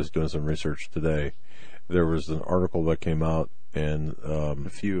 Joe was doing some research today. There was an article that came out, and a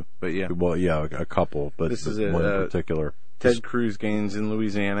few, but yeah. Well, yeah, a couple, but this is one in particular. Ted Cruz gains in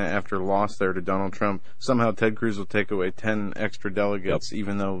Louisiana after loss there to Donald Trump. Somehow Ted Cruz will take away 10 extra delegates,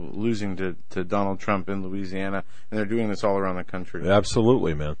 even though losing to Donald Trump in Louisiana. And they're doing this all around the country.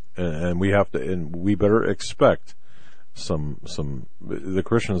 Absolutely, man. And we have to, and we better expect some the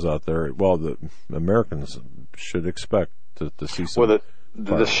Christians out there. Well, the Americans should expect to see some. Well,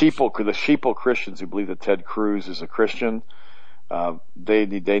 the sheeple Christians who believe that Ted Cruz is a Christian. They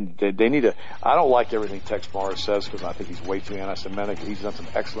need to. I don't like everything Tex Morris says because I think he's way too anti-Semitic. He's done some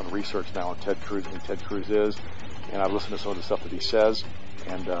excellent research now on Ted Cruz and who Ted Cruz is, and I've listened to some of the stuff that he says,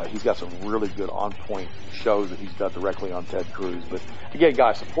 and he's got some really good on-point shows that he's done directly on Ted Cruz. But again,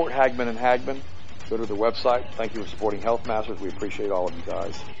 guys, support Hagmann and Hagmann. Go to their website. Thank you for supporting Health Masters. We appreciate all of you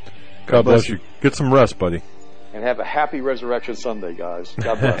guys. God bless you. Get some rest, buddy. And have a happy Resurrection Sunday, guys.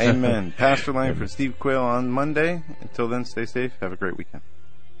 God bless. Amen. Pastor Langford, Steve Quayle on Monday. Until then, stay safe. Have a great weekend.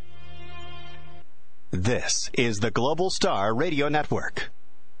 This is the Global Star Radio Network.